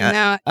 I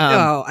can't.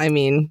 I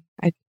mean,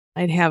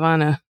 I'd have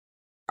on a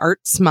art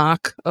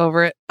smock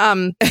over it.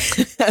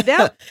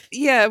 That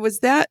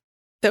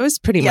was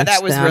pretty much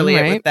that was them, really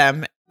right? it with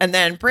them. And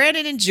then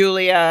Brandon and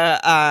Julia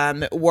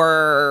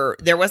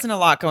there wasn't a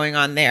lot going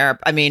on there.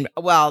 I mean,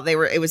 well,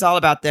 it was all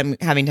about them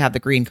having to have the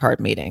green card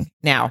meeting.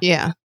 Now,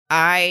 yeah,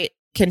 I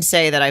can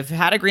say that I've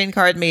had a green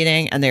card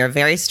meeting and they are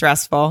very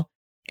stressful,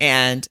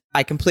 and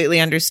I completely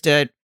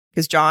understood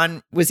because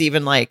John was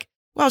even like,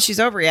 well, she's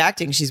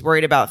overreacting. She's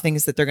worried about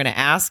things that they're going to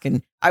ask.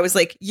 And I was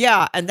like,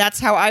 yeah. And that's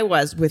how I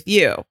was with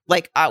you.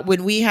 Like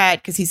when we had,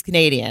 because he's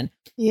Canadian,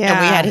 and we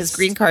had his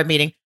green card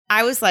meeting,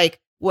 I was like,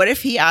 what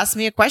if he asked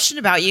me a question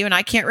about you and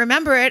I can't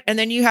remember it? And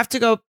then you have to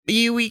go,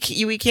 we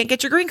can't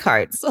get your green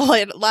card. So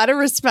like, a lot of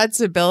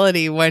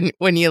responsibility when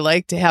you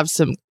like to have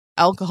some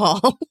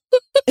alcohol.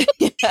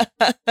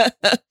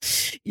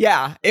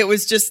 Yeah. It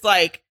was just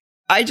like,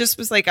 I just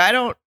was like,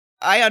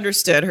 I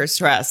understood her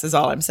stress is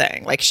all I'm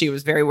saying. Like she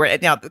was very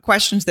worried. Now the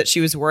questions that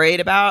she was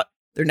worried about,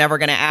 they're never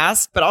going to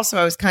ask. But also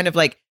I was kind of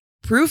like,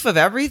 proof of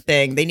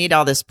everything. They need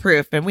all this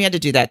proof. And we had to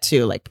do that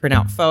too. Like print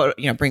out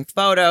bring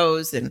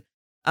photos and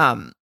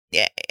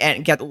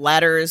get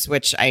letters,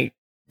 which I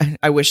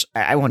wish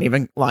I won't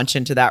even launch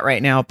into that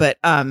right now. But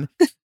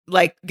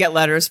like get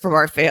letters from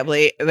our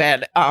family.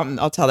 And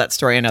I'll tell that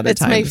story another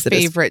time. It's my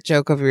favorite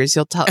joke of yours.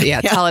 You'll tell,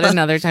 tell it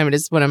another time. It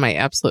is one of my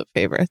absolute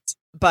favorites.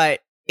 But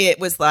it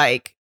was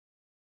like,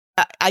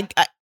 I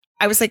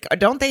was like,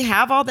 don't they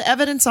have all the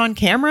evidence on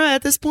camera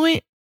at this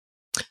point?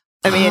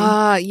 I mean,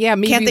 yeah,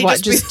 maybe can't they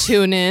just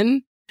tune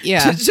in?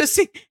 Yeah. just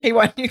hey,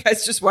 why don't you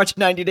guys just watch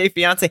 90 Day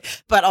Fiance?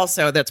 But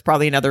also that's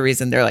probably another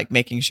reason they're like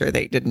making sure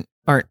they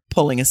aren't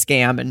pulling a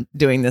scam and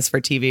doing this for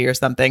TV or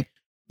something.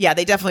 Yeah,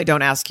 they definitely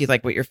don't ask you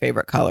like what your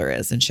favorite color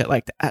is and shit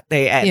like that.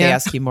 They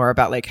ask you more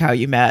about like how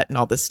you met and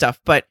all this stuff.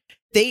 But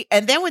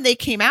and then when they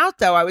came out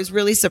though, I was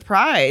really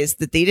surprised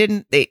that they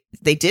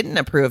didn't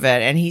approve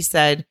it. And he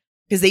said,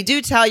 because they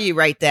do tell you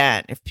right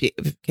then,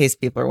 in case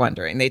people are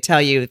wondering, they tell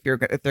you if they're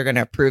going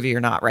to approve you or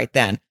not right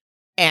then.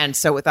 And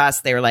so with us,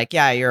 they were like,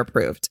 yeah, you're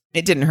approved.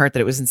 It didn't hurt that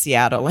it was in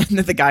Seattle and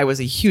that the guy was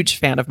a huge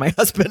fan of my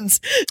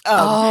husband's.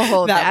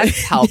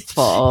 That's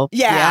helpful.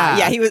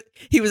 Yeah.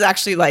 He was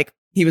actually like,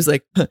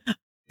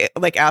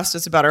 like asked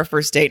us about our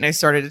first date and I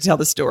started to tell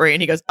the story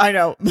and he goes, I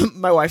know,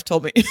 my wife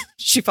told me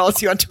she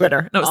follows you on Twitter.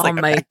 And I was like,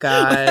 my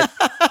God.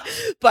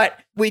 But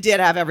we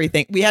did have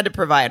everything. We had to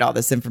provide all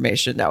this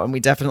information though. And we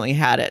definitely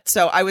had it.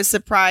 So I was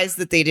surprised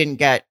that they didn't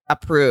get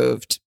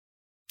approved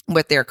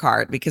with their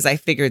card because I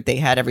figured they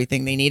had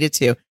everything they needed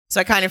to. So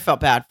I kind of felt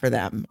bad for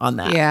them on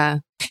that. Yeah.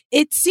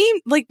 It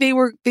seemed like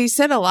they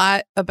said a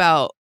lot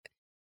about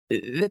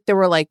that there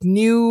were like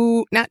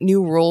not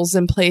new rules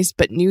in place,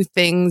 but new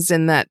things,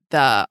 and that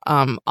the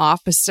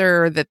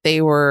officer that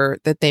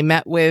they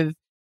met with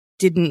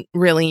didn't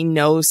really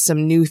know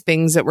some new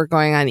things that were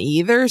going on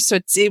either. So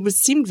it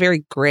seemed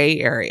very gray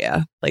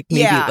area. Like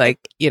maybe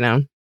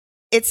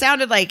It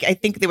sounded like, I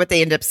think that what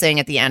they ended up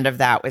saying at the end of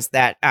that was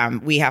that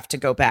we have to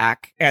go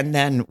back and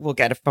then we'll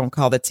get a phone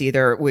call that's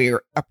either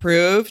we're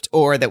approved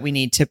or that we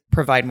need to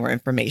provide more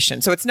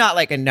information. So it's not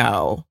like a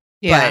no.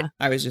 Yeah. But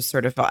I was just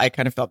I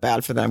kind of felt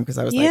bad for them because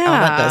I was like,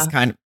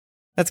 oh,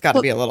 that's got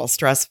to be a little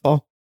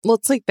stressful. Well,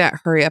 it's like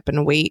that hurry up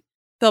and wait.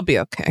 They'll be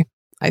okay.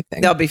 I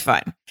think they'll be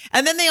fine.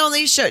 And then they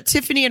only showed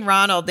Tiffany and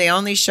Ronald. They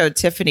only showed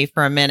Tiffany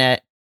for a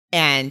minute.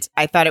 And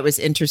I thought it was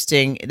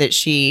interesting that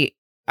she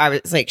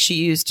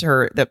used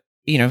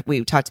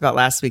we talked about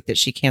last week that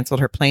she canceled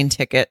her plane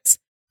tickets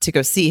to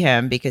go see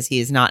him because he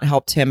has not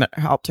helped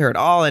her at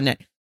all. And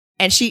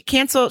she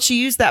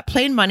used that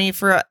plane money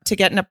to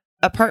get an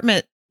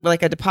apartment,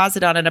 like a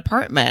deposit on an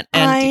apartment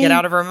and to get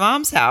out of her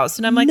mom's house.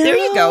 And I'm like, there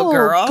you go,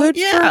 girl. Good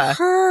for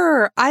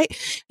her. I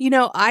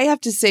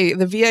have to say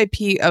the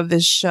VIP of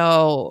this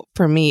show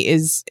for me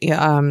is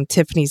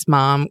Tiffany's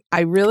mom.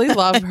 I really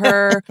love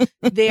her.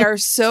 They are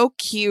so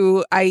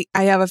cute. I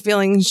have a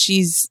feeling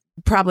she's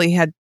probably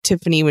had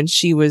Tiffany when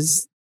she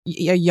was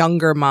a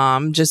younger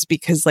mom, just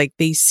because like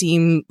they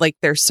seem like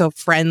they're so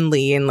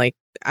friendly and like,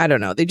 I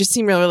don't know, they just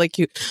seem really, really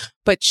cute.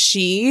 But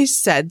she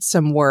said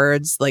some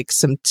words, like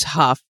some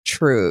tough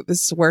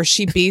truths, where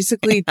she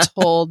basically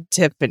told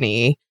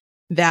Tiffany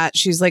that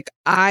she's like,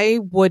 I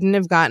wouldn't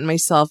have gotten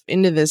myself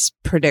into this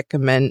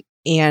predicament,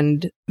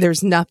 and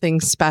there's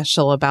nothing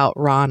special about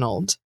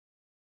Ronald.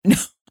 No,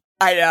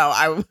 I know.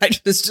 I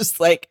was just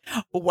like,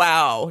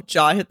 wow,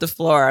 jaw hit the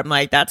floor. I'm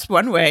like, that's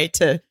one way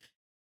to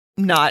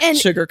not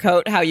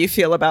sugarcoat how you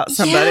feel about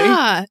somebody.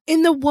 Yeah.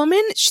 And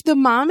the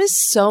mom is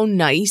so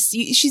nice.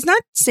 She's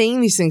not saying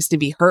these things to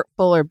be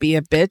hurtful or be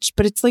a bitch,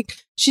 but it's like,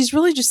 she's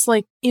really just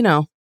like,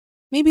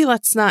 maybe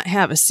let's not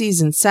have a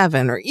season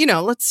 7 or,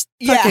 let's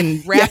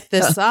fucking wrap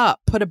this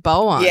up, put a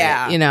bow on it,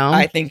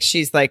 I think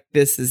she's like,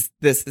 this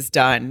is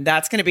done.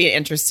 That's going to be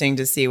interesting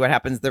to see what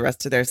happens the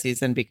rest of their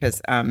season because,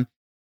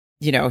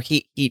 they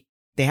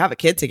have a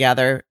kid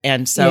together.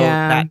 And so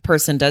that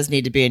person does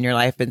need to be in your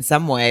life in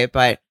some way,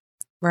 but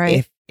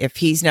right. If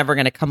he's never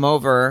going to come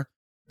over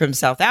from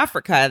South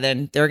Africa,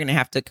 then they're going to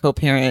have to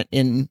co-parent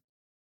in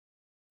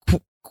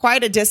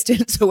quite a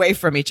distance away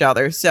from each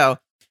other. So,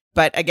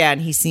 but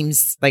again, he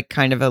seems like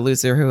kind of a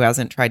loser who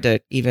hasn't tried to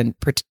even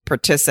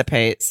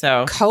participate.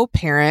 So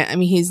co-parent. I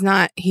mean,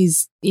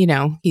 he's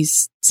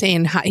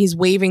saying he's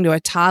waving to a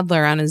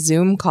toddler on a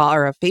Zoom call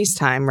or a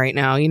FaceTime right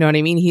now. You know what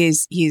I mean?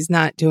 He's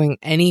not doing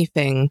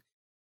anything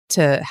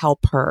to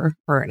help her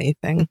or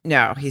anything.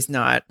 No, he's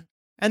not.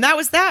 And that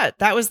was that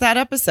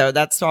episode.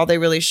 That's all they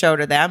really showed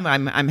to them.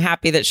 I'm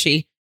happy that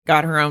she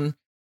got her own,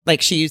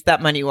 like she used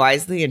that money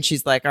wisely and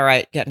she's like, all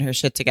right, getting her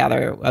shit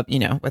together,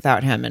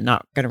 without him and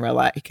not going to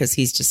rely because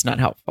he's just not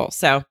helpful.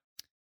 So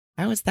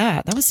that was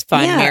that. That was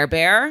fun, Mare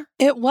Bear.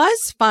 It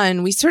was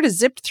fun. We sort of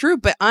zipped through,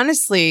 but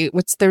honestly,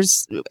 there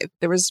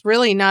was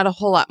really not a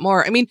whole lot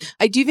more. I mean,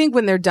 I do think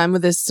when they're done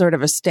with this sort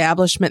of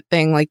establishment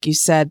thing, like you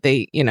said,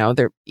 they're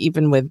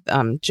even with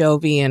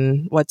Jovi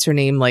and what's her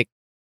name, like,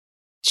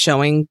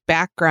 showing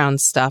background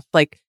stuff,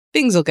 like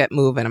things will get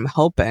moving, I'm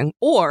hoping,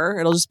 or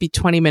it'll just be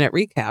 20-minute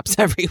recaps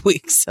every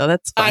week. So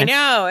that's fine. I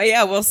know.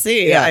 Yeah, we'll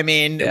see. Yeah. I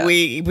mean,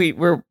 we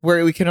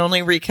can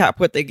only recap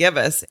what they give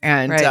us,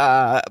 and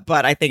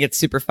but I think it's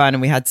super fun,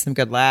 and we had some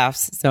good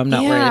laughs, so I'm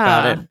not worried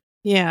about it.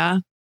 Yeah,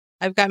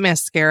 I've got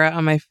mascara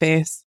on my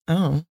face.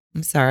 Oh,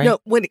 I'm sorry. No,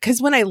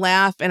 because when I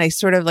laugh and I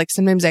sort of like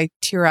sometimes I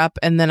tear up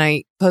and then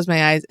I close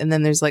my eyes and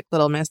then there's like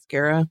little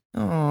mascara.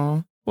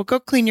 Oh. Well,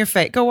 go clean your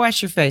face. Go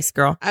wash your face,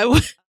 girl. I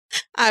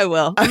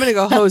will. I'm going to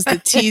go hose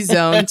the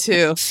T-zone,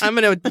 too. I'm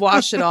going to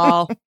wash it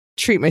all,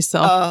 treat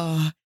myself.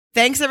 Oh,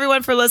 thanks,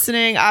 everyone, for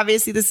listening.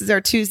 Obviously, this is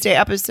our Tuesday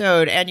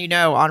episode. And,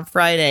 on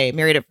Friday,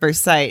 Married at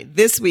First Sight,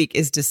 this week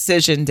is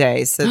decision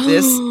day. So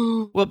this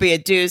will be a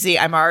doozy.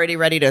 I'm already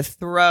ready to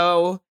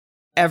throw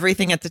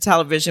everything at the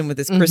television with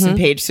this Kristen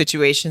Page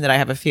situation that I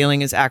have a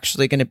feeling is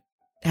actually going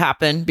to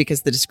happen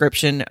because the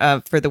description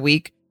for the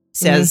week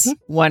says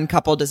one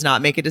couple does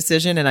not make a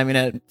decision, and I'm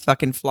going to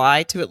fucking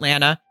fly to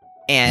Atlanta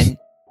and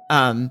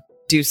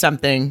do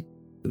something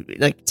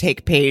like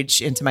take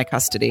Paige into my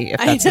custody if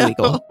that's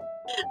illegal.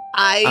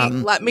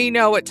 Let me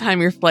know what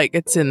time your flight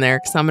gets in there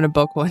because I'm going to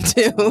book one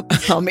too.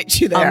 I'll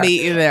meet you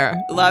there.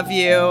 Love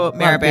you,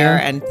 Mare Bear,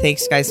 and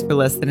thanks guys for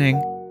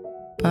listening.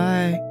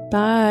 Bye.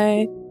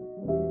 Bye.